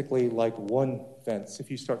basically like one fence.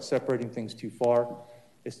 If you start separating things too far,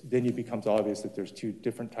 then it becomes obvious that there's 2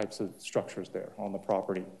 different types of structures there on the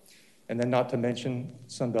property. And then not to mention,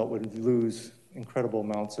 Sunbelt would lose incredible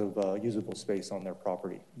amounts of usable space on their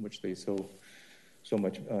property, which they so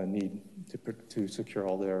much need to secure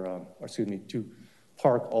all their, to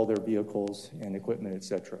park all their vehicles and equipment,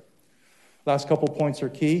 etc. Last couple points are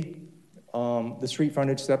key. The street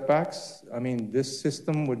frontage setbacks. I mean, this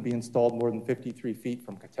system would be installed more than 53 feet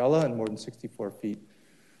from Catella and more than 64 feet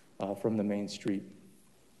from the main street.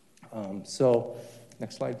 So,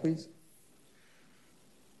 next slide, please.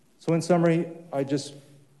 So in summary, I just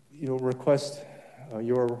request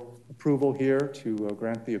your approval here to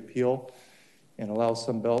grant the appeal and allow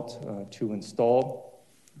Sunbelt to install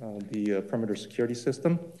the perimeter security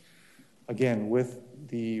system. Again, with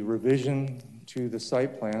the revision to the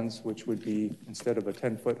site plans, which would be instead of a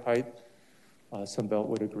 10-foot height, Sunbelt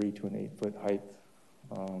would agree to an 8-foot height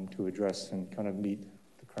to address and kind of meet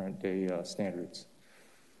the current day standards.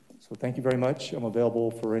 So thank you very much. I'm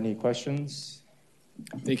available for any questions.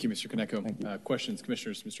 Thank you, Mr. Konecko. Questions,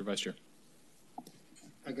 commissioners, Mr. Vice Chair.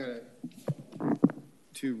 I got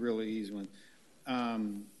two really easy ones.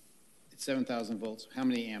 It's 7,000 volts. How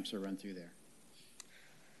many amps are run through there?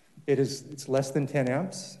 It's less than 10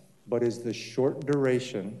 amps, but is the short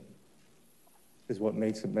duration is what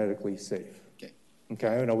makes it medically safe. Okay.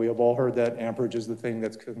 Okay, I know we have all heard that amperage is the thing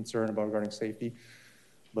that's concerned about regarding safety,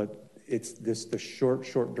 but it's the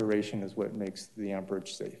short duration is what makes the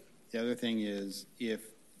amperage safe. The other thing is, if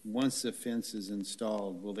once the fence is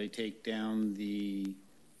installed, will they take down the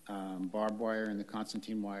barbed wire and the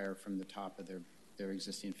Constantine wire from the top of their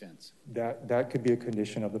existing fence? That could be a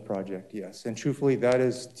condition of the project, yes. And truthfully, that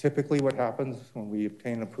is typically what happens when we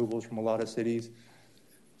obtain approvals from a lot of cities,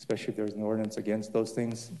 especially if there's an ordinance against those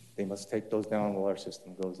things. They must take those down while our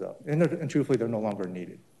system goes up. And truthfully, they're no longer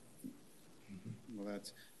needed. Well,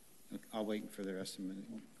 I'll wait for the rest of them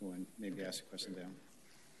to go and maybe ask a question down.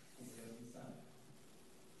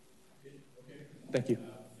 Thank you.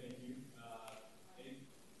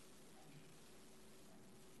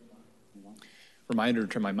 Reminder to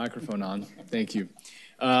turn my microphone on. Thank you.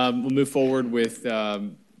 We'll move forward with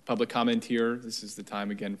public comment here. This is the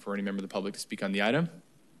time again for any member of the public to speak on the item.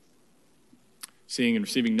 Seeing and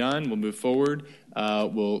receiving none, we'll move forward.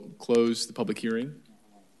 We'll close the public hearing.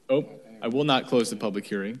 Oh, I will not close the public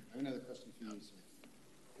hearing. I have another question for you,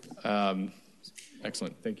 sir.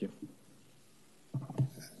 Excellent. Thank you.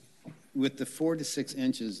 With the 4 to 6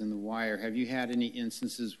 inches in the wire, have you had any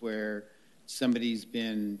instances where somebody's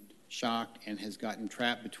been shocked and has gotten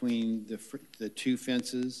trapped between the two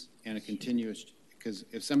fences and a continuous, because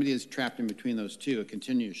if somebody is trapped in between those two, a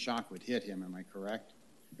continuous shock would hit him, am I correct?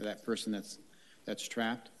 Or that person that's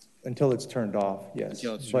trapped? Until it's turned off, yes.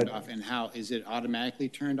 Until it's turned off. And how, is it automatically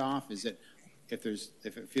turned off? Is it, if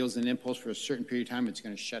it feels an impulse for a certain period of time, it's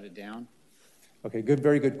going to shut it down? Okay,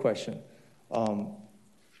 very good question.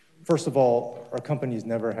 First of all, our company's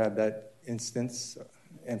never had that instance.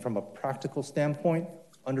 And from a practical standpoint,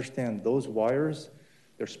 understand those wires,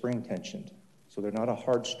 they're spring tensioned. So they're not a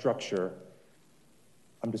hard structure.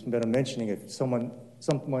 I'm just mentioning if someone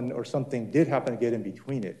or something did happen to get in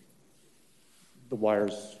between it, the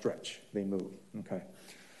wires stretch, they move, okay?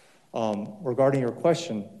 Regarding your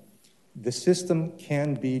question, the system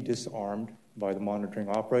can be disarmed by the monitoring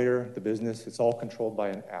operator, the business. It's all controlled by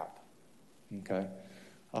an app, okay?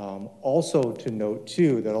 Also to note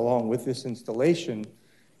too, that along with this installation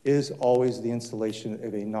is always the installation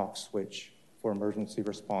of a knock switch for emergency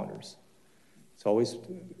responders. It's always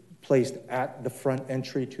placed at the front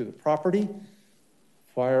entry to the property.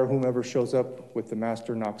 Fire, whomever shows up with the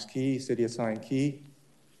master Knox key, city assigned key,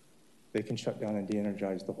 they can shut down and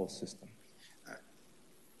de-energize the whole system.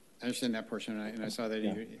 I understand that portion, and I saw that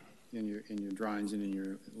in your drawings and in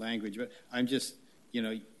your language, but I'm just,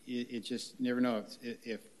 it just never know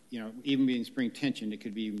if even being spring tensioned, it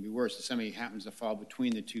could be even worse. If somebody happens to fall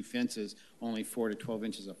between the two fences, only 4 to 12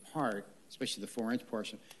 inches apart, especially the 4-inch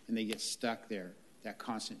portion, and they get stuck there, that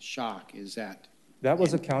constant shock, is that? That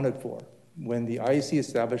was accounted for. When the IEC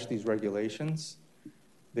established these regulations,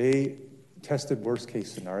 they tested worst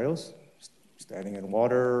case scenarios, standing in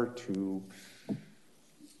water to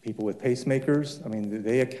people with pacemakers. I mean,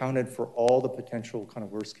 they accounted for all the potential kind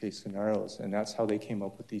of worst case scenarios, and that's how they came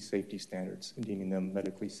up with these safety standards and deeming them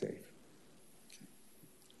medically safe.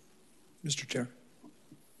 Mr. Chair.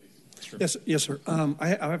 Yes, sir.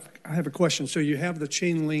 I have a question. So you have the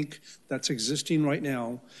chain link that's existing right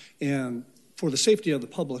now, and for the safety of the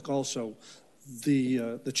public also,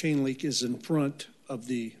 the chain link is in front of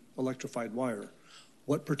the electrified wire.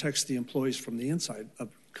 What protects the employees from the inside of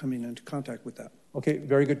coming into contact with that? Okay,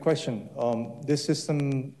 very good question. This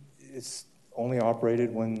system is only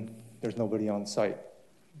operated when there's nobody on site.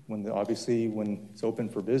 Obviously, when it's open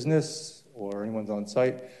for business or anyone's on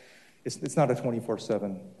site, it's not a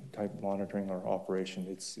 24/7 type monitoring or operation.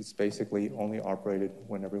 It's basically only operated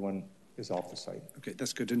when everyone is off the site. Okay,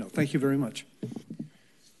 that's good to know. Thank you very much.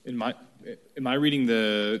 Am I reading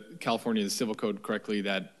the California Civil Code correctly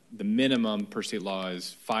that the minimum per state law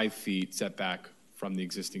is 5 feet setback from the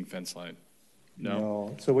existing fence line?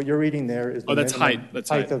 No. So what you're reading there is the that's height. That's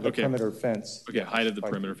height of the okay. perimeter fence. Okay, height of the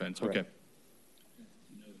perimeter fence. Correct. Okay.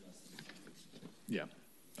 Yeah.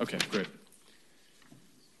 Okay, great.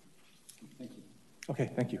 Thank you.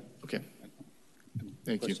 Okay, thank you. Okay.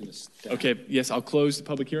 Thank you. Okay, yes, I'll close the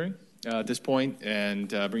public hearing at this point and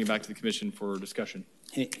bring it back to the commission for discussion.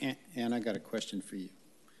 Hey, Ann, I got a question for you.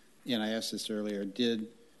 And I asked this earlier.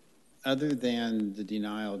 Other than the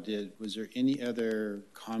denial, was there any other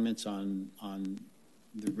comments on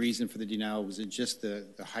the reason for the denial? Was it just the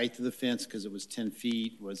height of the fence because it was 10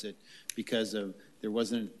 feet? Was it because of there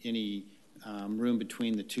wasn't any room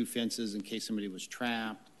between the two fences in case somebody was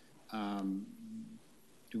trapped?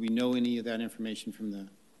 Do we know any of that information from the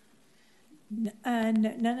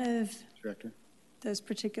none of director? Those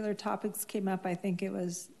particular topics came up. I think it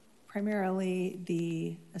was primarily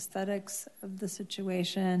the aesthetics of the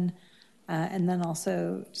situation, and then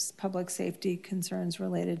also just public safety concerns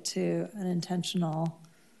related to an intentional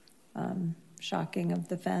shocking of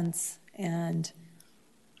the fence, and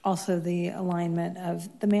also the alignment of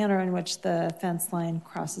the manner in which the fence line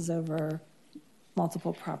crosses over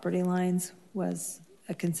multiple property lines was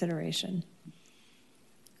a consideration.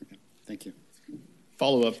 Okay, thank you.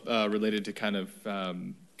 Follow-up related to kind of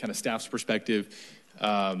staff's perspective.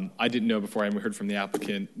 I didn't know before I heard from the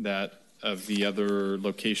applicant that of the other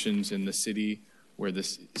locations in the city where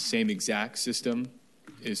this same exact system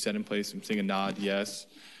is set in place. I'm seeing a nod, yes.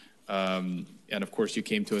 And of course, you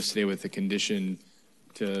came to us today with the condition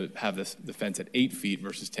to have the fence at 8 feet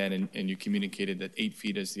versus 10, and you communicated that 8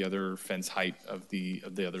 feet is the other fence height of the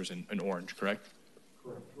others in orange, correct?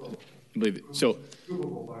 Correct. I believe it. So,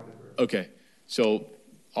 okay. So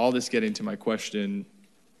all this getting to my question,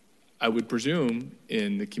 I would presume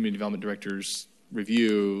in the community development director's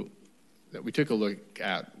review that we took a look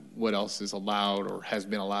at what else is allowed or has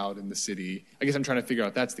been allowed in the city. I guess I'm trying to figure out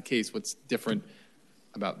if that's the case, what's different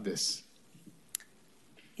about this?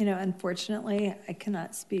 You know, unfortunately, I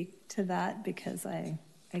cannot speak to that because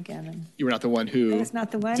you were not the one who. I was not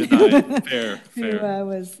the one fair. who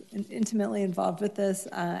was intimately involved with this.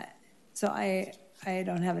 So I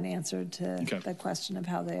don't have an answer to the question of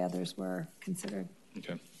how the others were considered.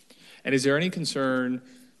 Okay. And is there any concern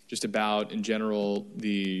just about, in general,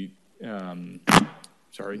 the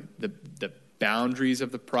boundaries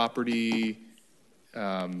of the property? Do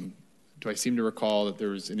I seem to recall that there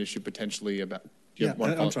was an issue potentially about?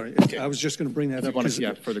 I'm sorry. Okay. I was just going to bring that up.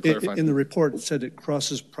 Further clarify. In the report, it said it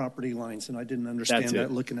crosses property lines, and I didn't understand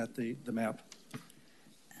that looking at the map.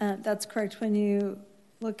 That's correct. When you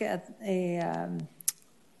look at an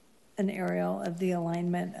aerial of the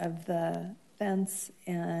alignment of the fence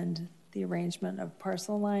and the arrangement of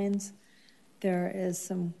parcel lines, there is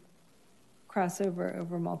some crossover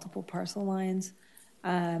over multiple parcel lines.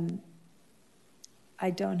 I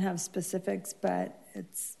don't have specifics, but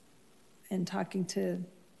it's in talking to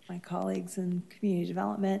my colleagues in community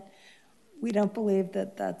development, we don't believe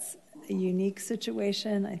that that's a unique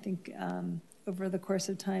situation. I think over the course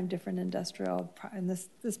of time, different industrial, and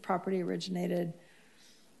this property originated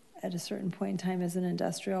at a certain point in time as an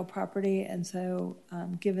industrial property. And so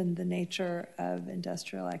given the nature of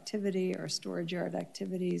industrial activity or storage yard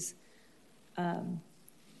activities,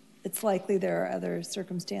 it's likely there are other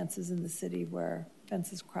circumstances in the city where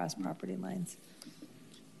fences cross property lines.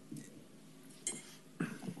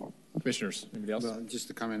 Commissioners, anybody else? Well, just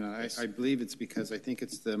to comment on it, I believe it's because I think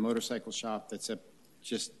it's the motorcycle shop that's up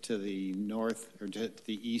just to the north or to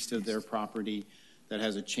the east of their property that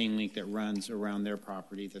has a chain link that runs around their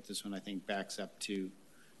property that this one I think backs up to,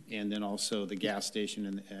 and then also the gas station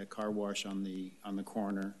and the car wash on the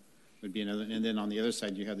corner would be another, and then on the other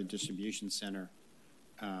side you have the distribution center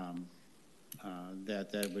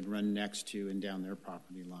that would run next to and down their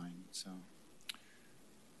property line. So.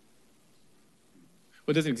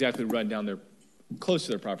 Well, it doesn't exactly run down there, close to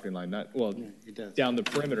their property line. Not well, it does. Down the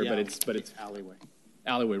perimeter, Yeah, but it's alleyway.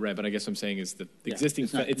 Alleyway, right? But I guess what I'm saying is that the existing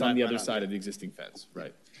it's on the other side of the existing fence,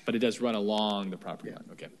 right? But it does run along the property line.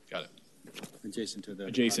 Okay, got it. Adjacent to the.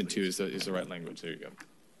 Adjacent to is the right language. There you go.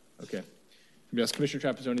 Okay. Yes, Commissioner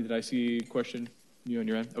Trapazzoni, did I see a question? You on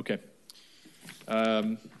your end? Okay.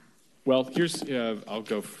 Well, here's I'll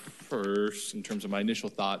go first in terms of my initial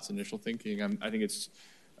thoughts, initial thinking. I think it's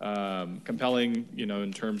compelling,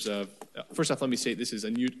 in terms of, first off, let me say this is a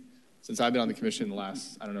new, since I've been on the commission in the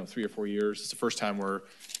last, 3 or 4 years, it's the first time where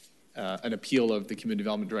an appeal of the community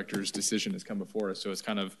development director's decision has come before us. So it's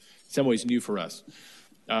kind of, in some ways, new for us.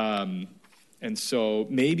 And so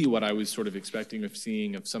maybe what I was sort of expecting of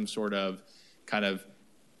seeing of some sort of kind of,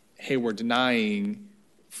 hey, we're denying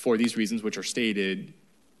for these reasons which are stated,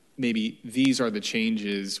 maybe these are the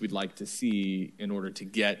changes we'd like to see in order to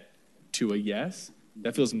get to a yes.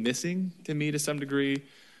 That feels missing to me to some degree.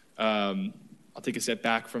 I'll take a step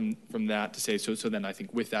back from that to say, so then I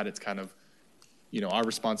think with that, it's kind of, our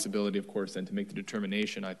responsibility, of course, then to make the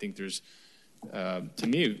determination. I think there's, to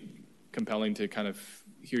me, compelling to kind of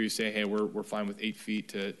hear you say, hey, we're fine with 8 feet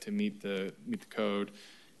to meet the code.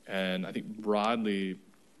 And I think broadly,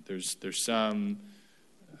 there's some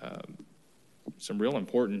real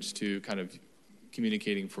importance to kind of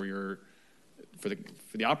communicating for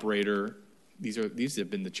the operator these have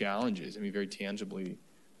been the challenges. I mean, very tangibly,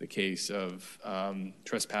 the case of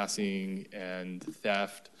trespassing and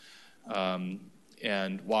theft,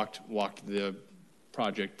 and walked the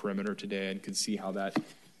project perimeter today and could see how that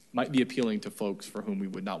might be appealing to folks for whom we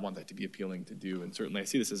would not want that to be appealing to do. And certainly I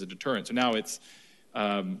see this as a deterrent. So now it's,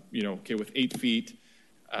 okay, with 8 feet,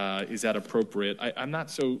 is that appropriate? I'm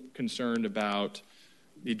not so concerned about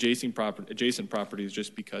the adjacent properties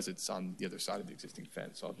just because it's on the other side of the existing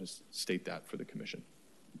fence. So I'll just state that for the commission.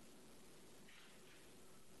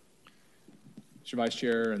 Mr. Vice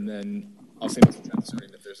Chair, and then I'll say Mr. Johnson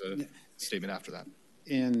if there's a statement after that.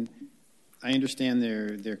 And I understand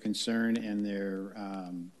their concern and they're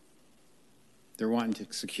wanting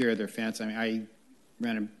to secure their fence. I mean, I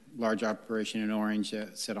ran a large operation in Orange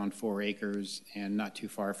that set on 4 acres and not too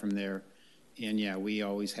far from there. And yeah, we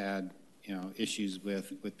always had, issues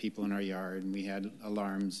with people in our yard, and we had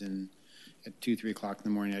alarms, and at 2, 3 o'clock in the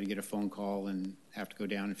morning, I had to get a phone call and have to go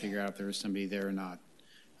down and figure out if there was somebody there or not.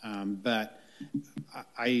 But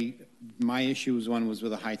my issue was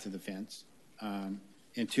with the height of the fence.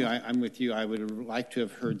 And 2, I'm with you. I would like to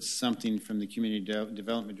have heard something from the community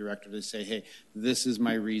development director to say, hey, this is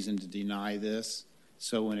my reason to deny this.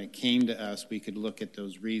 So when it came to us, we could look at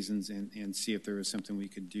those reasons and see if there was something we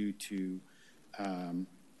could do to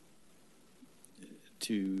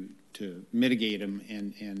mitigate them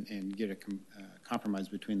and get a compromise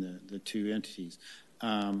between the two entities.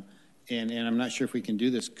 And I'm not sure if we can do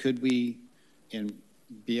this. Could we, and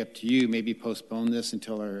be up to you, maybe postpone this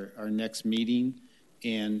until our next meeting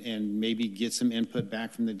and maybe get some input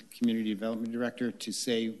back from the community development director to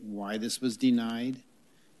say why this was denied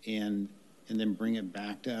and then bring it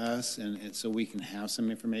back to us and so we can have some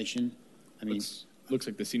information? I mean, looks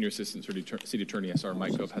like the Senior Assistant City Attorney, S.R.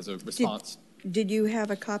 Mycope, has a response. Did you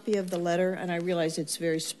have a copy of the letter? And I realize it's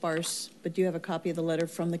very sparse, but do you have a copy of the letter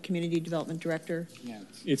from the Community Development Director? Yeah.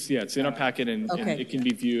 It's in our packet, and it can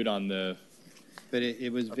be viewed on the... But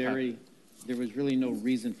it was there was really no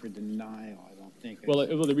reason for denial, I don't think. Well,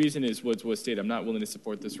 the reason is what was stated. I'm not willing to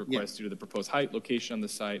support this request due to the proposed height, location on the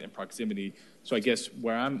site, and proximity. So I guess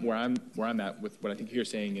where I'm at with what I think you're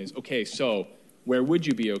saying is, okay, so where would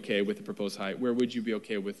you be okay with the proposed height? Where would you be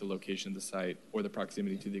okay with the location of the site or the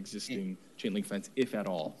proximity to the existing chain link fence, if at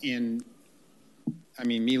all?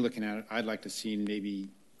 Me looking at it, I'd like to see maybe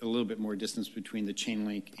a little bit more distance between the chain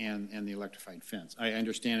link and the electrified fence. I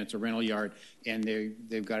understand it's a rental yard and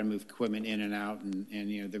they've got to move equipment in and out and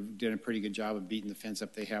they've done a pretty good job of beating the fence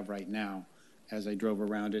up they have right now as I drove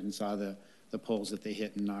around it and saw the poles that they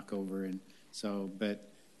hit and knock over. And so, but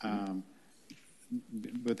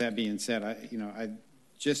with that being said, I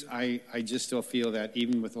just still feel that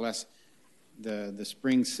even with less the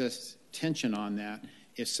spring tension on that,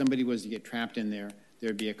 if somebody was to get trapped in there,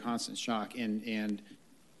 there'd be a constant shock. And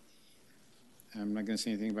I'm not going to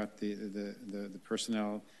say anything about the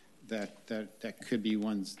personnel that could be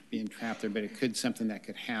ones being trapped there, but it could something that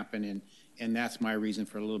could happen. And that's my reason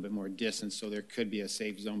for a little bit more distance. So there could be a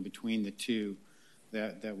safe zone between the two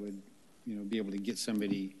that would, be able to get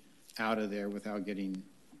somebody out of there without getting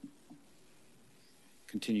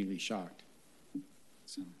continually shocked.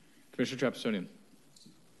 So. Commissioner Trapezoinian,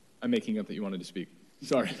 I'm making up that you wanted to speak.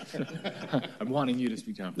 Sorry. I'm wanting you to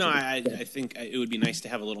speak, John. No, I think it would be nice to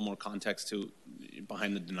have a little more context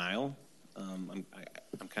behind the denial. I'm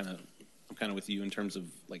kind of with you in terms of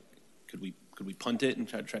like, could we punt it and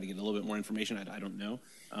try to get a little bit more information? I don't know.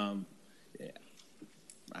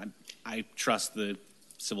 I trust the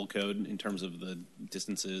civil code in terms of the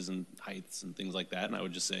distances and heights and things like that, and I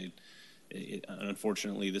would just say,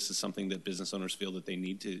 unfortunately, this is something that business owners feel that they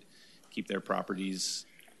need to keep their properties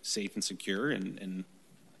safe and secure, and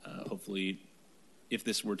hopefully, if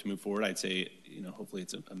this were to move forward, I'd say, hopefully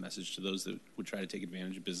it's a message to those that would try to take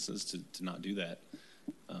advantage of businesses to not do that.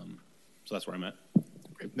 So that's where I'm at.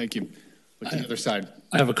 Great, thank you. Look to the other side.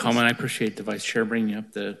 I have a comment. I appreciate the Vice Chair bringing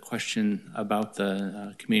up the question about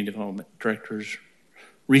the Community Development Director's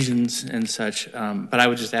reasons and such, but I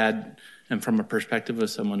would just add, and from a perspective of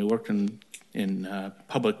someone who worked in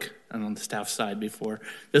public and on the staff side before,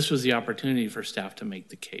 this was the opportunity for staff to make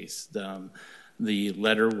the case. The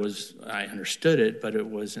letter was, I understood it, but it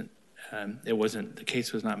wasn't, the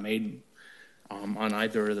case was not made on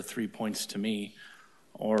either of the 3 points to me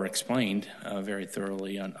or explained very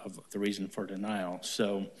thoroughly of the reason for denial.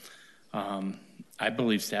 So I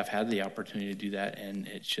believe staff had the opportunity to do that, and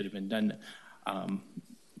it should have been done.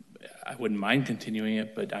 I wouldn't mind continuing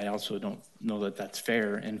it, but I also don't know that that's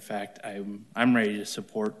fair. In fact, I'm ready to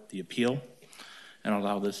support the appeal and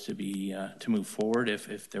allow this to be to move forward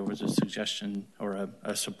if there was a suggestion or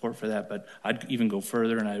a support for that. But I'd even go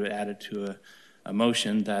further, and I would add it to a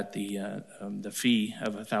motion that the fee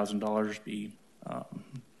of $1,000 be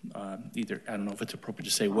either, I don't know if it's appropriate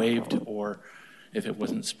to say waived, or if it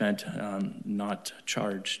wasn't spent, not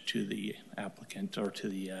charged to the applicant or to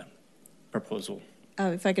the proposal.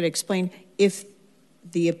 If I could explain, if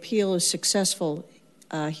the appeal is successful,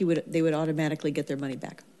 they would automatically get their money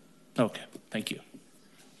back. Okay, thank you.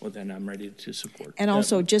 Well, then I'm ready to support. And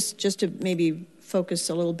also, just to maybe focus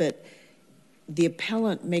a little bit, the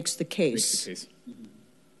appellant makes the case,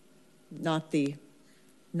 not the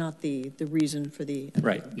reason for the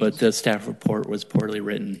right. But the staff report was poorly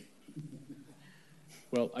written.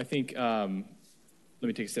 Well, I think let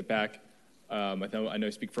me take a step back. I know I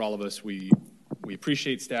speak for all of us. We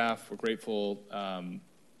appreciate staff. We're grateful.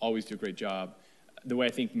 Always do a great job. The way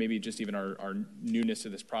I think maybe just even our newness to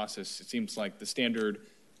this process, it seems like the standard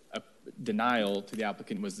denial to the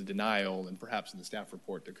applicant was the denial, and perhaps in the staff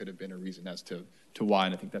report there could have been a reason as to why,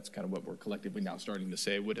 and I think that's kind of what we're collectively now starting to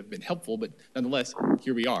say would have been helpful, but nonetheless,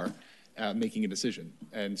 here we are making a decision.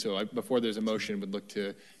 And so before there's a motion, would look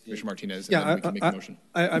to Commissioner Martinez, and then we can make a motion.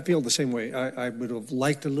 I feel the same way. I would have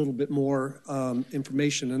liked a little bit more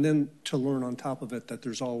information, and then to learn on top of it that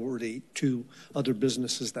there's already 2 other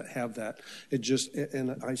businesses that have that.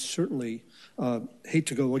 And I certainly hate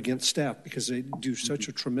to go against staff because they do such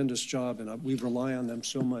a tremendous job, and we rely on them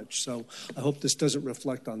so much. So I hope this doesn't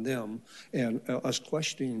reflect on them and us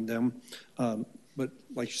questioning them. But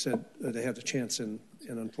like you said, they have the chance, and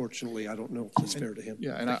unfortunately, I don't know if it's fair to him.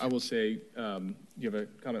 Yeah, and I will say, you have a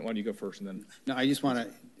comment. Why don't you go first, and then? No, I just want to,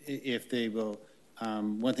 if they will,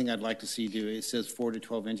 one thing I'd like to see do, it says 4 to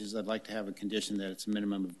 12 inches. I'd like to have a condition that it's a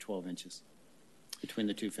minimum of 12 inches between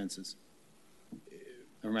the 2 fences.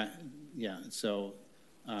 Yeah, so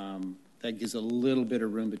that gives a little bit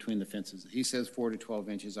of room between the fences. He says 4 to 12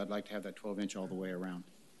 inches. I'd like to have that 12 inch all the way around.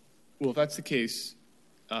 Well, if that's the case,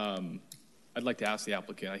 I'd like to ask the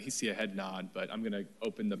applicant. I see a head nod, but I'm going to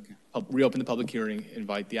reopen the public hearing,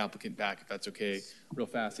 invite the applicant back, if that's okay, real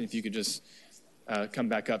fast. And if you could just come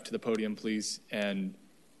back up to the podium, please. And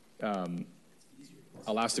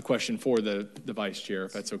I'll ask the question for the vice chair,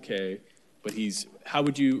 if that's okay. But how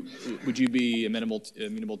would you be amenable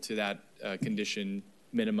to that condition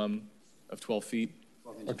minimum of 12 feet?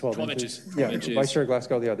 Or 12 inches. 12 yeah, inches. Vice Chair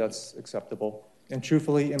Glasgow, yeah, that's acceptable. And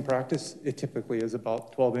truthfully, in practice, it typically is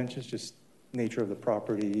about 12 inches, just nature of the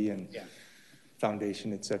property and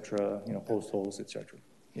foundation, et cetera, post holes, et cetera.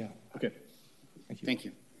 Yeah. Okay. Thank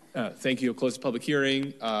you. Thank you. I'll close the public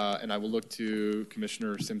hearing, and I will look to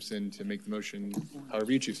Commissioner Simpson to make the motion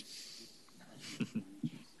however you choose.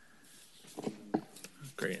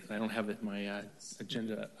 Great. I don't have my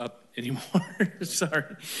agenda up anymore.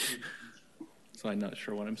 Sorry. So I'm not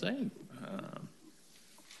sure what I'm saying.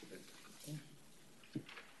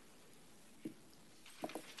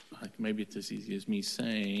 Maybe it's as easy as me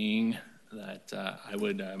saying that I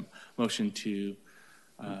would motion to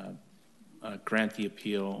grant the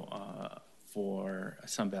appeal for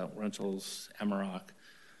Sunbelt Rentals Amarok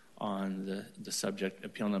on the subject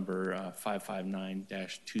appeal number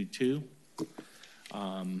 559-22.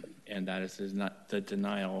 And that is not the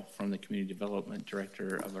denial from the Community Development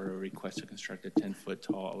Director of a request to construct a 10-foot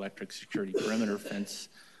tall electric security perimeter fence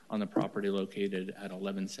on the property located at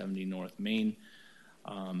 1170 North Main.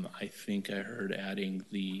 I think I heard adding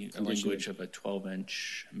the language of a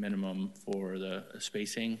 12-inch minimum for the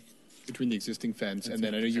spacing. Between the existing fence, and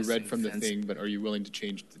then I know you read from the thing, but are you willing to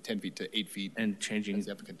change the 10 feet to 8 feet? And changing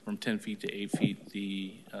from 10 feet to 8 feet,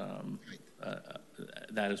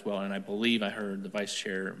 that as well. And I believe I heard the vice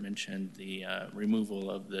chair mention the removal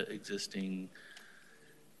of the existing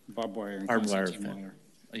barbed wire fence.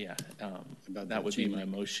 Yeah, that would be my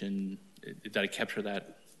motion. Did I capture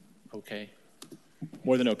that okay?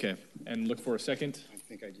 More than okay. And look for a second. I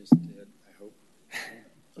think I just did, I hope.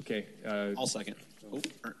 Okay. I'll second. Oh,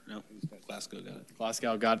 no, Glasgow got it.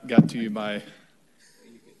 Glasgow got to you by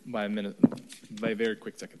a minute, by a very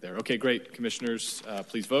quick second there. Okay, great. Commissioners,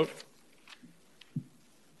 please vote.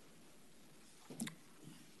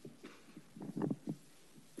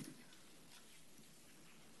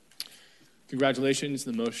 Congratulations.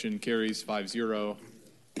 The motion carries 5-0.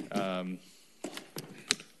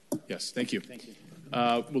 Yes, thank you. Thank you.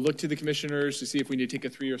 We'll look to the commissioners to see if we need to take a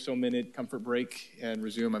 3 or so minute comfort break and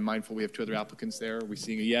resume. I'm mindful we have 2 other applicants there. Are we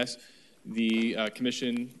seeing a yes? The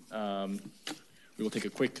commission, we will take a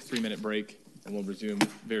quick 3-minute break and we'll resume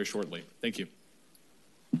very shortly. Thank you.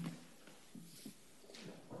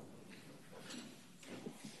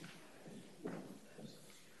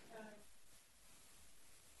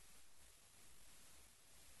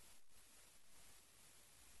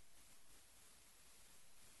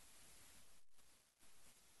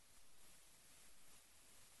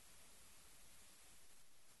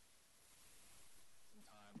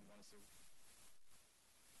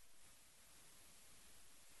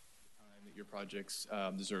 projects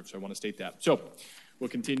deserve. So I want to state that. So we'll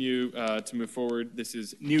continue to move forward. This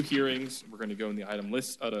is new hearings. We're going to go in the item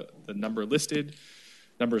list, the numbers listed.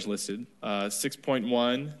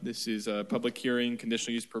 6.1, this is a public hearing,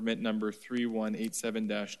 conditional use permit number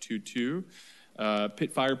 3187-22.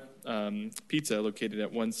 Pit Fire Pizza, located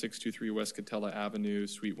at 1623 West Catella Avenue,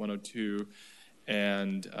 Suite 102,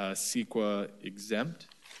 and CEQA exempt.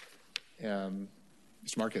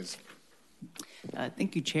 Mr. Marquez.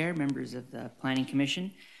 Thank you, Chair, members of the Planning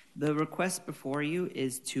Commission. The request before you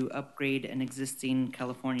is to upgrade an existing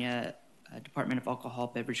California Department of Alcohol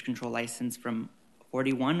Beverage Control license from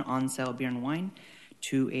 41 on-sale beer and wine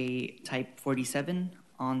to a type 47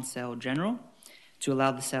 on-sale general to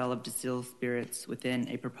allow the sale of distilled spirits within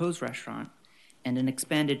a proposed restaurant and an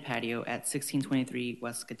expanded patio at 1623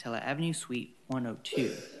 West Catella Avenue, Suite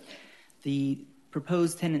 102. The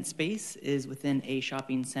proposed tenant space is within a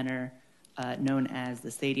shopping center known as the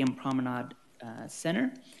Stadium Promenade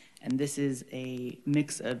Center, and this is a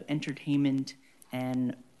mix of entertainment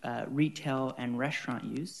and retail and restaurant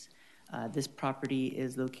use. This property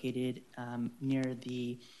is located near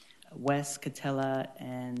the West Catella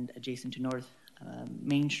and adjacent to North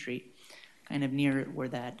Main Street, kind of near where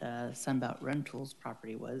that Sunbelt Rentals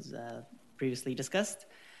property was previously discussed.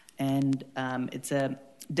 And it's a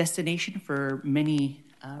destination for many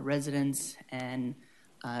residents and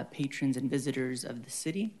patrons and visitors of the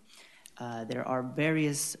city. There are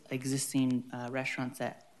various existing restaurants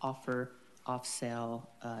that offer off-sale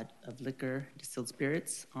of liquor, distilled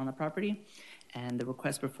spirits on the property. And the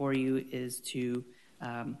request before you is to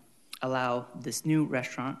allow this new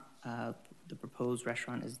restaurant. The proposed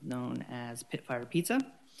restaurant is known as Pit Fire Pizza.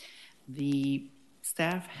 The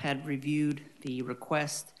staff had reviewed the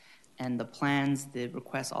request and the plans. The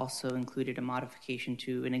request also included a modification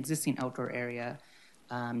to an existing outdoor area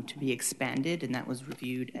to be expanded, and that was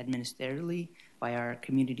reviewed administratively by our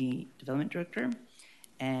community development director.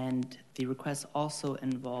 And the request also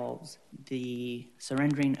involves the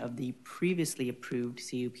surrendering of the previously approved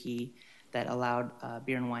CUP that allowed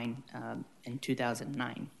beer and wine in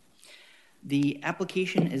 2009. The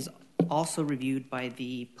application is also reviewed by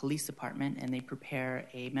the police department, and they prepare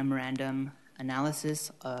a memorandum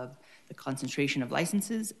analysis of the concentration of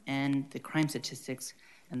licenses and the crime statistics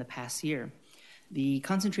in the past year. The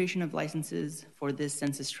concentration of licenses for this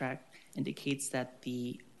census tract indicates that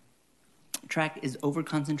the tract is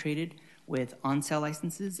over-concentrated with on-sale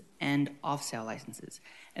licenses and off-sale licenses.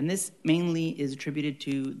 And this mainly is attributed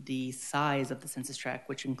to the size of the census tract,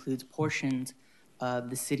 which includes portions of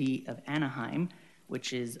the city of Anaheim,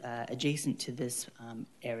 which is adjacent to this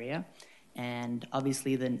area, and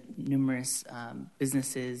obviously the numerous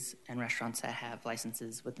businesses and restaurants that have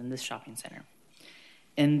licenses within this shopping center.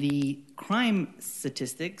 In the crime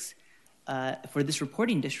statistics for this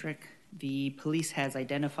reporting district, the police has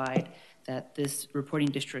identified that this reporting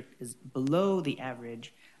district is below the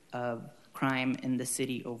average of crime in the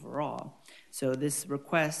city overall. So this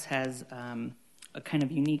request has a kind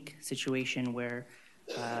of unique situation where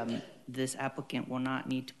this applicant will not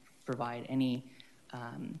need to provide any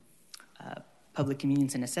public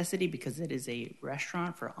convenience and necessity because it is a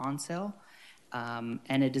restaurant for on-sale,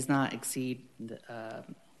 and it does not exceed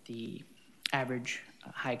the average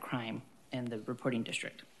high crime in the reporting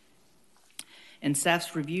district. In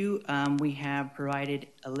staff's review, we have provided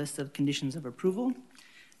a list of conditions of approval.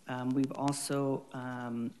 We've also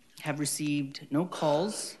have received no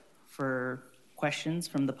calls for questions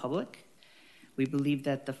from the public. We believe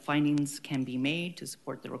that the findings can be made to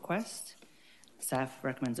support the request. Staff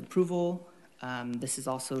recommends approval. This is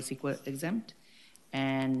also CEQA exempt.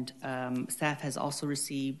 And staff has also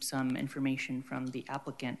received some information from the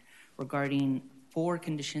applicant regarding 4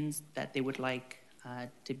 conditions that they would like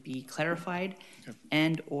to be clarified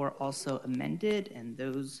and or also amended, and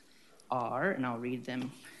those are, and I'll read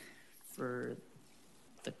them for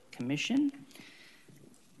the commission.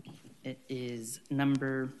 It is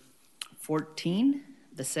number 14,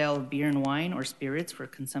 the sale of beer and wine or spirits for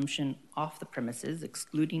consumption off the premises,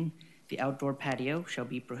 excluding the outdoor patio, shall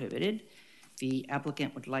be prohibited. The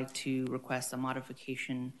applicant would like to request a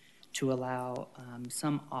modification to allow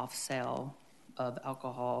some off-sale of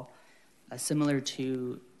alcohol similar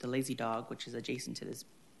to the Lazy Dog, which is adjacent to this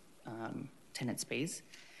tenant space.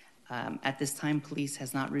 At this time, police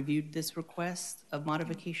has not reviewed this request of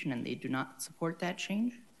modification, and they do not support that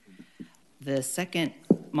change. The second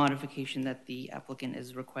modification that the applicant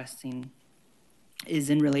is requesting is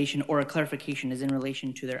in relation, or a clarification is in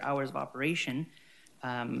relation to their hours of operation.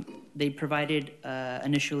 They provided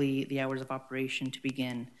initially the hours of operation to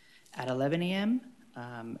begin at 11 a.m.,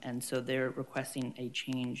 and so they're requesting a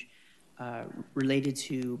change related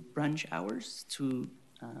to brunch hours, to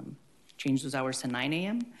change those hours to 9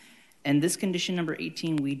 a.m. And this condition number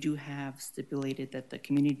 18, we do have stipulated that the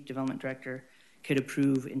community development director could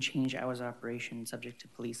approve and change hours of operation subject to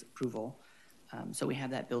police approval. So we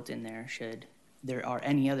have that built in there should there are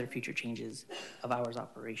any other future changes of hours of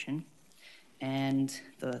operation. And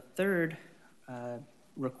the third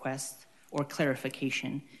request or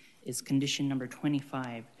clarification is condition number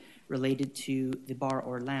 25 related to the bar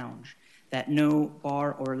or lounge, that no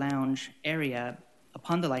bar or lounge area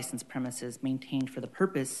upon the licensed premises maintained for the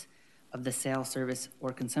purpose of the sale, service,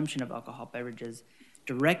 or consumption of alcohol beverages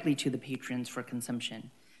directly to the patrons for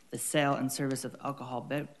consumption. The sale and service of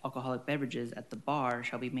alcoholic beverages at the bar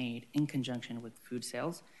shall be made in conjunction with food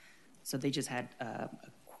sales. So they just had a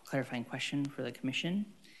clarifying question for the commission.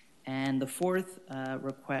 And the fourth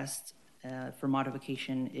request for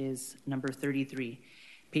modification is number 33.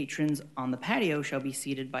 Patrons on the patio shall be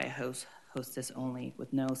seated by a hostess only,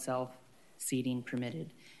 with no self-seating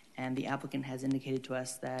permitted. And the applicant has indicated to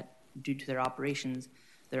us that due to their operations,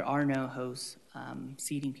 there are no hosts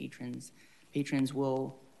seating patrons. Patrons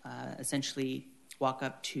will essentially walk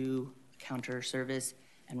up to counter service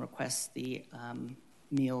and request the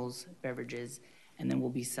meals, beverages, and then will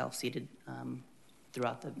be self-seated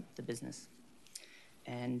throughout the business.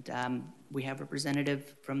 And we have a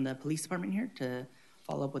representative from the police department here to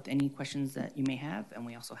follow up with any questions that you may have, and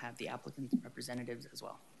we also have the applicant's representatives as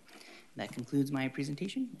well. That concludes my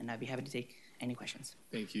presentation, and I'd be happy to take any questions.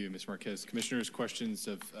 Thank you, Ms. Marquez. Commissioners, questions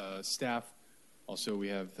of staff? Also, we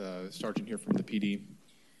have Sergeant here from the PD.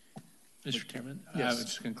 Mr. Chairman, yes. I was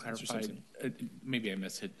just going to clarify. Maybe I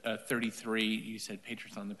missed it. 33, you said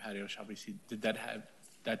patrons on the patio shall be seated. Did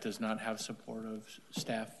that does not have support of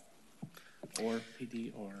staff or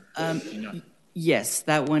PD or? Yes,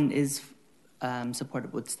 that one is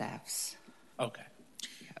supported with staff's. Okay.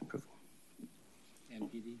 Approval. And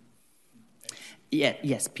PD? Yeah,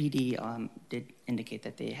 yes, PD did indicate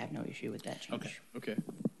that they have no issue with that change. Okay.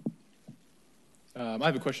 I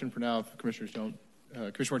have a question for now if commissioners don't.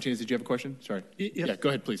 Commissioner Martinez, did you have a question? Sorry. Yeah, go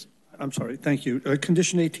ahead, please. I'm sorry. Thank you.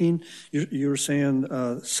 Condition 18, you're saying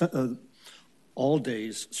all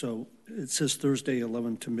days. So it says Thursday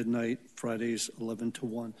 11 to midnight, Fridays 11 to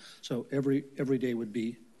 1. So every day would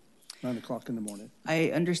be 9 o'clock in the morning.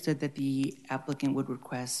 I understood that the applicant would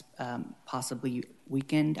request possibly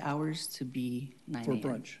weekend hours to be 9 For a.m.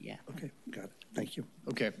 brunch? Yeah. Okay, got it. Thank you.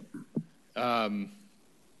 Okay.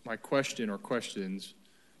 My question or questions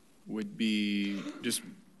would be just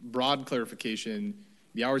broad clarification.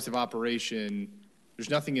 The hours of operation,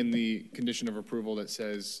 there's nothing in the condition of approval that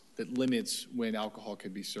says, that limits when alcohol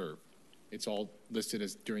could be served. It's all listed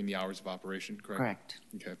as during the hours of operation, correct? Correct.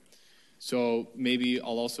 Okay. So maybe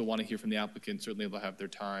I'll also want to hear from the applicant, certainly they'll have their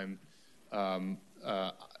time, about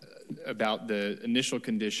the initial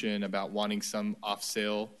condition about wanting some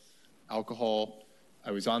off-sale alcohol.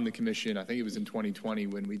 I was on the commission, I think it was in 2020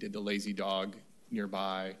 when we did the Lazy Dog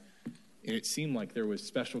nearby, and it seemed like there was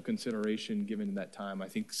special consideration given that time. I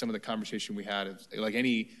think some of the conversation we had, is, like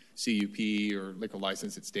any CUP or liquor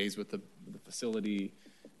license, it stays with the facility.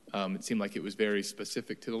 It seemed like it was very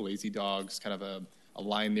specific to the Lazy Dogs, kind of a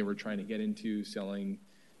line they were trying to get into, selling,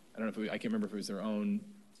 I don't know if I can't remember if it was their own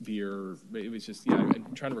beer, but it was just, I'm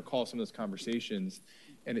trying to recall some of those conversations,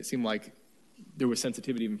 and it seemed like there was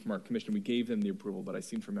sensitivity even from our commission. We gave them the approval, but I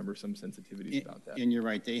seem to remember some sensitivities about that. And you're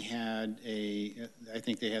right, they had I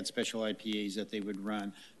think they had special IPAs that they would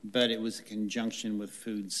run, but it was in conjunction with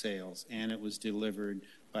food sales, and it was delivered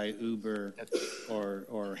by Uber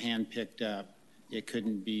or hand picked up. It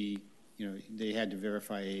couldn't be, they had to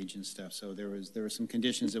verify age and stuff. So there were some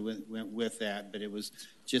conditions that went with that, but it was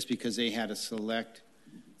just because they had a select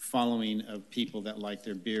following of people that liked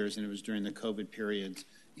their beers, and it was during the COVID periods.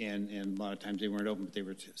 And a lot of times they weren't open, but they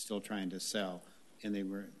were still trying to sell, and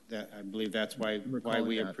I believe that's why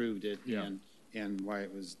we approved it, and why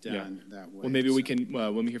it was done that way. Well, maybe we can,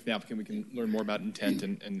 when we hear from the applicant, we can learn more about intent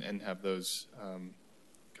and have those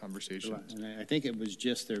conversations. And I think it was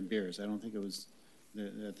just their beers. I don't think it was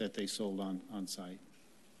that they sold on site.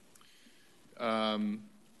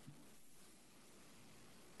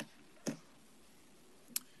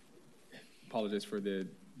 Apologize for the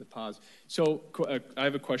pause. So I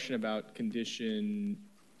have a question about condition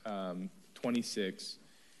 26.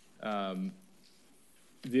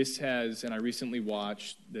 This has, and I recently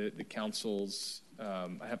watched the council's, I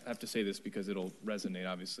have to say this because it'll resonate,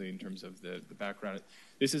 obviously, in terms of the background.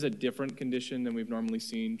 This is a different condition than we've normally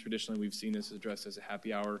seen. Traditionally, we've seen this addressed as a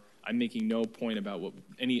happy hour. I'm making no point about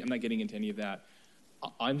I'm not getting into any of that.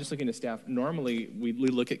 I'm just looking at staff. Normally, we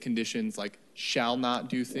look at conditions like shall not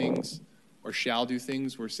do things. or shall do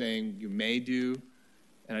things. We're saying you may do,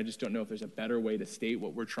 and I just don't know if there's a better way to state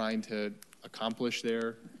what we're trying to accomplish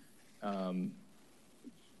there.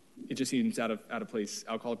 It just seems out of place.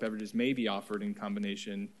 Alcoholic beverages may be offered in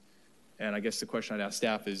combination, and I guess the question I'd ask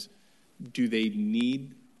staff is, do they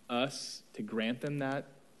need us to grant them that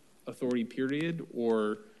authority period,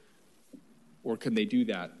 or could they do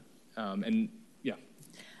that? And yeah,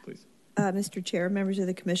 please. Mr. Chair, members of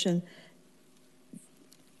the commission,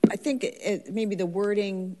 I think maybe the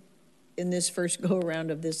wording in this first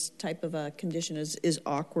go-around of this type of a condition is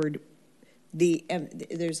awkward.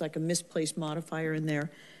 There's like a misplaced modifier in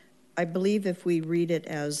there. I believe if we read it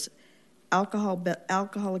as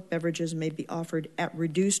alcoholic beverages may be offered at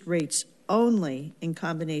reduced rates only in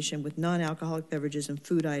combination with non-alcoholic beverages and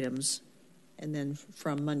food items, and then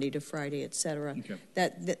from Monday to Friday, et cetera. Okay.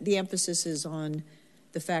 That the emphasis is on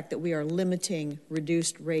the fact that we are limiting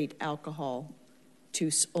reduced rate alcohol to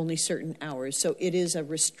only certain hours. So it is a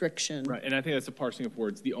restriction. Right, and I think that's a parsing of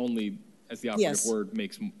words. The only, as the operative Yes. word,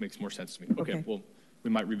 makes more sense to me. Okay, well, we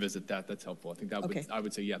might revisit that. That's helpful. I think that Okay. I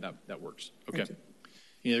would say, yeah, that works. Okay. Thank you.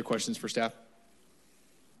 Any other questions for staff?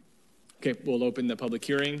 Okay, we'll open the public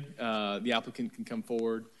hearing. The applicant can come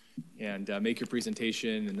forward and make your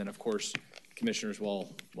presentation, and then, of course, commissioners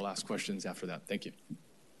will ask questions after that. Thank you.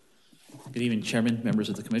 Good evening, Chairman, members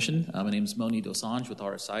of the Commission. My name is Moni Dosanjh with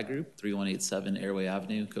RSI Group, 3187 Airway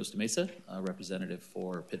Avenue, Costa Mesa, representative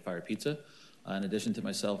for Pitfire Pizza. In addition to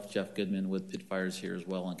myself, Jeff Goodman with Pitfire's here as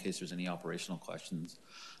well in case there's any operational questions.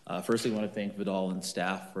 Firstly, I want to thank Vidal and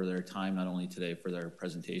staff for their time, not only today for their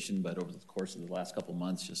presentation, but over the course of the last couple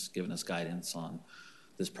months, just giving us guidance on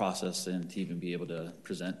this process and to even be able to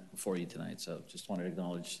present before you tonight. So just want to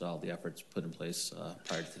acknowledge all the efforts put in place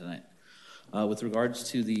prior to tonight. With regards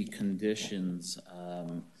to the conditions,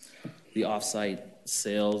 the off-site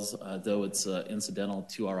sales, though it's incidental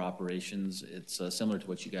to our operations, it's similar to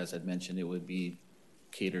what you guys had mentioned. It would be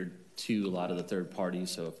catered to a lot of the third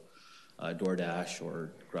parties, so DoorDash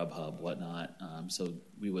or Grubhub, whatnot. So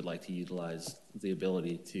we would like to utilize the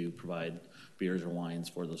ability to provide beers or wines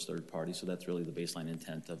for those third parties. So that's really the baseline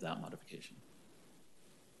intent of that modification.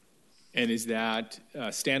 And is that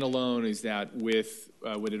standalone? Is that with,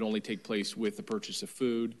 would it only take place with the purchase of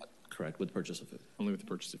food? Correct, with purchase of food. Only with the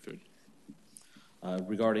purchase of food.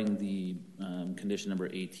 Regarding the condition number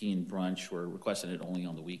 18, brunch, we're requesting it only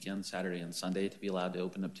on the weekend, Saturday and Sunday, to be allowed to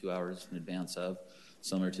open up 2 hours in advance of,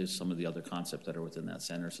 similar to some of the other concepts that are within that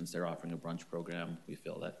center. Since they're offering a brunch program, we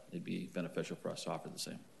feel that it'd be beneficial for us to offer the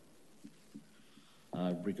same.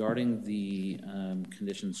 Regarding the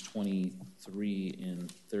conditions 23 and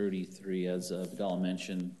 33, as Vidal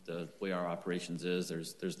mentioned, the way our operations is,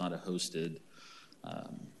 there's not a hosted,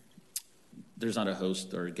 there's not a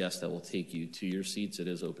host or a guest that will take you to your seats. It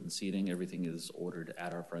is open seating. Everything is ordered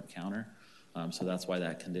at our front counter. So that's why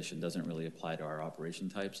that condition doesn't really apply to our operation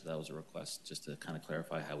type. So that was a request just to kind of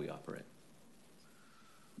clarify how we operate.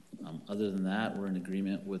 Other than that, we're in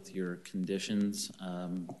agreement with your conditions.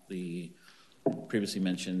 The previously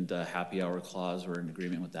mentioned happy hour clause, we're in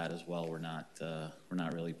agreement with that as well. We're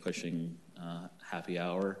not really pushing happy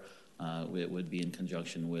hour. It would be in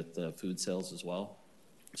conjunction with food sales as well.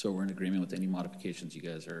 So we're in agreement with any modifications you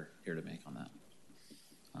guys are here to make on that.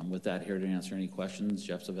 With that, here to answer any questions.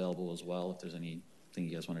 Jeff's available as well if there's anything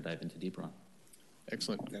you guys want to dive into deeper on.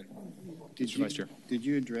 Excellent. Did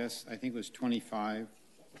you address, I think it was 25?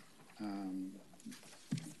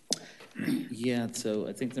 Yeah, so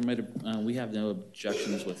I think there might have, we have no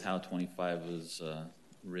objections with how 25 was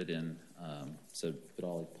written. So but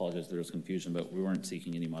I'll apologize if there was confusion, but we weren't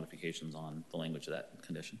seeking any modifications on the language of that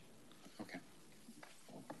condition. Okay.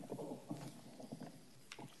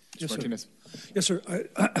 Yes, Martinez. Yes, sir.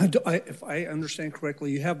 If I understand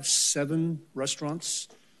correctly, you have 7 restaurants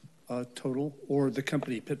total, or the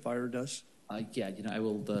company Pitfire does? Yeah, I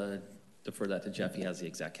will defer that to Jeff. He has the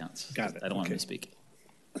exact counts. Got it. I don't want to misspeak.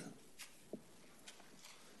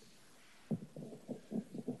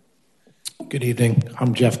 Good evening.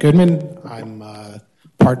 I'm Jeff Goodman. I'm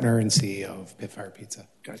partner and CEO of Pitfire Pizza.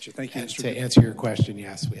 Gotcha. Thank you. And to answer your question,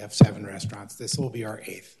 yes, we have 7 restaurants. This will be our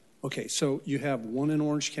 8th. Okay, so you have 1 in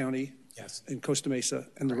Orange County, yes, in Costa Mesa,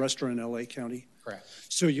 and the rest are in LA County. Correct.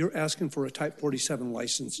 So you're asking for a Type 47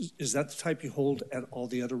 license. Is that the type you hold at all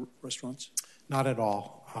the other restaurants? Not at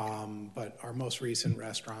all, but our most recent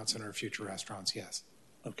restaurants and our future restaurants, yes.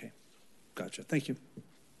 Okay, gotcha. Thank you.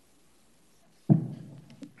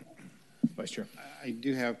 Vice Chair. I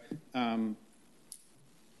do have I gotta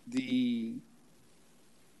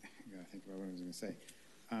think about what I was going to say.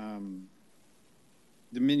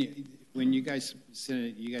 The menu, when you guys sent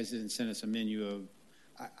it, you guys didn't send us a menu of,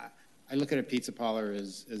 I look at a pizza parlor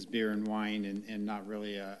as beer and wine and not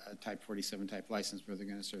really a Type 47 type license where they're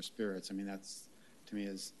going to serve spirits. I mean, that's, to me,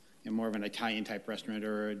 is more of an Italian type restaurant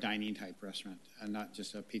or a dining type restaurant, and not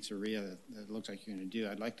just a pizzeria that looks like you're going to do.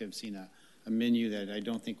 I'd like to have seen a menu that I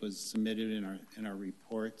don't think was submitted in our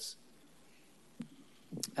reports.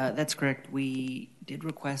 That's correct. We did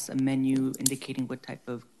request a menu indicating what type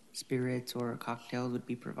of spirits or cocktails would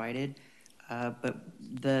be provided, but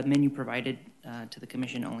the menu provided to the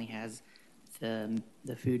commission only has the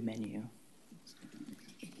food menu.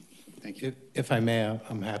 Thank you. If I may,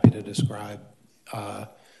 I'm happy to describe.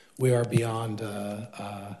 We are beyond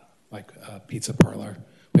like a pizza parlor.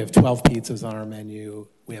 We have 12 pizzas on our menu.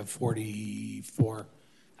 We have 44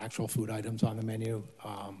 actual food items on the menu,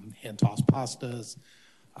 hand-tossed pastas,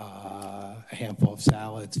 a handful of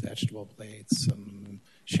salads, vegetable plates, some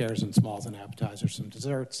shares and smalls and appetizers, some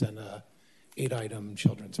desserts, and a 8-item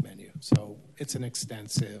children's menu. So it's an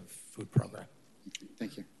extensive food program.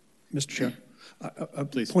 Thank you. Mr. Chair,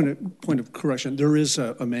 please. Point of correction. There is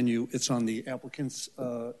a menu. It's on the applicant's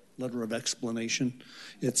letter of explanation.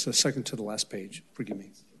 It's second to the last page. Forgive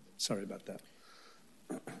me. Sorry about that.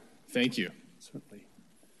 Thank you. Certainly.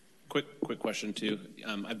 Quick question too.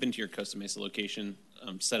 I've been to your Costa Mesa location.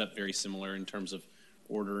 Set up very similar in terms of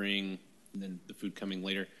ordering and then the food coming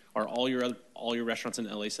later. Are all your restaurants in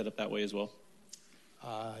LA set up that way as well?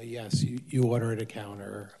 Yes, you order at a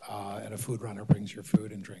counter, and a food runner brings your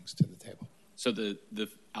food and drinks to the table. So the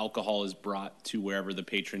alcohol is brought to wherever the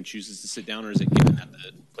patron chooses to sit down, or is it given at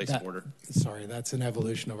the place of order? Sorry, that's an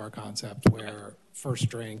evolution of our concept where first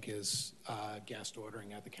drink is guest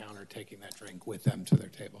ordering at the counter, taking that drink with them to their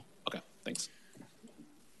table. Okay, thanks.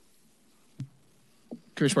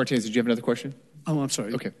 Commissioner Martinez, did you have another question? Oh, I'm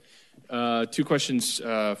sorry. Okay. 2 questions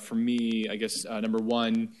for me, I guess. Number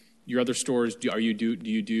one, your other stores, do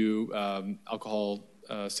you do alcohol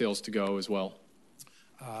sales to go as well?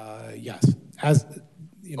 Yes. As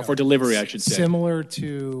you know, for delivery, I should say. Similar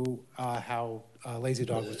to how Lazy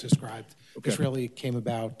Dog was described. Okay. This really came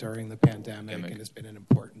about during the pandemic and has been an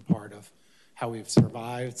important part of how we've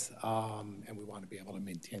survived, and we want to be able to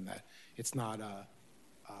maintain that. It's not a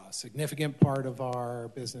significant part of our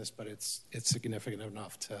business, but it's significant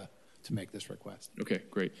enough to make this request. Okay,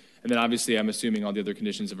 great. And then obviously, I'm assuming all the other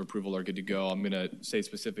conditions of approval are good to go. I'm going to say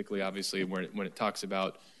specifically, obviously, when it talks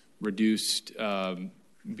about reduced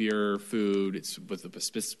beer, food, it's with a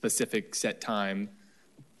specific set time.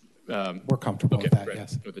 We're comfortable with that,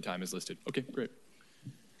 yes. What the time is listed. Okay, great.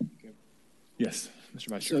 Okay. Yes, Mr.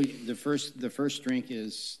 Vice Chair. So the first drink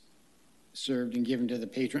is served and given to the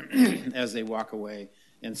patron as they walk away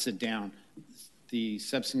and sit down. The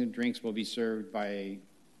subsequent drinks will be served by...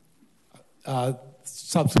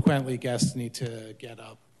 subsequently, guests need to get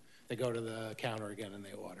up. They go to the counter again and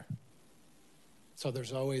they order. So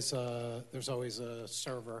there's always a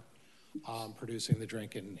server producing the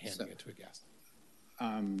drink and handing it to a guest.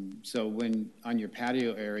 So when on your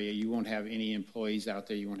patio area, you won't have any employees out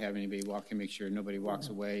there. You won't have anybody walking. Make sure nobody walks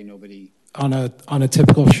away. Nobody. On a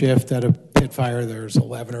typical shift at a pit fire, there's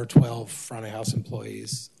 11 or 12 front of house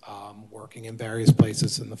employees working in various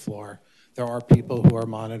places in the floor. There are people who are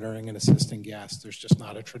monitoring and assisting guests. There's just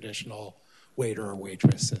not a traditional waiter or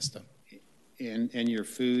waitress system. And your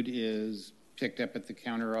food is picked up at the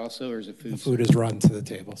counter also, or is it food? The food is run to the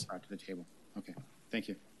tables. Brought to the table. Okay. Thank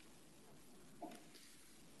you.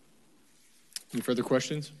 Any further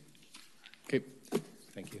questions? Okay.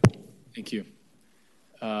 Thank you. Thank you.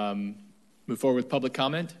 Move forward with public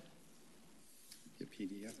comment.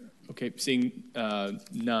 PDF. Okay. Seeing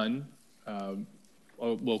none.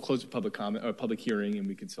 We'll close the public comment or public hearing, and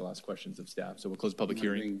we can still ask questions of staff. So we'll close the public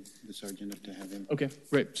hearing. Bring the sergeant up to have him. Okay,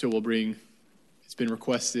 great. So we'll bring. It's been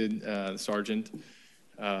requested, the sergeant.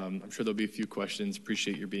 I'm sure there'll be a few questions.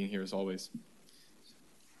 Appreciate your being here as always,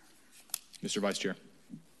 Mr. Vice Chair.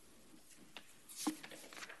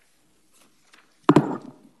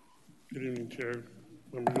 Good evening, Chair,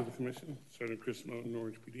 members of the Commission, Sergeant Chris Moten,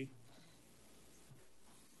 Orange PD.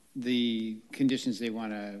 The conditions they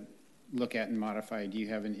want to look at and modify, do you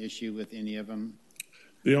have an issue with any of them?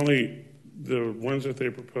 The ones that they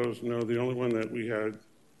proposed, no. The only one that we had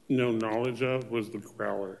no knowledge of was the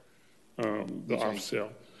growler, the off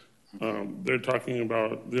sale. They're talking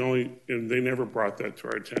about and they never brought that to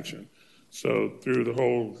our attention. So through the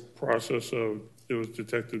whole process of, it was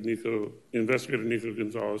Investigator Nico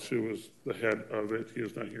Gonzalez, who was the head of it. He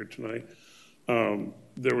is not here tonight.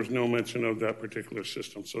 There was no mention of that particular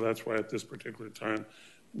system. So that's why at this particular time,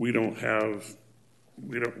 we can't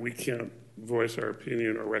voice our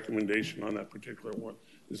opinion or recommendation on that particular one.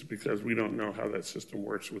 It's because we don't know how that system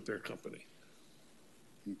works with their company.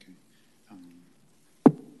 Okay.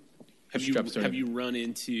 Have you run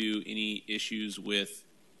into any issues with,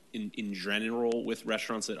 in general, with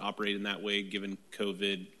restaurants that operate in that way, given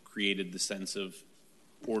COVID created the sense of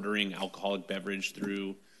ordering alcoholic beverage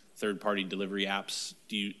through third-party delivery apps?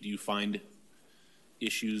 Do you find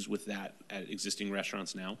issues with that at existing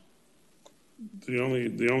restaurants now? The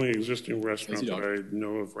only existing restaurant that I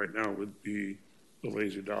know of right now would be the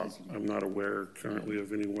Lazy Dog. I'm not aware currently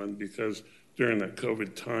of anyone, because during that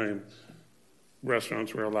COVID time,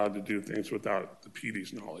 restaurants were allowed to do things without the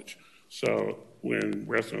PD's knowledge. So when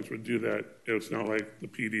restaurants would do that, it's not like the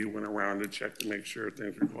PD went around to check to make sure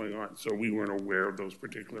things were going on. So we weren't aware of those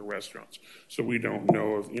particular restaurants. So we don't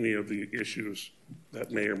know of any of the issues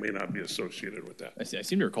that may or may not be associated with that. I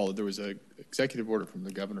seem to recall that there was an executive order from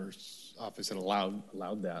the governor's office that allowed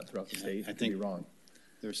that throughout the state. I think be wrong.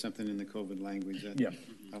 There's something in the COVID language that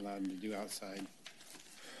allowed them to do outside.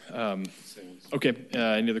 Okay.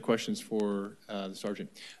 Any other questions for the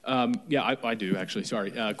sergeant? Yeah, I do actually.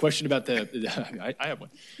 Sorry. Question about I have one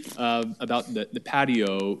about the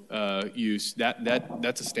patio use.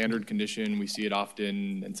 That's a standard condition. We see it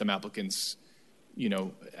often, and some applicants,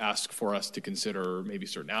 ask for us to consider maybe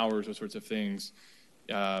certain hours, those sorts of things.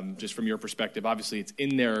 Just from your perspective, obviously it's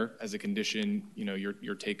in there as a condition.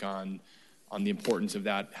 Your take on the importance of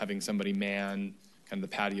that, having somebody man kind of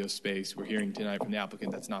the patio space. We're hearing tonight from the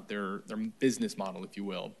applicant that's not their business model, if you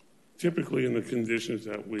will. Typically, in the conditions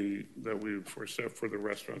that we set for the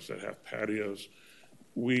restaurants that have patios,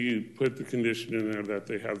 we put the condition in there that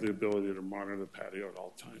they have the ability to monitor the patio at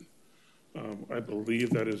all time. I believe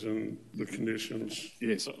that is in the conditions.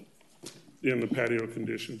 It is. In the patio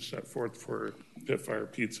conditions set forth for Pit Fire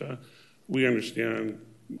Pizza. We understand,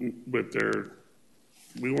 but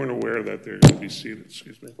we weren't aware that they're going to be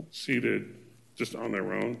seated just on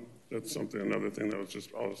their own. That's another thing that was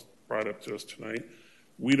just always brought up to us tonight.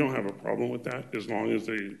 We don't have a problem with that as long as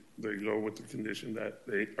they go with the condition that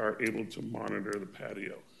they are able to monitor the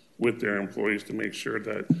patio with their employees to make sure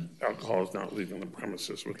that alcohol is not leaving the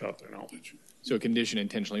premises without their knowledge. So a condition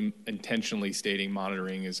intentionally stating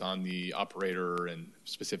monitoring is on the operator and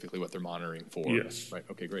specifically what they're monitoring for? Yes. Right,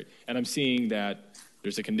 okay, great. And I'm seeing that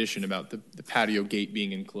there's a condition about the patio gate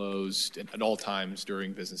being enclosed at all times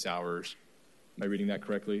during business hours. Am I reading that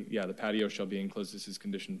correctly? Yeah, the patio shall be enclosed. This is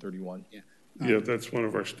condition 31. Yeah, that's one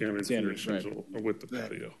of our standard conditions with the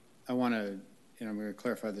patio. I want to, and I'm going to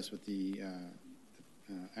clarify this with the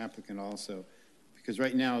applicant also, because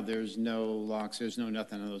right now there's no locks, there's no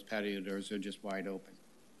nothing on those patio doors. They're just wide open.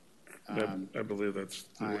 I believe that's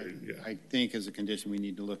the way, I think as a condition we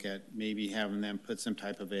need to look at maybe having them put some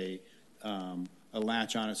type of a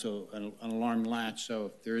latch on it, so an alarm latch, so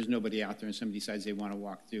if there is nobody out there and somebody decides they want to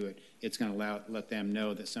walk through it, it's going to let them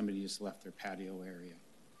know that somebody just left their patio area.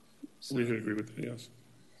 So, we could agree with that, yes.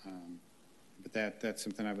 But that's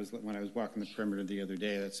something when I was walking the perimeter the other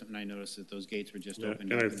day, that's something I noticed, that those gates were just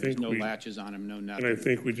opened and up. There's no latches on them, no nothing. And I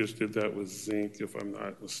think we just did that with zinc, if I'm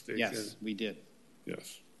not mistaken. Yes, we did.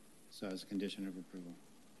 Yes. So as a condition of approval.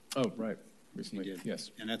 Oh, right. Recently, we did.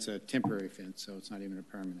 Yes. And that's a temporary fence, so it's not even a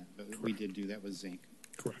permanent. But correct. We did do that with zinc.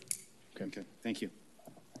 Correct. Okay. Thank you.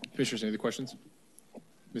 Commissioners, any other questions?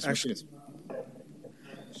 Mr. Martinez.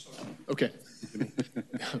 Okay.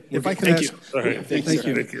 If I could ask, thank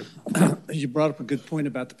you. You brought up a good point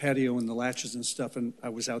about the patio and the latches and stuff, and I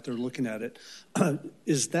was out there looking at it.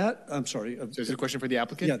 Is that, I'm sorry. So is it a question for the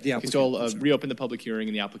applicant? Yeah, the applicant. So I'll reopen the public hearing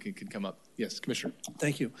and the applicant can come up. Yes, Commissioner.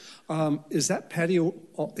 Thank you. Is that patio,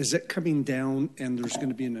 is it coming down and there's going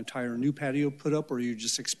to be an entire new patio put up, or are you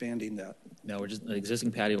just expanding that? No, the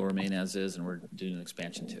existing patio will remain as is, and we're doing an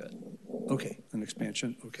expansion to it. Okay, an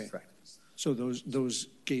expansion, okay. Correct. So those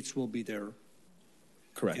gates will be there.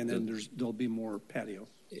 Correct. And then there'll be more patio.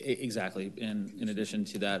 Exactly. And in addition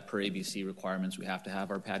to that, per ABC requirements, we have to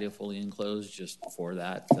have our patio fully enclosed just for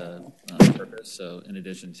that purpose. So in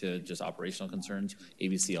addition to just operational concerns,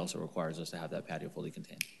 ABC also requires us to have that patio fully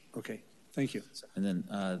contained. Okay. Thank you. And then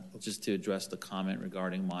just to address the comment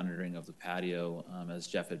regarding monitoring of the patio, as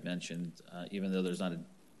Jeff had mentioned, even though there's not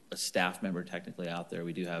a staff member technically out there,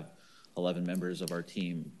 we do have 11 members of our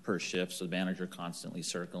team per shift, so the manager constantly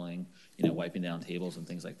circling, wiping down tables and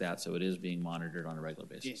things like that. So it is being monitored on a regular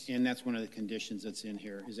basis. And that's one of the conditions that's in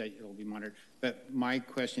here, is that it'll be monitored. But my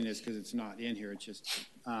question is, because it's not in here, it's just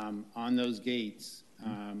on those gates,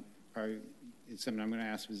 it's something I'm going to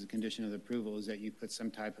ask as a condition of the approval, is that you put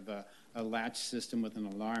some type of a latch system with an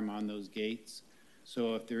alarm on those gates.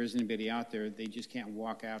 So if there is anybody out there, they just can't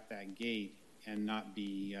walk out that gate and not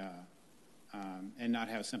be and not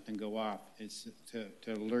have something go off. It's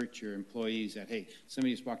to alert your employees that, hey,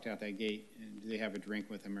 somebody just walked out that gate, and do they have a drink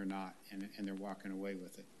with them or not, and they're walking away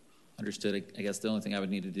with it. Understood. I guess the only thing I would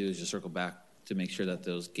need to do is just circle back to make sure that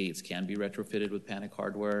those gates can be retrofitted with Panic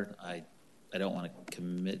hardware. I don't want to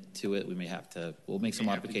commit to it. We may have to, we'll make some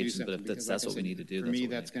modifications, but if that's what we need to do, For that's me, what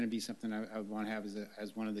we that's going to be something I would want to have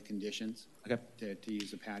as one of the conditions. Okay. To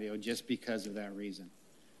use a patio, just because of that reason.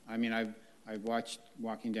 I mean, I've watched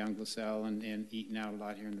walking down Glasell and eating out a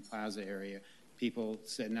lot here in the plaza area, people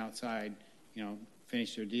sitting outside,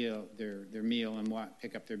 finish their meal and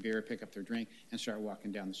pick up their beer, pick up their drink, and start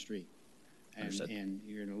walking down the street. And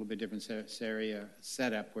you're in a little bit different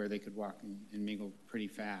setup where they could walk and mingle pretty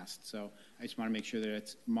fast. So I just want to make sure that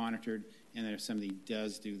it's monitored, and that if somebody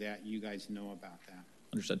does do that, you guys know about that.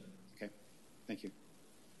 Understood. Okay, thank you.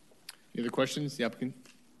 Any other questions, the applicant?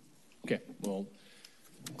 Okay, we'll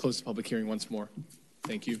close the public hearing once more.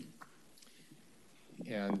 Thank you.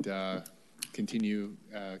 And continue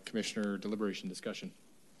commissioner deliberation discussion.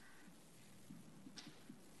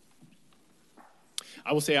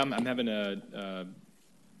 I will say I'm having a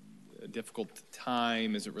difficult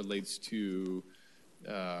time as it relates to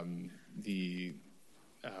the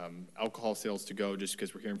alcohol sales to go, just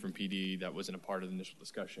because we're hearing from PD that wasn't a part of the initial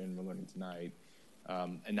discussion we're learning tonight,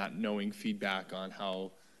 and not knowing feedback on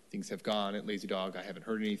how things have gone at Lazy Dog. I haven't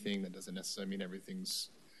heard anything. That doesn't necessarily mean everything's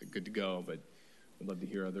good to go, but I'd love to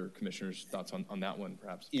hear other commissioners' thoughts on that one,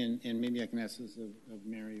 perhaps. And maybe I can ask this of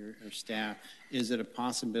Mary or staff. Is it a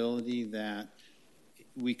possibility that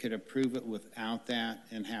we could approve it without that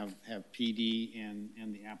and have PD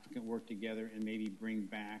and the applicant work together and maybe bring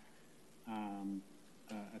back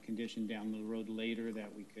a condition down the road later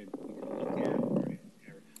that we could look at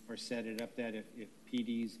or set it up that if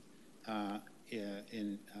PD's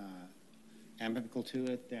amenable to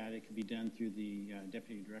it, that it could be done through the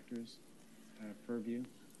deputy director's purview?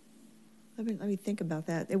 Let me think about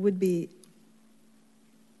that. It would be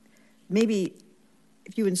maybe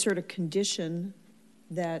if you insert a condition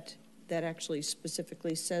that actually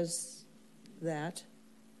specifically says that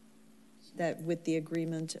with the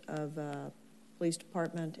agreement of police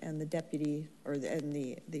department and the deputy and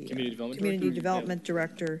the community development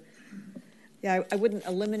director. Yeah, I wouldn't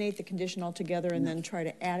eliminate the condition altogether and then try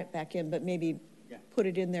to add it back in, but maybe put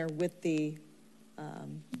it in there with the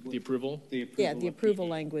approval. The approval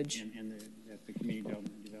language. And the community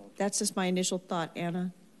development. That's just my initial thought.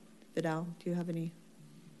 Anna Vidal, do you have any?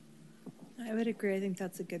 I would agree. I think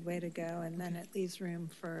that's a good way to go, and then it leaves room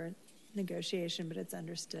for negotiation, but it's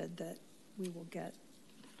understood that we will get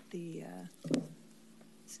the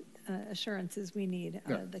assurances we need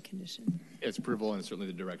out of the condition. It's approval and certainly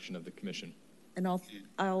the direction of the commission. And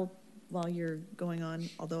I'll, while you're going on,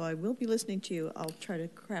 although I will be listening to you, I'll try to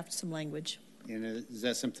craft some language. And is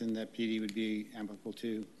that something that PD would be applicable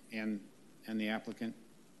to and the applicant?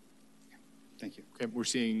 Thank you. Okay, we're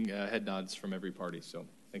seeing head nods from every party, so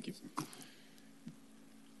thank you.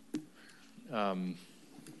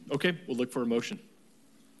 Okay, we'll look for a motion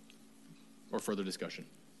or further discussion.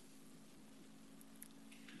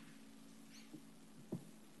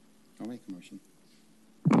 I'll make a motion.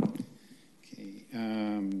 Okay,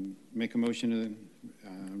 make a motion to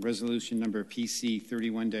resolution number PC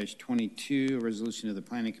 31-22, a resolution of the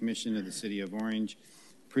Planning Commission of the City of Orange,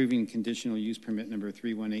 approving conditional use permit number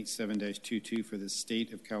 3187-22 for the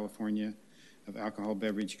State of California of Alcohol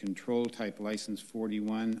Beverage Control Type License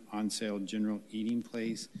 41 on sale general eating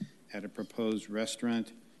place at a proposed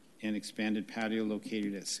restaurant and expanded patio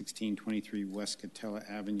located at 1623 West Catella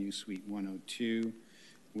Avenue, Suite 102,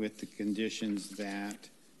 with the conditions that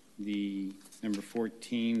the number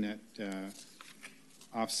 14, that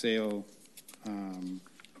off-sale,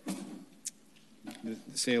 the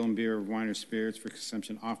sale and beer of wine or spirits for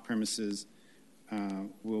consumption off premises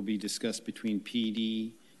will be discussed between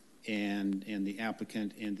PD and the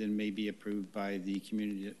applicant, and then may be approved by the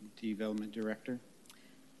community development director.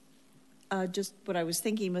 Just what I was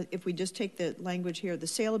thinking, if we just take the language here, the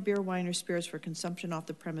sale of beer, wine, or spirits for consumption off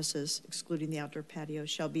the premises, excluding the outdoor patio,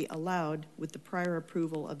 shall be allowed with the prior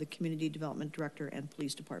approval of the community development director and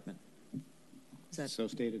police department. Is that so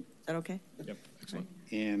stated? Is that okay? Yep, excellent.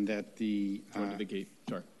 And that the to the gate.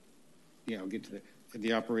 Sorry. Yeah, I'll get to that.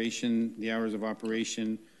 The operation, the hours of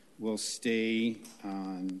operation will stay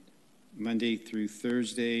on Monday through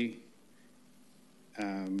Thursday.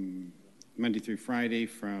 Monday through Friday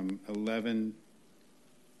from 11.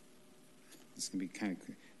 It's going to be kind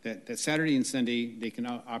of that Saturday and Sunday they can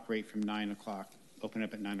operate from 9 o'clock, open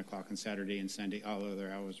up at 9 o'clock on Saturday and Sunday. All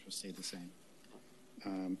other hours will stay the same.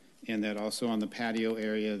 And that also on the patio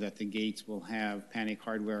area that the gates will have panic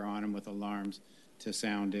hardware on them with alarms to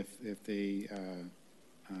sound if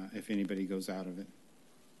anybody goes out of it.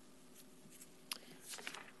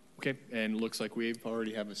 Okay, and it looks like we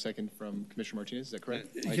already have a second from Commissioner Martinez. Is that correct?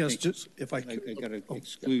 Yes, just if I got to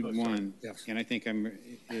exclude one, and I think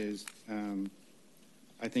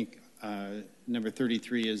I think number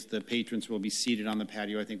 33 is the patrons will be seated on the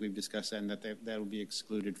patio. I think we've discussed that, and that will be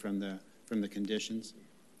excluded from the conditions.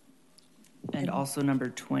 And also number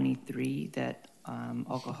 23, that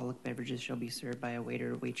alcoholic beverages shall be served by a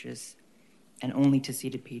waiter or waitress and only to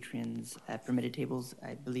seated patrons at permitted tables.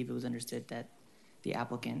 I believe it was understood that the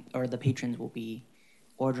applicant or the patrons will be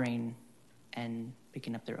ordering and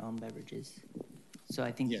picking up their own beverages. So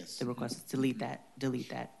I think the request is delete that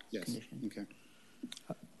condition. Okay.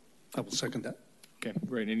 I will second that. Okay,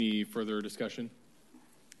 great. Any further discussion?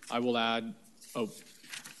 I will add,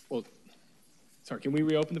 sorry, can we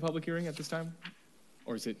reopen the public hearing at this time?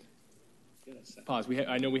 Or is it? Pause.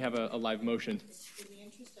 I know we have a live motion. In the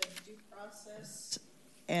interest of due process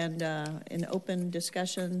and in open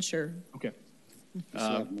discussion, sure. Okay.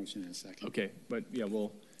 Motion in a second. Okay, but yeah,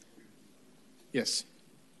 yes.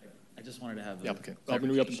 I just wanted to have I'm going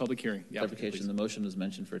to reopen the public hearing. Clarification. The motion was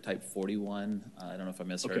mentioned for type 41. I don't know if I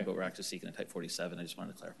misheard, Okay. but we're actually seeking a type 47. I just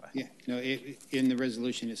wanted to clarify. Yeah, no, in the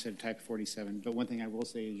resolution it said type 47, but one thing I will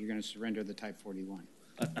say is you're going to surrender the type 41.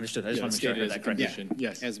 Understood. I just want to make sure I heard that correctly.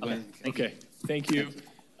 Yes. Okay. Thank you.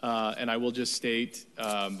 And I will just state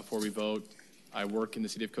before we vote, I work in the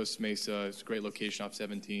city of Costa Mesa. It's a great location off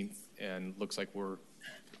 17th, and looks like we're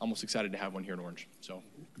almost excited to have one here in Orange. So,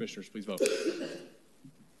 commissioners, please vote.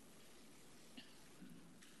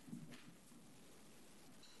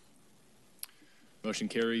 Motion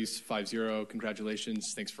carries 5-0.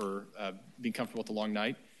 Congratulations. Thanks for being comfortable with the long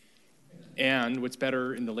night. And what's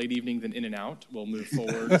better in the late evening than in and out, we'll move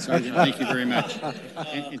forward. Sergeant, thank you very much. And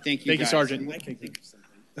thank you, Thank you, guys. Sergeant.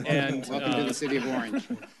 And welcome to the city of Orange.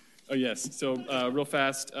 Oh, yes. So real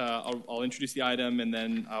fast, I'll introduce the item, and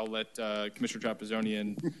then I'll let Commissioner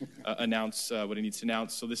Trapezoinian announce what he needs to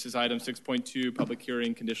announce. So this is item 6.2, public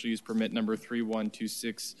hearing, conditional use permit number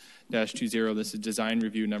 3126-20. This is design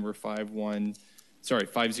review number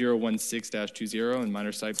 5016-20 and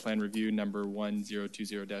minor site plan review number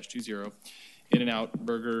 1020-20. In-N-Out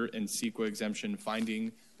Burger and CEQA exemption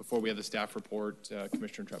finding. Before we have the staff report,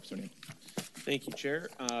 Commissioner Trapezoinian. Thank you, Chair.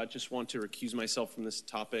 Just want to recuse myself from this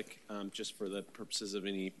topic just for the purposes of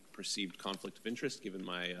any perceived conflict of interest given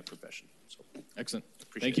my profession. So, excellent.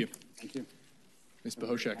 Appreciate Thank you. Thank you. Ms.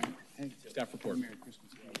 Bohoshek, staff report. Merry Christmas.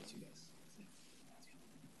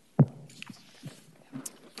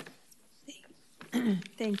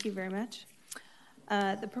 Thank you very much.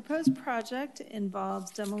 The proposed project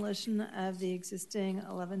involves demolition of the existing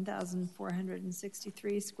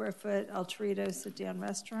 11,463 square foot El Torito sit-down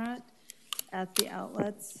restaurant at the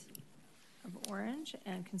outlets of Orange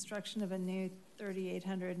and construction of a new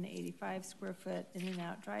 3,885 square foot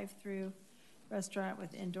In-N-Out drive-through restaurant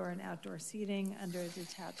with indoor and outdoor seating under a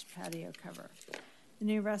detached patio cover. The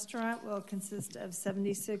new restaurant will consist of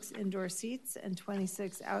 76 indoor seats and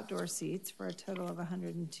 26 outdoor seats for a total of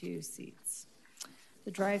 102 seats.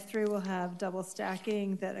 The drive-through will have double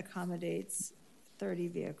stacking that accommodates 30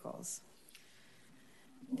 vehicles.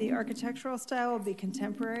 The architectural style will be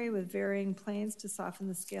contemporary with varying planes to soften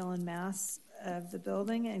the scale and mass of the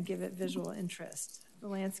building and give it visual interest. The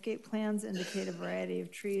landscape plans indicate a variety of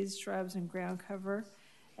trees, shrubs, and ground cover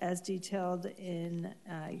as detailed in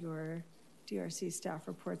your DRC staff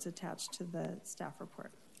reports attached to the staff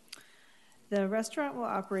report. The restaurant will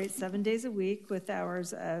operate 7 days a week with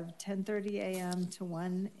hours of 10:30 a.m. to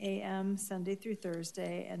 1 a.m. Sunday through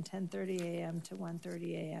Thursday and 10:30 a.m. to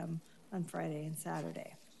 1:30 a.m. on Friday and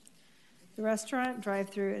Saturday. The restaurant,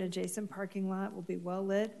 drive-through, and adjacent parking lot will be well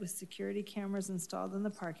lit with security cameras installed in the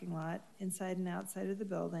parking lot, inside and outside of the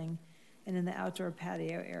building, and in the outdoor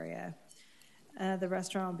patio area. The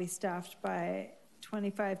restaurant will be staffed by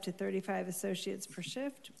 25 to 35 associates per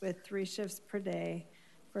shift with 3 shifts per day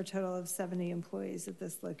for a total of 70 employees at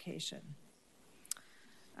this location.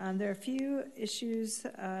 There are a few issues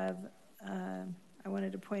I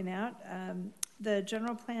wanted to point out. The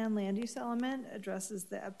general plan land use element addresses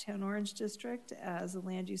the Uptown Orange District as a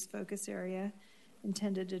land use focus area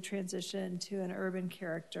intended to transition to an urban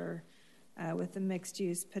character with a mixed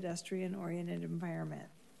use pedestrian oriented environment.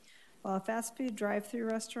 While a fast food drive-through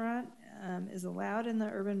restaurant is allowed in the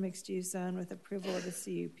urban mixed use zone with approval of the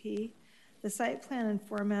CUP, the site plan and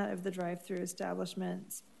format of the drive-through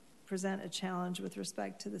establishments present a challenge with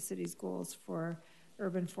respect to the city's goals for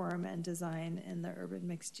urban form and design in the urban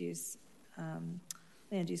mixed-use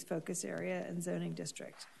land use focus area and zoning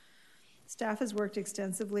district. Staff has worked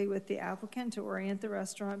extensively with the applicant to orient the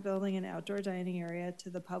restaurant building and outdoor dining area to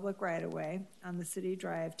the public right-of-way on the city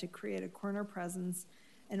drive to create a corner presence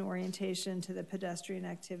and orientation to the pedestrian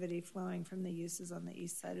activity flowing from the uses on the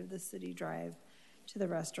east side of the city drive to the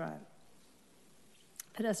restaurant.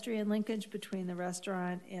 Pedestrian linkage between the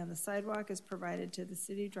restaurant and the sidewalk is provided to the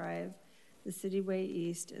City Drive, the City Way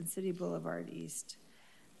East, and City Boulevard East.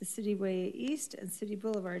 The City Way East and City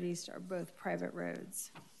Boulevard East are both private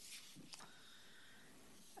roads.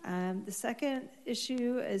 The second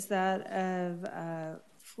issue is that of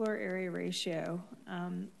floor area ratio.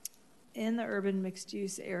 In the urban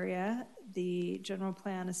mixed-use area, the general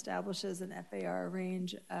plan establishes an FAR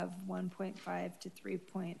range of 1.5 to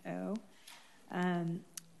 3.0.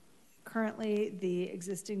 Currently, the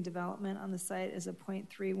existing development on the site is a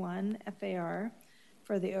 0.31 FAR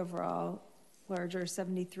for the overall larger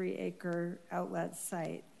 73-acre outlet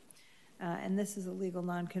site. And this is a legal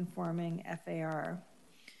nonconforming FAR.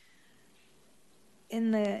 In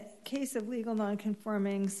the case of legal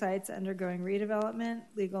nonconforming sites undergoing redevelopment,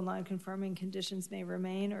 legal nonconforming conditions may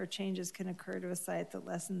remain or changes can occur to a site that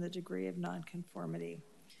lessen the degree of nonconformity.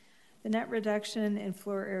 The net reduction in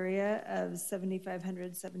floor area of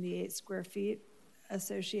 7,578 square feet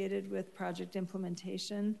associated with project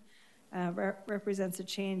implementation represents a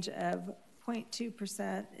change of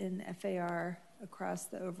 0.2% in FAR across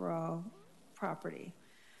the overall property,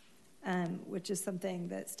 which is something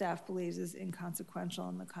that staff believes is inconsequential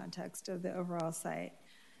in the context of the overall site.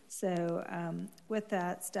 So with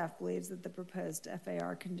that, staff believes that the proposed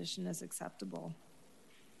FAR condition is acceptable.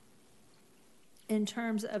 In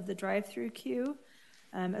terms of the drive-through queue,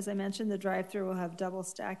 as I mentioned, the drive-through will have a double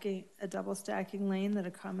stacking lane that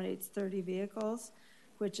accommodates 30 vehicles,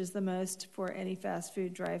 which is the most for any fast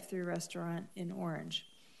food drive-through restaurant in Orange.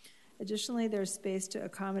 Additionally, there's space to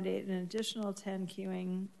accommodate an additional 10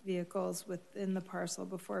 queuing vehicles within the parcel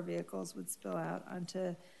before vehicles would spill out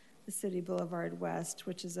onto the City Boulevard West,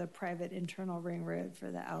 which is a private internal ring road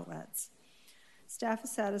for the outlets. Staff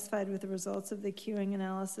is satisfied with the results of the queuing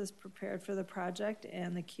analysis prepared for the project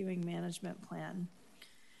and the queuing management plan.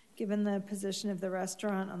 Given the position of the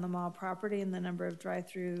restaurant on the mall property and the number of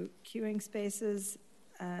drive-through queuing spaces,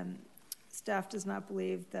 staff does not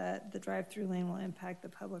believe that the drive-through lane will impact the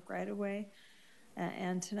public right-of-way.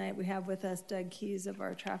 And tonight we have with us Doug Keys of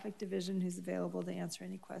our traffic division, who's available to answer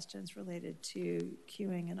any questions related to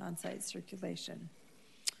queuing and on-site circulation.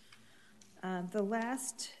 The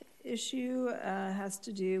last issue has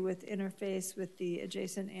to do with interface with the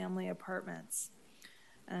adjacent Amley apartments.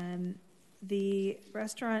 The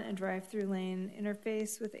restaurant and drive-through lane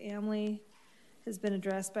interface with Amley has been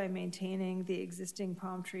addressed by maintaining the existing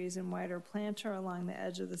palm trees and wider planter along the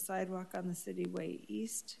edge of the sidewalk on the City Way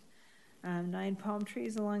East. 9 palm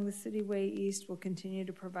trees along the City Way East will continue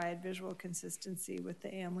to provide visual consistency with the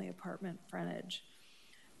Amley apartment frontage.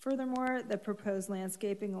 Furthermore, the proposed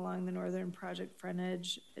landscaping along the northern project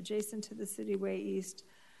frontage adjacent to the City Way East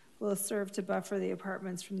will serve to buffer the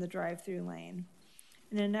apartments from the drive-through lane.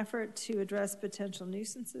 In an effort to address potential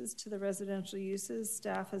nuisances to the residential uses,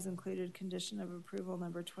 staff has included condition of approval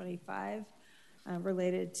number 25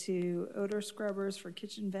 related to odor scrubbers for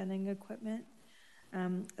kitchen vending equipment,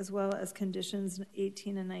 as well as conditions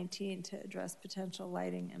 18 and 19 to address potential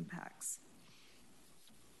lighting impacts.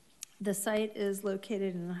 The site is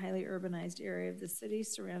located in a highly urbanized area of the city,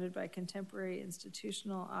 surrounded by contemporary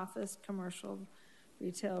institutional, office, commercial,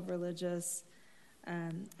 retail, religious,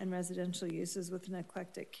 and residential uses with an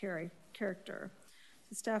eclectic character.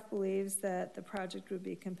 The staff believes that the project would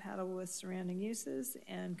be compatible with surrounding uses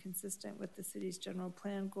and consistent with the city's general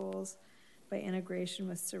plan goals by integration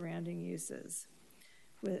with surrounding uses,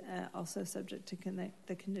 with, also subject to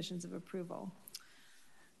the conditions of approval.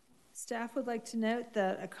 Staff would like to note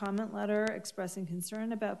that a comment letter expressing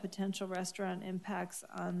concern about potential restaurant impacts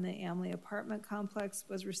on the Amley apartment complex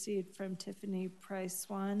was received from Tiffany Price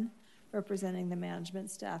Swan, representing the management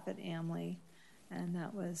staff at Amley, and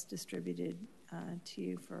that was distributed to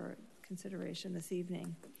you for consideration this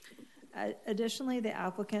evening. Additionally, the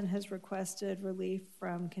applicant has requested relief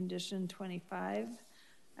from condition 25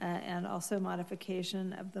 and also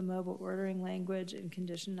modification of the mobile ordering language in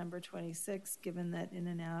condition number 26, given that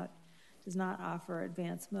In-N-Out does not offer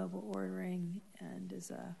advanced mobile ordering and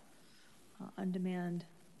is a on-demand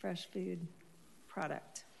fresh food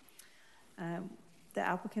product. The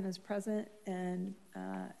applicant is present and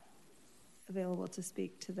available to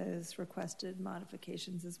speak to those requested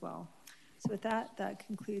modifications as well. So with that, that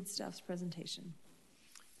concludes staff's presentation.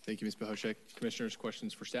 Thank you, Ms. Bohoshek. Commissioners,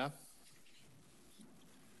 questions for staff?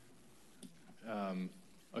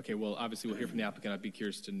 Okay, well, obviously we'll hear from the applicant. I'd be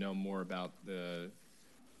curious to know more about the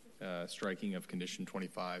striking of condition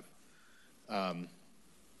 25.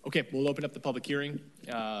 Okay, we'll open up the public hearing,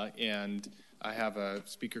 and I have a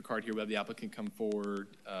speaker card here. We have the applicant come forward,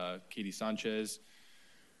 Katie Sanchez,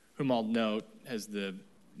 whom I'll note has the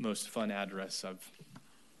most fun address I've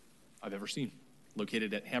ever seen,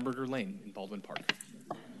 located at Hamburger Lane in Baldwin Park.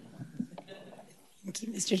 Thank you,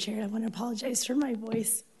 Mr. Chair. I want to apologize for my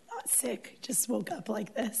voice. Not sick, just woke up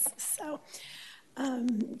like this. So,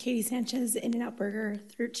 Katie Sanchez, In-N-Out Burger,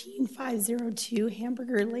 13502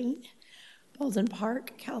 Hamburger Lane, Baldwin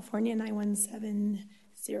Park, California,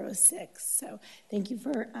 91706. So thank you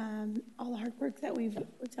for all the hard work that we've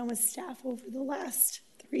done with staff over the last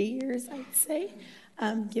 3 years, I'd say,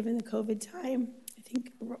 given the COVID time. I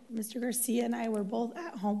think Mr. Garcia and I were both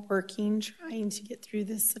at home working, trying to get through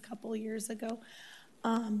this a couple of years ago.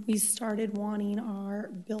 We started wanting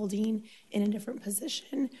our building in a different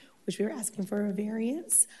position, which we were asking for a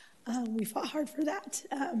variance. We fought hard for that,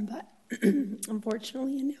 but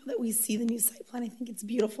unfortunately, and now that we see the new site plan, I think it's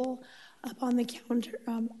beautiful. Up on the counter,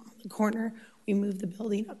 on the corner, we moved the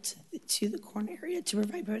building up to the corner area to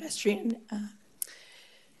provide pedestrian.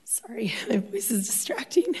 Sorry, my voice is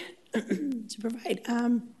distracting. To provide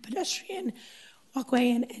pedestrian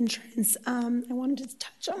walkway and entrance. I wanted to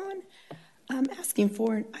touch on asking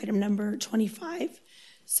for item number 25.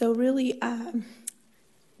 So really,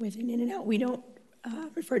 with an In-N-Out, we don't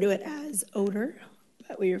refer to it as odor,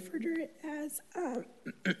 but we refer to it as,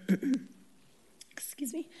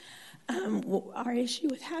 excuse me, our issue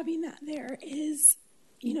with having that there is,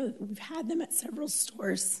 we've had them at several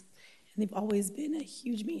stores, and they've always been a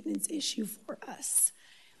huge maintenance issue for us.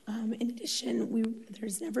 In addition,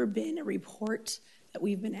 there's never been a report that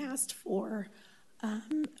we've been asked for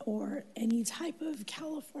or any type of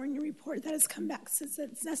California report that has come back since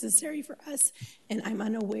it's necessary for us. And I'm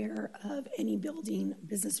unaware of any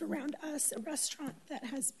business around us, a restaurant that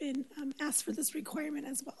has been asked for this requirement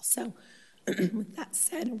as well. So with that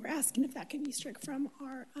said, we're asking if that can be struck from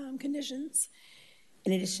our conditions.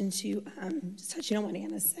 In addition to just touching on what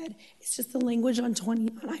Anna said, it's just the language on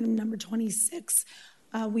item number 26.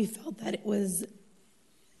 We felt that it was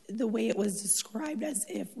the way it was described as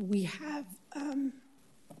if we have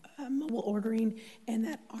mobile ordering and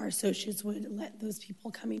that our associates would let those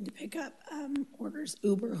people coming to pick up orders,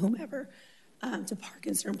 Uber, whomever, to park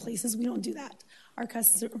in certain places. We don't do that. Our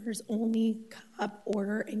customers only come up,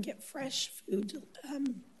 order, and get fresh food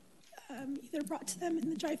either brought to them in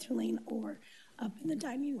the drive-thru lane or up in the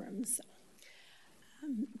dining room. So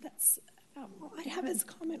that's all I have as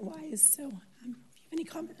comment-wise. So if you have any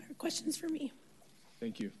comment or questions for me.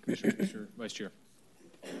 Thank you, Commissioner, Vice Chair.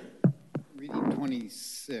 Reading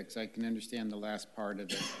 26, I can understand the last part of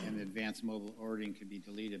it, and the advanced mobile ordering could be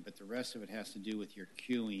deleted, but the rest of it has to do with your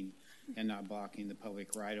queuing and not blocking the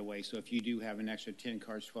public right-of-way. So if you do have an extra 10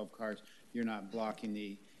 cars, 12 cars, you're not blocking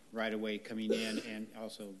the right-of-way coming in, and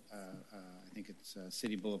also I think it's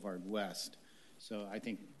City Boulevard West. So I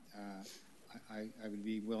think I would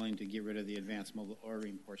be willing to get rid of the advanced mobile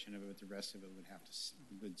ordering portion of it, but the rest of it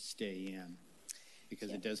would stay in.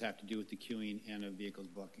 Because it does have to do with the queuing and of vehicles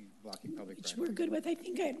blocking public Which we're good with. I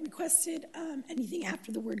think I had requested anything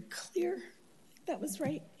after the word clear. That was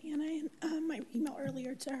right, Anna, in my email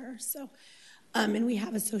earlier to her. So, and we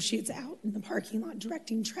have associates out in the parking lot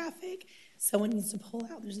directing traffic. Someone needs to pull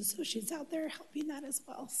out. There's associates out there helping that as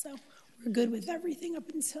well. So we're good with everything up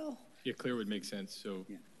until. Yeah, clear would make sense. So,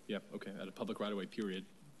 yeah okay, at a public right-of-way, period.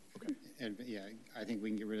 Okay. And yeah, I think we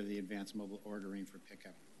can get rid of the advanced mobile ordering for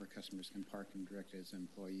pickup, where customers can park and direct as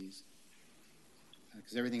employees.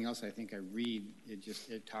 Because everything else I think I read,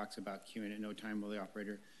 it talks about queuing. At no time will the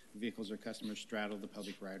operator, vehicles or customers straddle the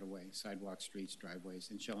public right-of-way, sidewalks, streets, driveways,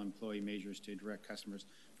 and shall employ measures to direct customers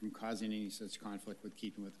from causing any such conflict with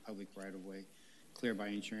keeping with the public right-of-way clear by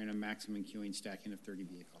ensuring a maximum queuing stacking of 30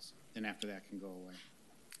 vehicles. Then after that can go away.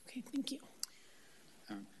 Okay, thank you.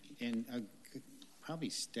 Probably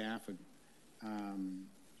staff would,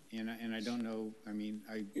 and I don't know, I mean,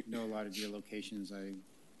 I know a lot of your locations.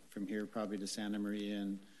 From here probably to Santa Maria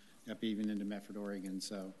and up even into Medford, Oregon.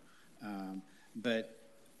 So, but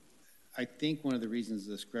I think one of the reasons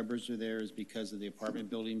the scrubbers are there is because of the apartment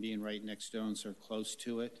building being right next door and so close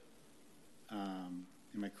to it. Am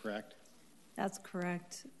I correct? That's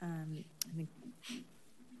correct. I think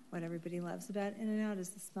what everybody loves about In-N-Out is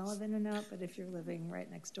the smell of In-N-Out, but if you're living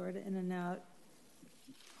right next door to In-N-Out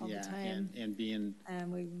all the time, and being,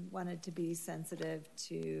 we wanted to be sensitive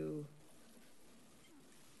to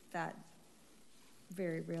that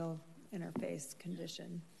very real interface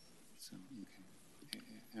condition. So, okay.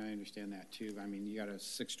 And I understand that too. I mean, you got a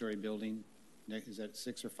 6-story building. Is that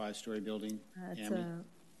 6 or 5-story building? It's a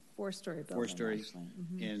 4-story building. 4 stories,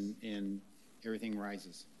 and everything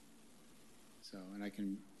rises. So, and I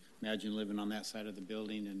can Imagine living on that side of the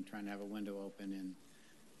building and trying to have a window open, and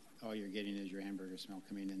all you're getting is your hamburger smell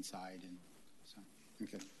coming inside. And so,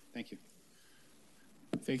 okay, thank you.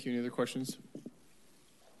 Thank you. Any other questions?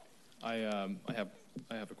 I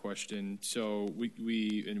have a question. So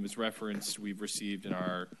we and it was referenced. We've received in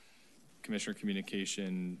our commissioner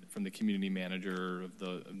communication from the community manager of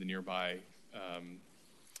the nearby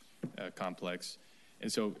complex,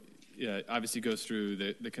 and so obviously goes through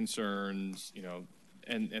the concerns,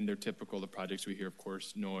 and they're typical. The projects we hear, of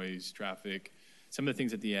course, noise, traffic. Some of the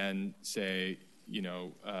things at the end say,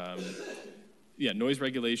 noise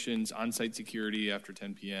regulations, on-site security after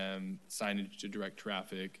 10 p.m., signage to direct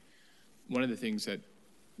traffic. One of the things that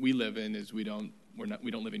we live in is we don't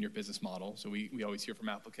live in your business model, so we always hear from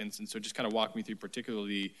applicants. And so just kind of walk me through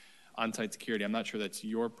particularly on-site security. I'm not sure that's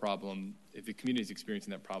your problem. If the community is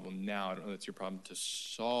experiencing that problem now, I don't know if that's your problem to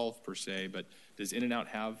solve per se, but does In-N-Out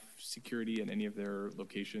have security in any of their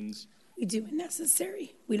locations? We do when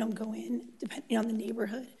necessary. We don't go in depending on the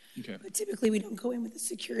neighborhood. Okay. But typically we don't go in with a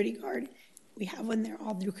security guard. We have one there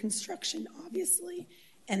all through construction, obviously.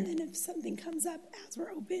 And then if something comes up as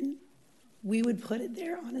we're open, we would put it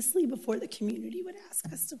there, honestly, before the community would ask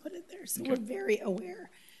us to put it there. So we're very aware,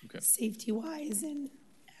 safety-wise and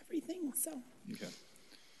everything. So. Okay.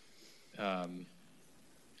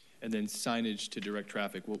 And then signage to direct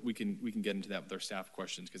traffic. Well, we can get into that with our staff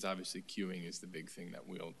questions, because obviously queuing is the big thing that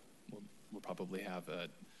we'll probably have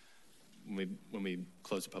when we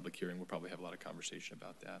close the public hearing. We'll probably have a lot of conversation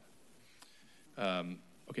about that.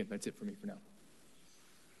 Okay, that's it for me for now.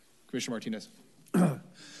 Commissioner Martinez.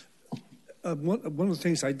 One of the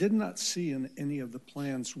things I did not see in any of the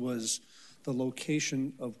plans was the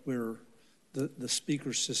location of where the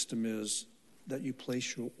speaker system is that you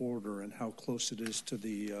place your order and how close it is to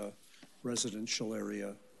the residential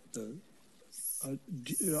area.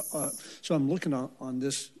 So I'm looking on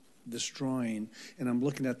this drawing, and I'm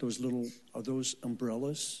looking at those are those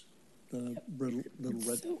umbrellas? The little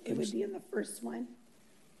red. So it would be in the first one.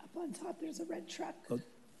 Up on top, there's a red truck.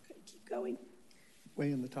 Keep going.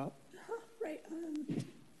 Way in the top? Right. Keep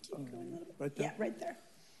going a little bit. Right there? Yeah, right there.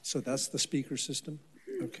 So that's the speaker system?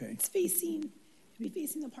 Okay. It's facing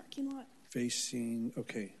the parking lot.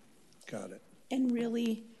 Okay, got it. And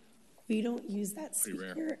really, we don't use that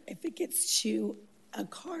speaker. If it gets to a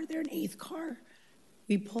car, they're an eighth car,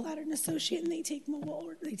 we pull out an associate and they take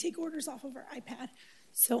orders off of our iPad.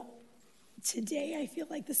 So today, I feel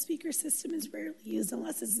like the speaker system is rarely used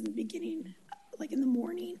unless it's in the beginning, like in the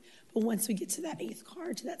morning. But once we get to that eighth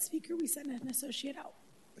car, to that speaker, we send an associate out.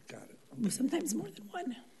 Got it. Okay. Sometimes more than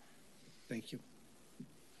one. Thank you.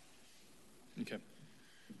 Okay.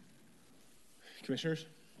 Commissioners?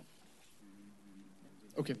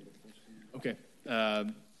 Okay.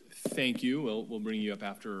 Thank you. We'll bring you up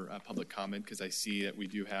after public comment, because I see that we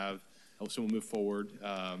do have, so we'll move forward,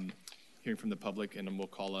 hearing from the public, and then we'll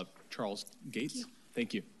call up Charles Gates.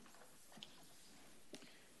 Thank you.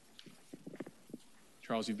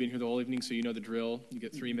 Charles, you've been here the whole evening, so you know the drill. You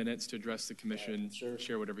get 3 minutes to address the commission,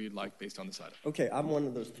 share whatever you'd like based on this item. Okay, I'm one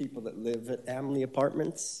of those people that live at Amley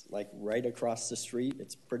Apartments, like right across the street.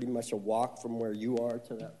 It's pretty much a walk from where you are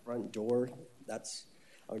to that front door. I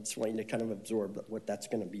just want you to kind of absorb what that's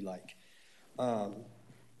going to be like.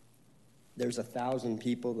 There's 1,000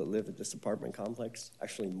 people that live at this apartment complex,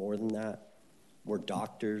 actually more than that. We're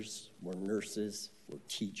doctors, we're nurses, we're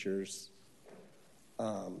teachers.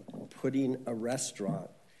 Putting a restaurant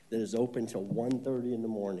that is open till 1:30 in the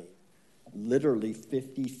morning, literally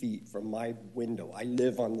 50 feet from my window. I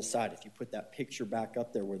live on the side. If you put that picture back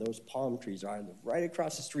up there where those palm trees are, I live right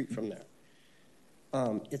across the street from there.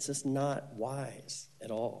 It's just not wise at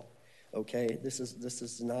all. Okay, this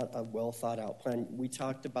is not a well thought out plan. We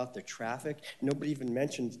talked about the traffic. Nobody even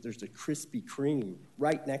mentions there's a Krispy Kreme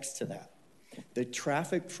right next to that. The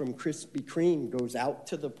traffic from Krispy Kreme goes out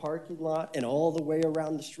to the parking lot and all the way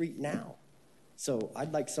around the street now. So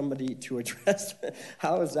I'd like somebody to address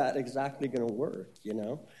how is that exactly going to work,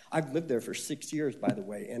 I've lived there for 6 years, by the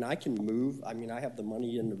way, and I can move. I mean, I have the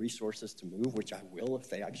money and the resources to move, which I will if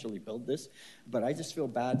they actually build this. But I just feel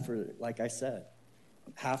bad for, like I said,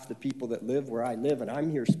 half the people that live where I live, and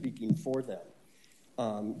I'm here speaking for them.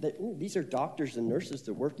 These are doctors and nurses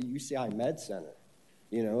that work at UCI Med Center.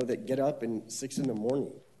 That get up at 6 in the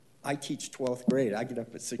morning. I teach 12th grade. I get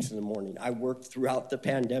up at 6 in the morning. I worked throughout the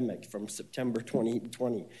pandemic from September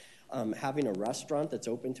 2020. Having a restaurant that's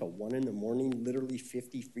open till 1 in the morning, literally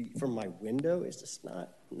 50 feet from my window, is just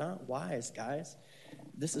not wise, guys.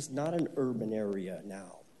 This is not an urban area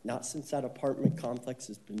now. Not since that apartment complex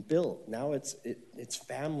has been built. Now it's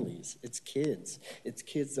families, it's kids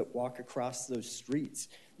that walk across those streets.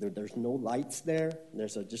 There's no lights there.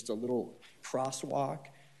 There's just a little crosswalk.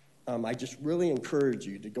 I just really encourage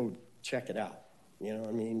you to go check it out, you know what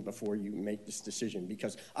I mean, before you make this decision,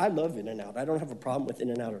 because I love In-N-Out. I don't have a problem with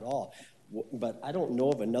In-N-Out at all, but I don't know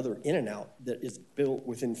of another In-N-Out that is built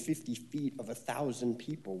within 50 feet of 1,000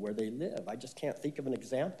 people where they live. I just can't think of an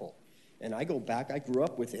example. And I go back, I grew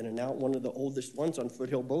up with In-N-Out, one of the oldest ones on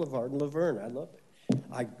Foothill Boulevard in Laverne. I love it.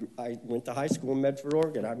 I went to high school in Medford,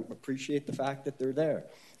 Oregon. I appreciate the fact that they're there.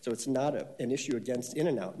 So it's not an issue against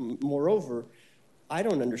In-N-Out. Moreover, I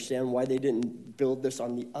don't understand why they didn't build this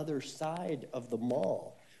on the other side of the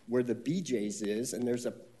mall where the BJ's is, and there's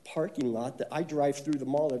a parking lot that I drive through the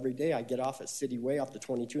mall every day. I get off at City Way off the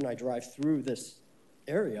 22, and I drive through this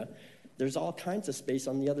area. There's all kinds of space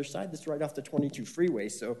on the other side that's right off the 22 freeway,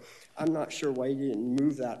 so I'm not sure why you didn't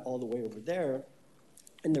move that all the way over there,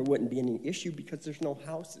 and there wouldn't be any issue because there's no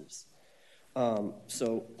houses.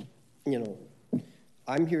 So, you know,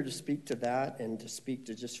 I'm here to speak to that and to speak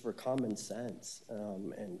to just for common sense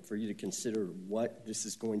and for you to consider what this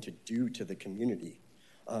is going to do to the community,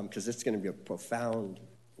 because it's going to be a profound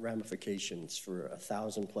ramifications for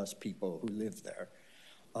 1,000+ people who live there.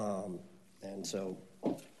 And so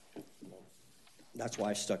that's why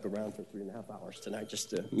I stuck around for 3.5 hours tonight, just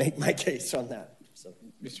to make my case on that. So,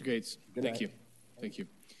 Mr. Gates, Good thank night. you. Thank you.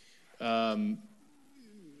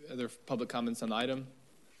 Other public comments on the item?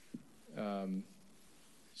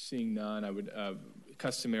 Seeing none, I would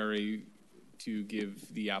customary to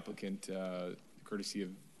give the applicant courtesy of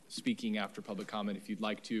speaking after public comment if you'd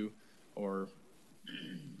like to, or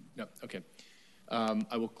no, okay.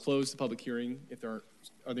 I will close the public hearing. If there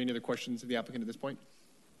are there any other questions of the applicant at this point?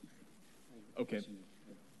 Okay.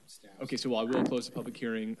 Okay, so I will close the public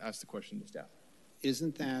hearing, ask the question to staff.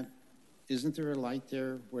 Isn't there a light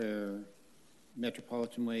there where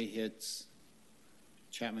Metropolitan Way hits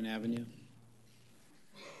Chapman Avenue?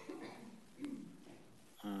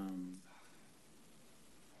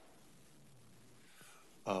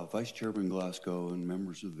 Vice Chairman Glasgow and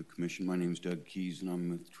members of the commission, my name is Doug Keys, and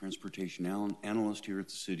I'm a transportation analyst here at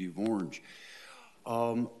the City of Orange.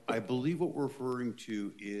 I believe what we're referring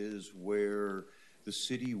to is where the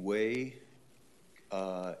City Way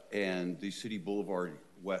and the City Boulevard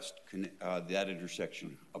West, that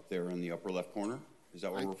intersection up there in the upper left corner. Is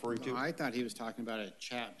that what we're referring to? I thought he was talking about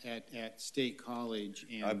at State College.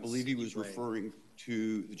 And I believe he was City Way, referring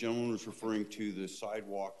to, the gentleman was referring to the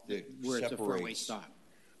sidewalk that where it's a four-way separates stop.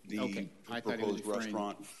 the Okay, I thought he was proposed referring-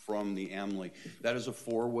 restaurant from the Amley. That is a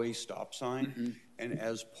four-way stop sign, Mm-hmm. and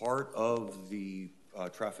as part of the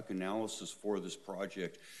traffic analysis for this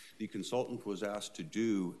project, the consultant was asked to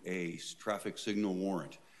do a traffic signal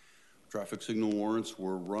warrant. Traffic signal warrants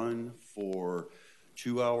were run for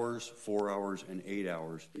 2 hours, 4 hours, and 8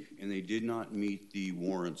 hours, and they did not meet the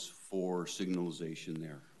warrants for signalization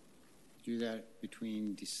there. Do that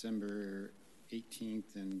between December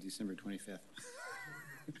 18th and December 25th.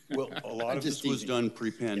 Well, a lot I'm of just this was teasing. done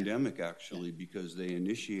pre-pandemic, actually, because they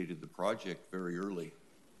initiated the project very early.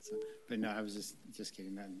 So, but no, I was just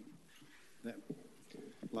kidding. That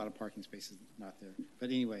a lot of parking spaces not there. But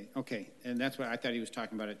anyway, okay, and that's what I thought he was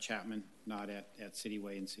talking about at Chapman, not at City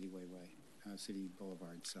Way and City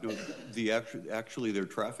Boulevard. So No, actually, their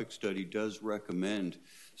traffic study does recommend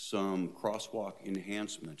some crosswalk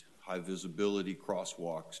enhancement, high visibility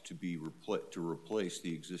crosswalks to be to replace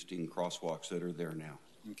the existing crosswalks that are there now.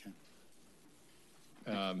 Okay.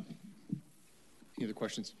 Any other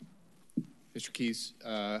questions? Mr. Keys,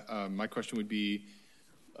 my question would be,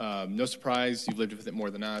 no surprise, you've lived with it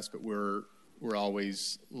more than us, but we're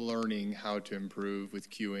always learning how to improve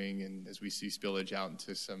with queuing, and as we see spillage out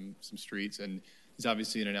into some streets, and it's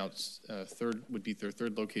obviously In-N-Out's would be their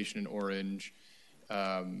third location in Orange.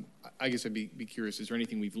 I guess I'd be curious, is there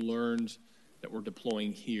anything we've learned that we're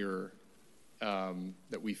deploying here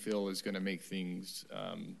that we feel is going to make things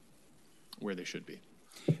where they should be?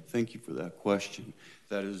 Thank you for that question.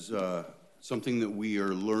 That is something that we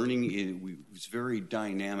are learning. It's a very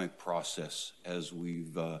dynamic process as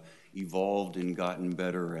we've evolved and gotten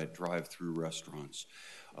better at drive-through restaurants.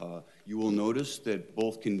 You will notice that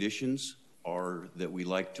both conditions that we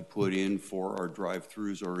like to put in for our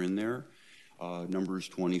drive-throughs are in there. Numbers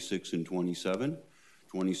 26 and 27.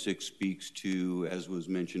 26 speaks to, as was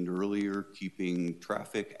mentioned earlier, keeping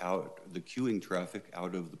traffic out, the queuing traffic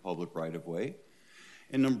out of the public right-of-way.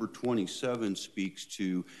 And number 27 speaks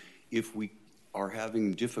to, if we are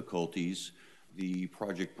having difficulties, the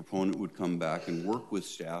project proponent would come back and work with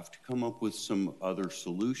staff to come up with some other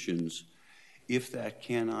solutions. If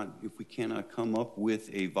we cannot come up with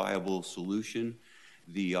a viable solution,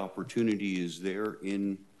 the opportunity is there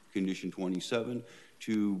in condition 27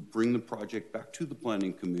 to bring the project back to the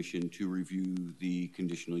Planning Commission to review the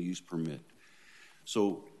conditional use permit.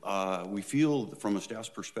 So we feel from a staff's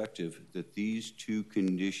perspective that these two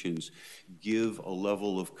conditions give a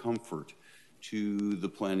level of comfort to the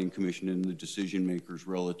Planning Commission and the decision makers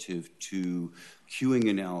relative to queuing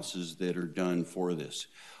analysis that are done for this.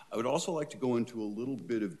 I would also like to go into a little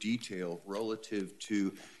bit of detail relative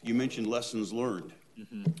to, you mentioned lessons learned.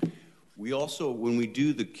 Mm-hmm. We also, when we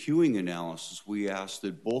do the queuing analysis, we ask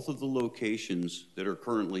that both of the locations that are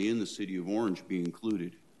currently in the city of Orange be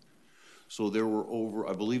included. So there were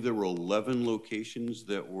I believe there were 11 locations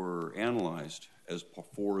that were analyzed as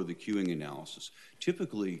for the queuing analysis.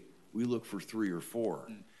 Typically, we look for 3 or 4.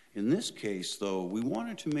 Mm. In this case, though, we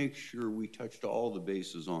wanted to make sure we touched all the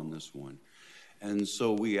bases on this one. And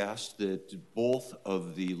so we asked that both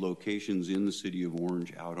of the locations in the city of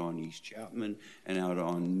Orange, out on East Chapman and out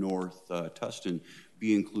on North Tustin,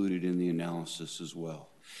 be included in the analysis as well.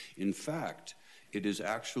 In fact, it is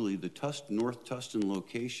actually the North Tustin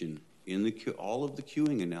location in all of the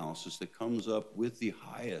queuing analysis that comes up with the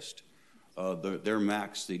highest, their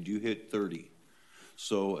max, they do hit 30.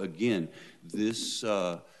 So again, this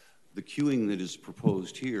the queuing that is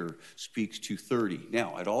proposed here speaks to 30.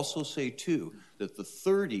 Now, I'd also say, too, that the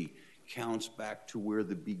 30 counts back to where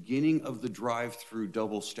the beginning of the drive-through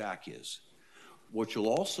double stack is. What you'll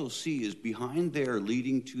also see is behind there,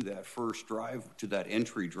 leading to that first to that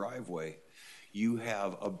entry driveway, you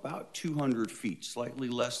have about 200 feet, slightly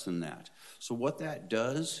less than that. So what that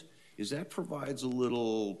does is that provides a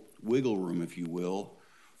little wiggle room, if you will,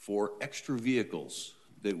 for extra vehicles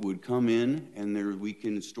that would come in, and there we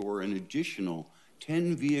can store an additional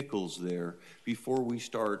 10 vehicles there before we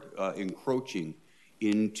start encroaching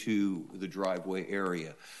into the driveway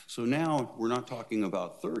area. So now we're not talking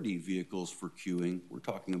about 30 vehicles for queuing, we're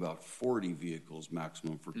talking about 40 vehicles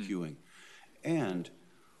maximum for queuing. And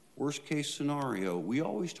worst case scenario, we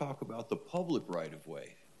always talk about the public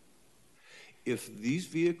right-of-way. If these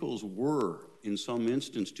vehicles were, in some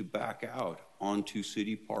instance, to back out onto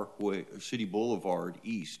City Parkway, City Boulevard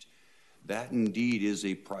East, that indeed is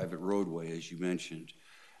a private roadway, as you mentioned.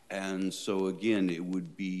 And so again, it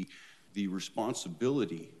would be the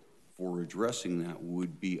responsibility for addressing that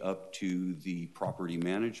would be up to the property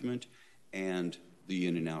management and the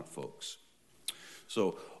In-N-Out folks.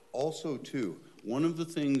 So also too, one of the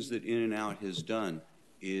things that In-N-Out has done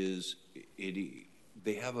is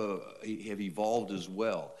they have evolved as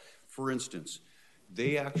well. For instance,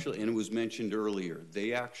 they actually, and it was mentioned earlier,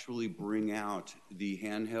 they actually bring out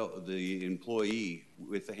the employee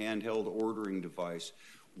with the handheld ordering device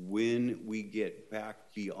when we get back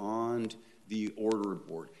beyond the order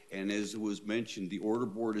board. And as it was mentioned, the order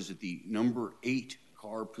board is at the number 8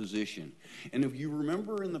 car position. And if you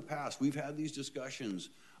remember in the past, we've had these discussions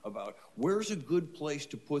about where's a good place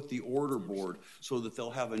to put the order board so that they'll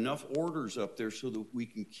have enough orders up there so that we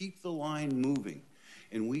can keep the line moving.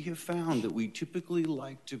 And we have found that we typically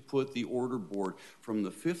like to put the order board from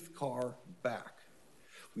the 5th car back.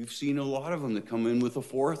 We've seen a lot of them that come in with a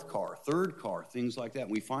 4th car, 3rd car, things like that.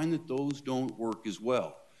 We find that those don't work as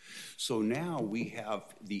well. So now we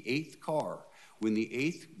have the 8th car. When the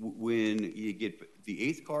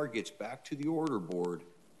 8th car gets back to the order board,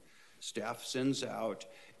 staff sends out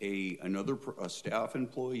a staff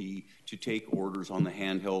employee to take orders on the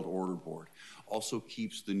handheld order board. Also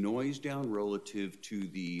keeps the noise down relative to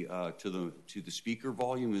the speaker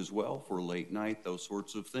volume as well for late night, those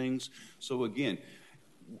sorts of things. So again,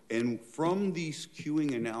 and from these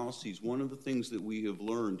queuing analyses, one of the things that we have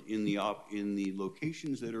learned in the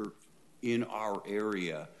locations that are in our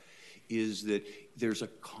area is that there's a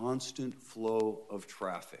constant flow of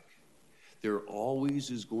traffic. There always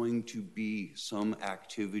is going to be some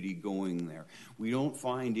activity going there. We don't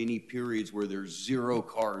find any periods where there's 0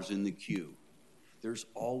 cars in the queue. There's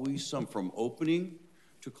always some, from opening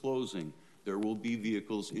to closing, there will be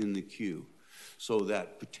vehicles in the queue. So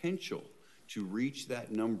that potential to reach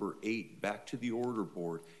that number 8 back to the order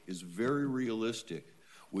board is very realistic,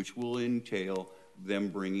 which will entail them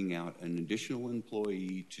bringing out an additional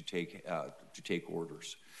employee to take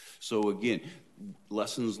orders. So again,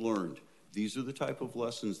 lessons learned. These are the type of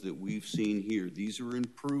lessons that we've seen here. These are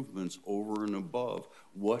improvements over and above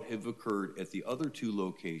what have occurred at the other 2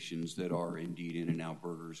 locations that are indeed In-N-Out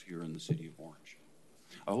Burgers here in the city of Orange.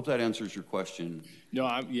 I hope that answers your question.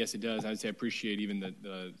 No, yes, it does. I'd say I appreciate even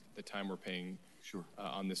the time we're paying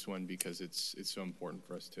on this one, because it's so important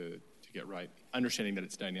for us to get right. Understanding that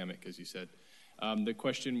it's dynamic, as you said. The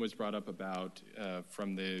question was brought up about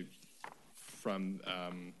from the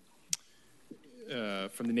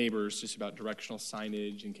neighbors, just about directional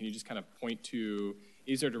signage, and can you just kind of point to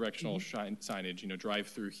is there directional signage, drive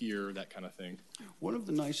through here, that kind of thing? One of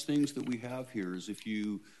the nice things that we have here is if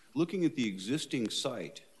you, looking at the existing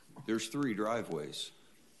site, there's 3 driveways.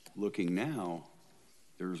 Looking now,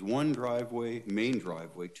 there's 1 driveway, main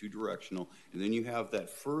driveway, 2 directional, and then you have that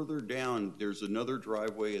further down, there's another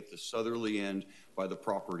driveway at the southerly end by the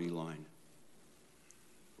property line.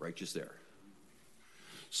 Right just there.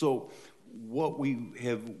 So where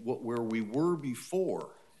we were before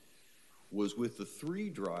was with the 3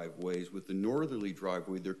 driveways, with the northerly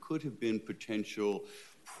driveway, there could have been potential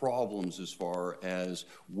problems as far as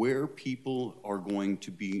where people are going to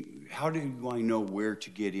be. How do I know where to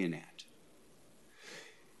get in at?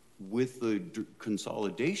 With the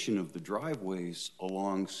consolidation of the driveways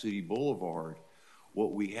along City Boulevard,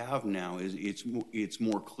 what we have now is it's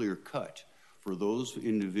more clear cut for those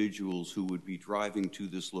individuals who would be driving to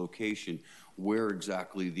this location where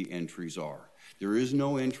exactly the entries are. There is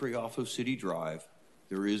no entry off of City Drive.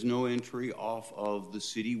 There is no entry off of the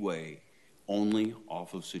City Way, only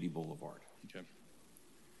off of City Boulevard. Okay.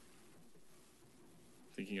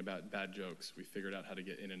 Thinking about bad jokes, we figured out how to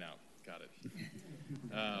get in and out. Got it.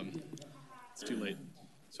 It's too late.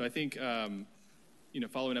 So I think,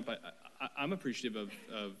 following up, I'm appreciative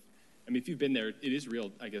of, if you've been there, it is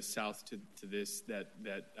real, I guess, south to this, that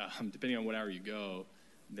depending on what hour you go,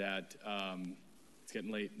 that it's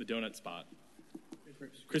getting late, the donut spot.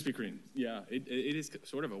 Krispy Kreme, yeah. It is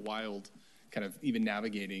sort of a wild kind of even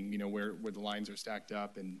navigating, where the lines are stacked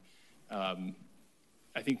up. And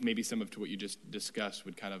I think maybe some of what you just discussed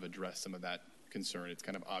would kind of address some of that concern. It's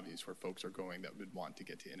kind of obvious where folks are going that would want to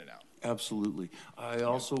get to in and out. Absolutely. I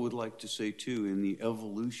also would like to say, too, in the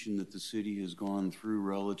evolution that the city has gone through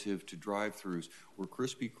relative to drive-throughs, were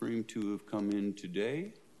Krispy Kreme to have come in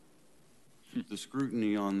today, the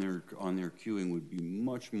scrutiny on their queuing would be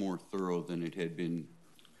much more thorough than it had been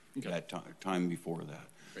that time before that.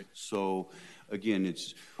 Right. So, again,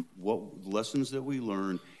 it's what lessons that we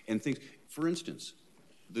learn and things. For instance,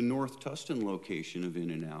 the North Tustin location of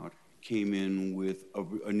In-N-Out came in with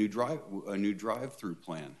a new drive-through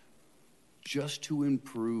plan just to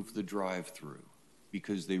improve the drive-through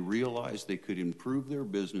because they realized they could improve their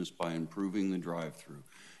business by improving the drive-through.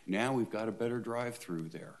 Now we've got a better drive-through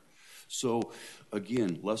there. So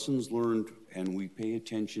again, lessons learned, and we pay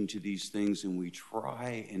attention to these things and we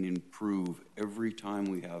try and improve every time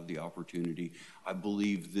we have the opportunity. I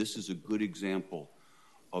believe this is a good example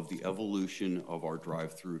of the evolution of our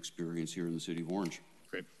drive-through experience here in the city of Orange.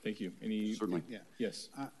 Great, thank you. Certainly. Yeah. Yes.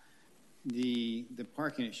 The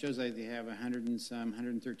parking, it shows like they have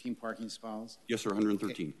 113 parking stalls. Yes, sir,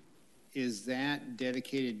 113. Okay. Is that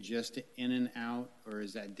dedicated just to In-N-Out, or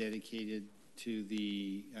is that dedicated to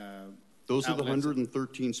the Those are the outlets?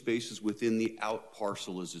 113 spaces within the out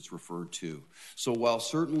parcel, as it's referred to. So while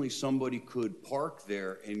certainly somebody could park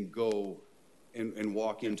there and go and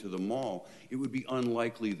walk into the mall, it would be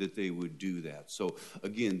unlikely that they would do that. So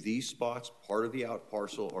again, these spots, part of the out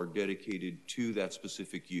parcel, are dedicated to that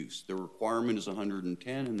specific use. The requirement is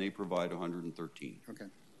 110 and they provide 113. Okay.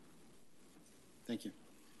 Thank you.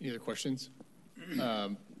 Any other questions?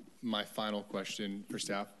 My final question for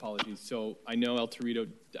staff, apologies. So I know El Torito,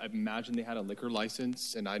 I imagine they had a liquor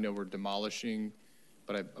license, and I know we're demolishing,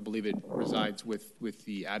 but I believe it resides with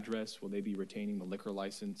the address. Will they be retaining the liquor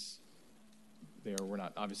license there? We're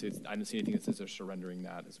not, obviously, I didn't see anything that says they're surrendering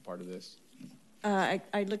that as a part of this. I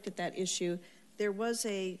looked at that issue. There was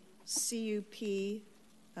a CUP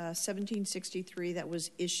 1763 that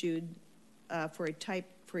was issued for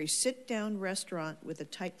a sit-down restaurant with a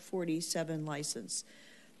Type 47 license.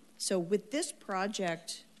 So with this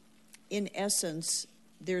project, in essence,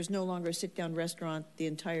 there's no longer a sit-down restaurant. The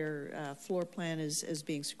entire floor plan is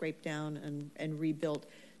being scraped down and rebuilt.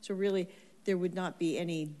 So really, there would not be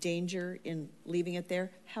any danger in leaving it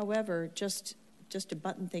there. However, just to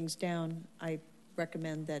button things down, I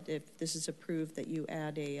recommend that if this is approved, that you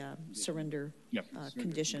add a surrender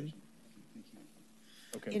condition.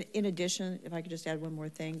 Okay. In addition, if I could just add one more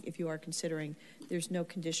thing, if you are considering, there's no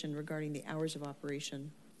condition regarding the hours of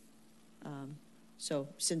operation. So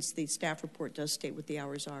since the staff report does state what the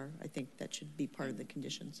hours are, I think that should be part of the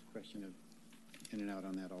conditions. Question of In-N-Out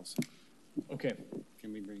on that also. Okay.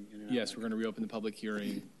 Can we bring In-N-Out? Yes, we're going to reopen the public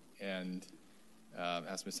hearing and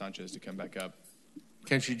ask Ms. Sanchez to come back up.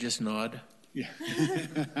 Can't you just nod? Yeah.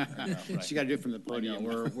 Right. She got to do it from the podium.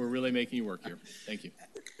 We're really making you work here. Thank you.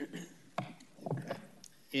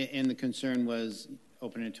 And the concern was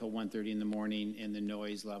open until 1:30 in the morning and the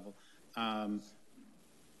noise level.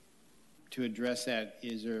 To address that,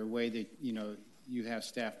 is there a way that you have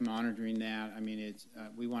staff monitoring that? I mean, it's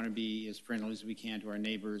we want to be as friendly as we can to our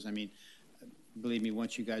neighbors. I mean, believe me,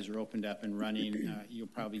 once you guys are opened up and running, you'll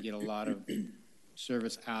probably get a lot of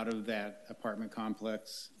service out of that apartment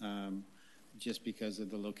complex just because of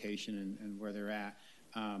the location and where they're at.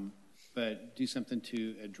 But do something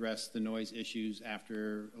to address the noise issues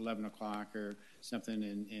after 11 o'clock or something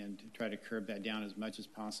and to try to curb that down as much as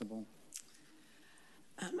possible.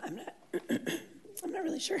 I'm not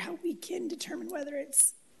really sure how we can determine whether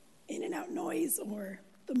it's in and out noise or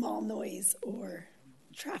the mall noise or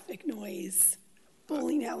traffic noise,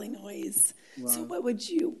 bowling alley noise. Well, so what would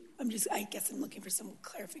you, I guess I'm looking for some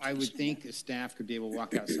clarification. I would think the staff could be able to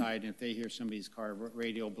walk outside, and if they hear somebody's car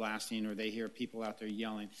radio blasting or they hear people out there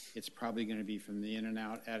yelling, it's probably going to be from the in and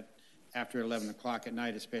out after 11 o'clock at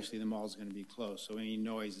night, especially the mall is going to be closed. So any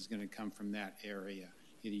noise is going to come from that area.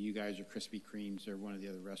 Either you guys or Krispy Kremes or one of the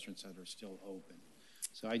other restaurants that are still open.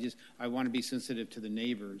 So I want to be sensitive to the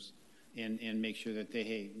neighbors and make sure that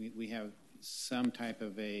we have some type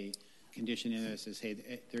of a condition in it that says,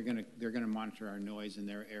 hey, they're gonna monitor our noise in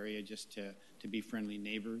their area just to be friendly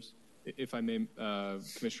neighbors. If I may,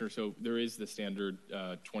 Commissioner, so there is the standard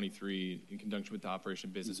 23, in conjunction with the operation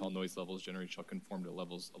of business, all noise levels generated shall conform to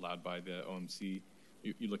levels allowed by the OMC.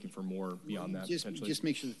 You're looking for more beyond that, potentially? Just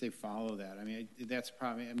make sure that they follow that. I mean, that's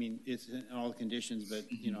probably, I mean, it's in all the conditions,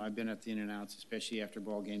 but, you know, I've been at the in-and-outs, especially after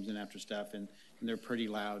ball games and after stuff, and they're pretty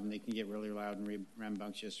loud, and they can get really loud and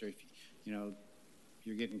rambunctious, or if, you know,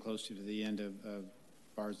 you're getting close to the end of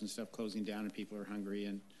bars and stuff closing down and people are hungry,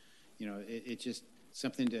 and, you know, it's just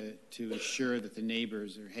something to assure that the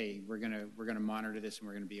neighbors are, hey, we're gonna monitor this and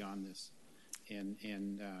we're gonna be on this, and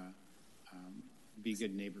be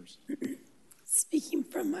good neighbors. Speaking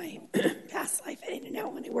from my past life at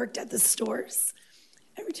In-N-Out, when I worked at the stores,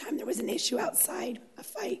 every time there was an issue outside, a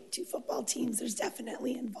fight, two football teams, there's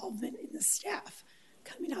definitely involvement in the staff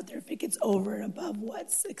coming out there if it gets over and above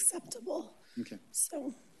what's acceptable. Okay.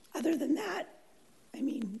 So other than that, I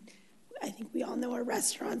mean, I think we all know our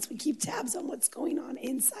restaurants. We keep tabs on what's going on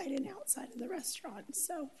inside and outside of the restaurant,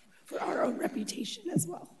 so for our own reputation as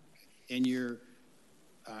well. And your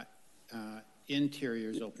interior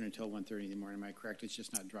is open until 1:30 in the morning, am I correct? It's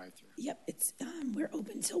just not drive-through? Yep, it's we're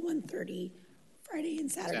open till 1:30 Friday and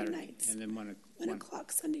Saturday nights. And then 1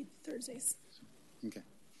 o'clock Sunday, Thursdays. Okay,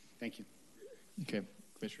 thank you. Okay,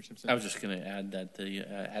 Commissioner Simpson. I was just going to add that the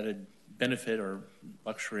added benefit or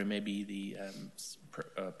luxury may be the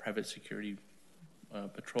private security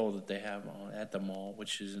patrol that they have at the mall,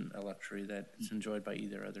 which isn't a luxury that's enjoyed by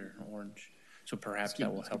either other orange. So perhaps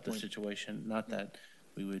that will help the situation. Not that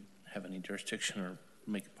we would have any jurisdiction or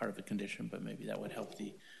make it part of a condition, but maybe that would help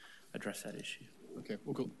address that issue. Okay,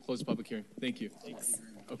 we'll close the public hearing. Thank you. Thanks.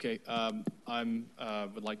 Okay,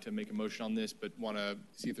 would like to make a motion on this, but want to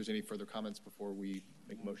see if there's any further comments before we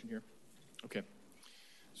make a motion here. Okay,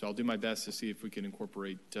 so I'll do my best to see if we can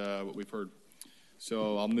incorporate what we've heard.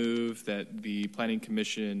 So I'll move that the Planning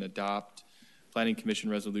Commission adopt Planning Commission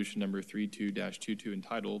Resolution number 32-22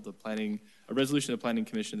 entitled a resolution of the Planning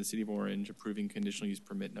Commission of the City of Orange approving conditional use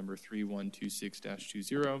permit number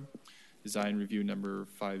 3126-20, design review number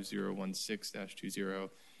 5016-20,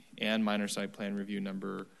 and minor site plan review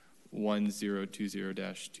number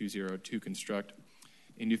 1020-20 to construct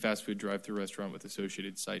a new fast food drive-through restaurant with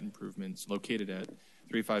associated site improvements located at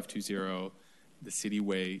 3520 the City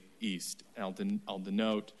Way East. I'll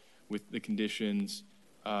denote with the conditions,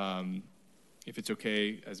 if it's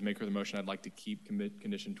okay, as maker of the motion, I'd like to keep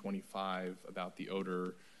condition 25 about the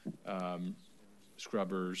odor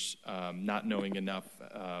scrubbers, not knowing enough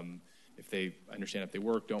if they understand if they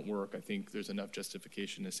work, don't work. I think there's enough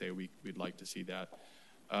justification to say we'd like to see that.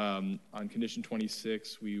 On condition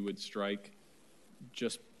 26, we would strike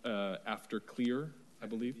just after clear, I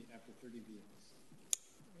believe. After 30 vehicles.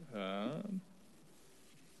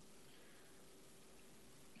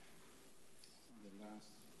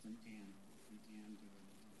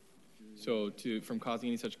 So from causing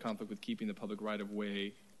any such conflict with keeping the public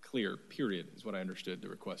right-of-way clear, period, is what I understood the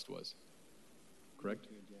request was. Correct?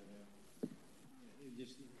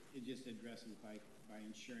 It just addresses by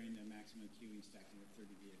ensuring the maximum queuing stacking of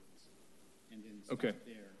 30 vehicles. And then stop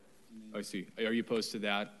there. And then I see. Are you opposed to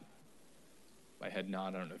that? My head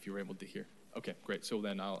nod. I don't know if you were able to hear. Okay, great. So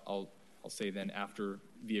then I'll say then after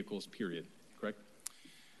vehicles, period. Correct?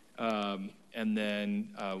 And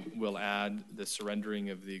then we'll add the surrendering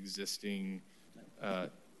of the existing,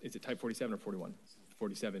 is it type 47 or 41?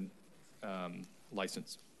 47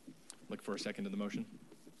 license. Look for a second to the motion.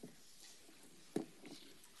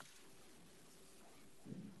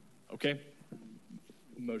 Okay.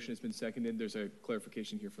 Motion has been seconded. There's a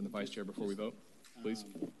clarification here from the Vice Chair before we vote, please.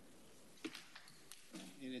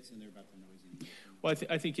 And it's in there about the noise. Well,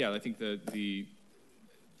 I think the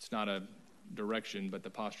it's not a direction, but the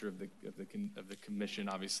posture of the commission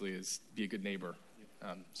obviously is be a good neighbor.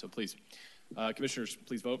 So please, commissioners,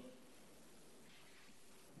 please vote.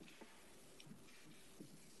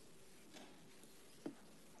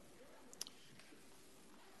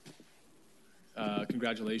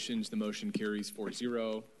 Congratulations, the motion carries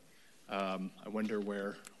 4-0. I wonder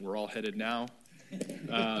where we're all headed now.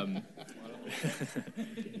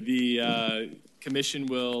 The commission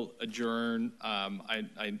will adjourn.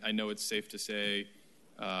 I know it's safe to say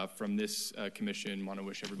from this commission, want to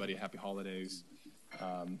wish everybody happy holidays.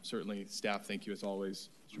 Certainly, staff, thank you as always,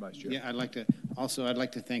 Mr. Vice Chair. Yeah, I'd like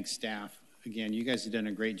to thank staff. Again, you guys have done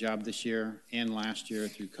a great job this year and last year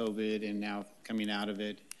through COVID and now coming out of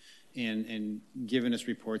it, and giving us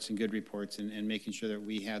reports and good reports and making sure that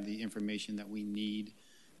we have the information that we need.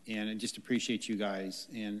 And I just appreciate you guys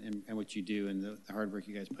and what you do and the hard work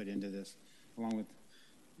you guys put into this, along with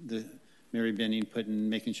the Mary Benning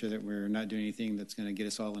making sure that we're not doing anything that's going to get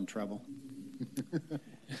us all in trouble.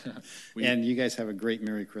 And you guys have a great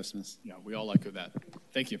Merry Christmas. Yeah, we all echo that.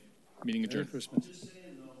 Thank you. Meeting adjourned. Merry Christmas.